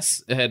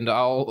guess, and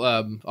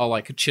I'll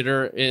like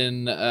chitter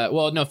in. No,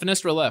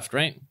 Finestra left,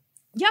 right?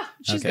 Yeah,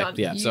 she's gone.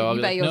 Yeah, so I'll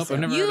be like, nope,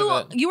 I've never heard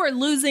of it. You are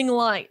losing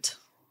light.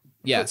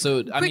 Yeah,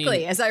 so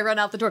quickly as I run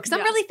out the door because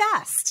I'm really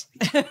fast.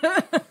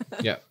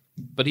 Yeah,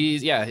 but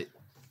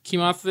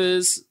Kemoth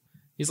is.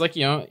 He's like,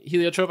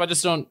 Heliotrope, I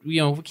just don't, we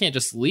can't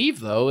just leave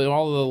though. And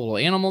all the little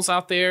animals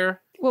out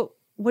there. Well,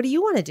 what do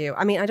you want to do?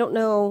 I mean, I don't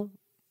know.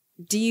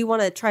 Do you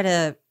want to try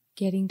to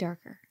getting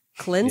darker?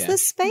 Cleanse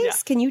this space? Yeah.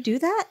 Can you do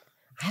that?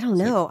 I don't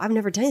know. I've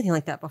never done anything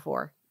like that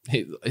before.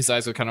 His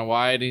eyes are kind of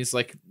wide, and he's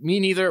like, me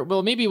neither.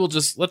 Well, maybe we'll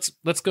just let's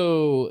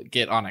go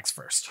get Onyx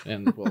first,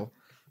 and we'll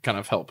kind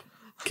of help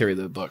carry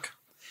the book.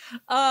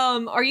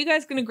 Are you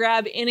guys going to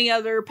grab any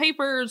other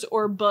papers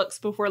or books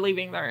before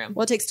leaving the room?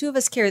 Well, it takes 2 of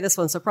us to carry this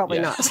one, so probably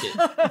not.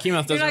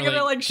 Kemoth doesn't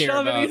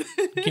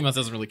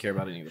really care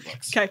about any of the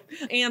books. Okay,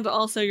 and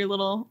also your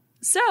little.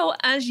 So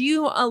as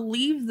you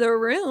leave the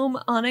room,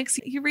 Onyx,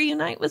 you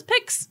reunite with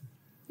Pix.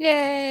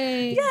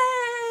 Yay!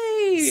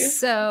 Yay!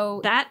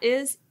 So that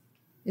is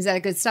that a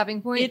good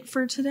stopping point? It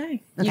for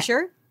today. Okay. You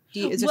sure?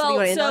 Is there something you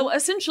want to end on?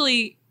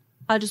 Essentially,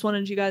 I just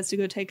wanted you guys to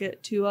go take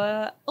it to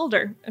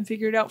Elder and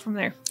figure it out from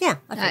there. Yeah,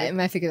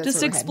 I figured that's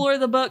just explore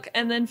the book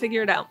and then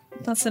figure it out.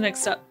 That's the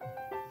next step.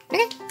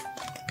 Okay.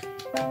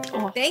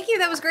 Oh. Thank you.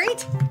 That was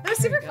great. That was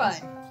super fun.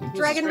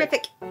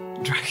 Dragonific.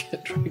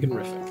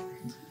 Dragonific.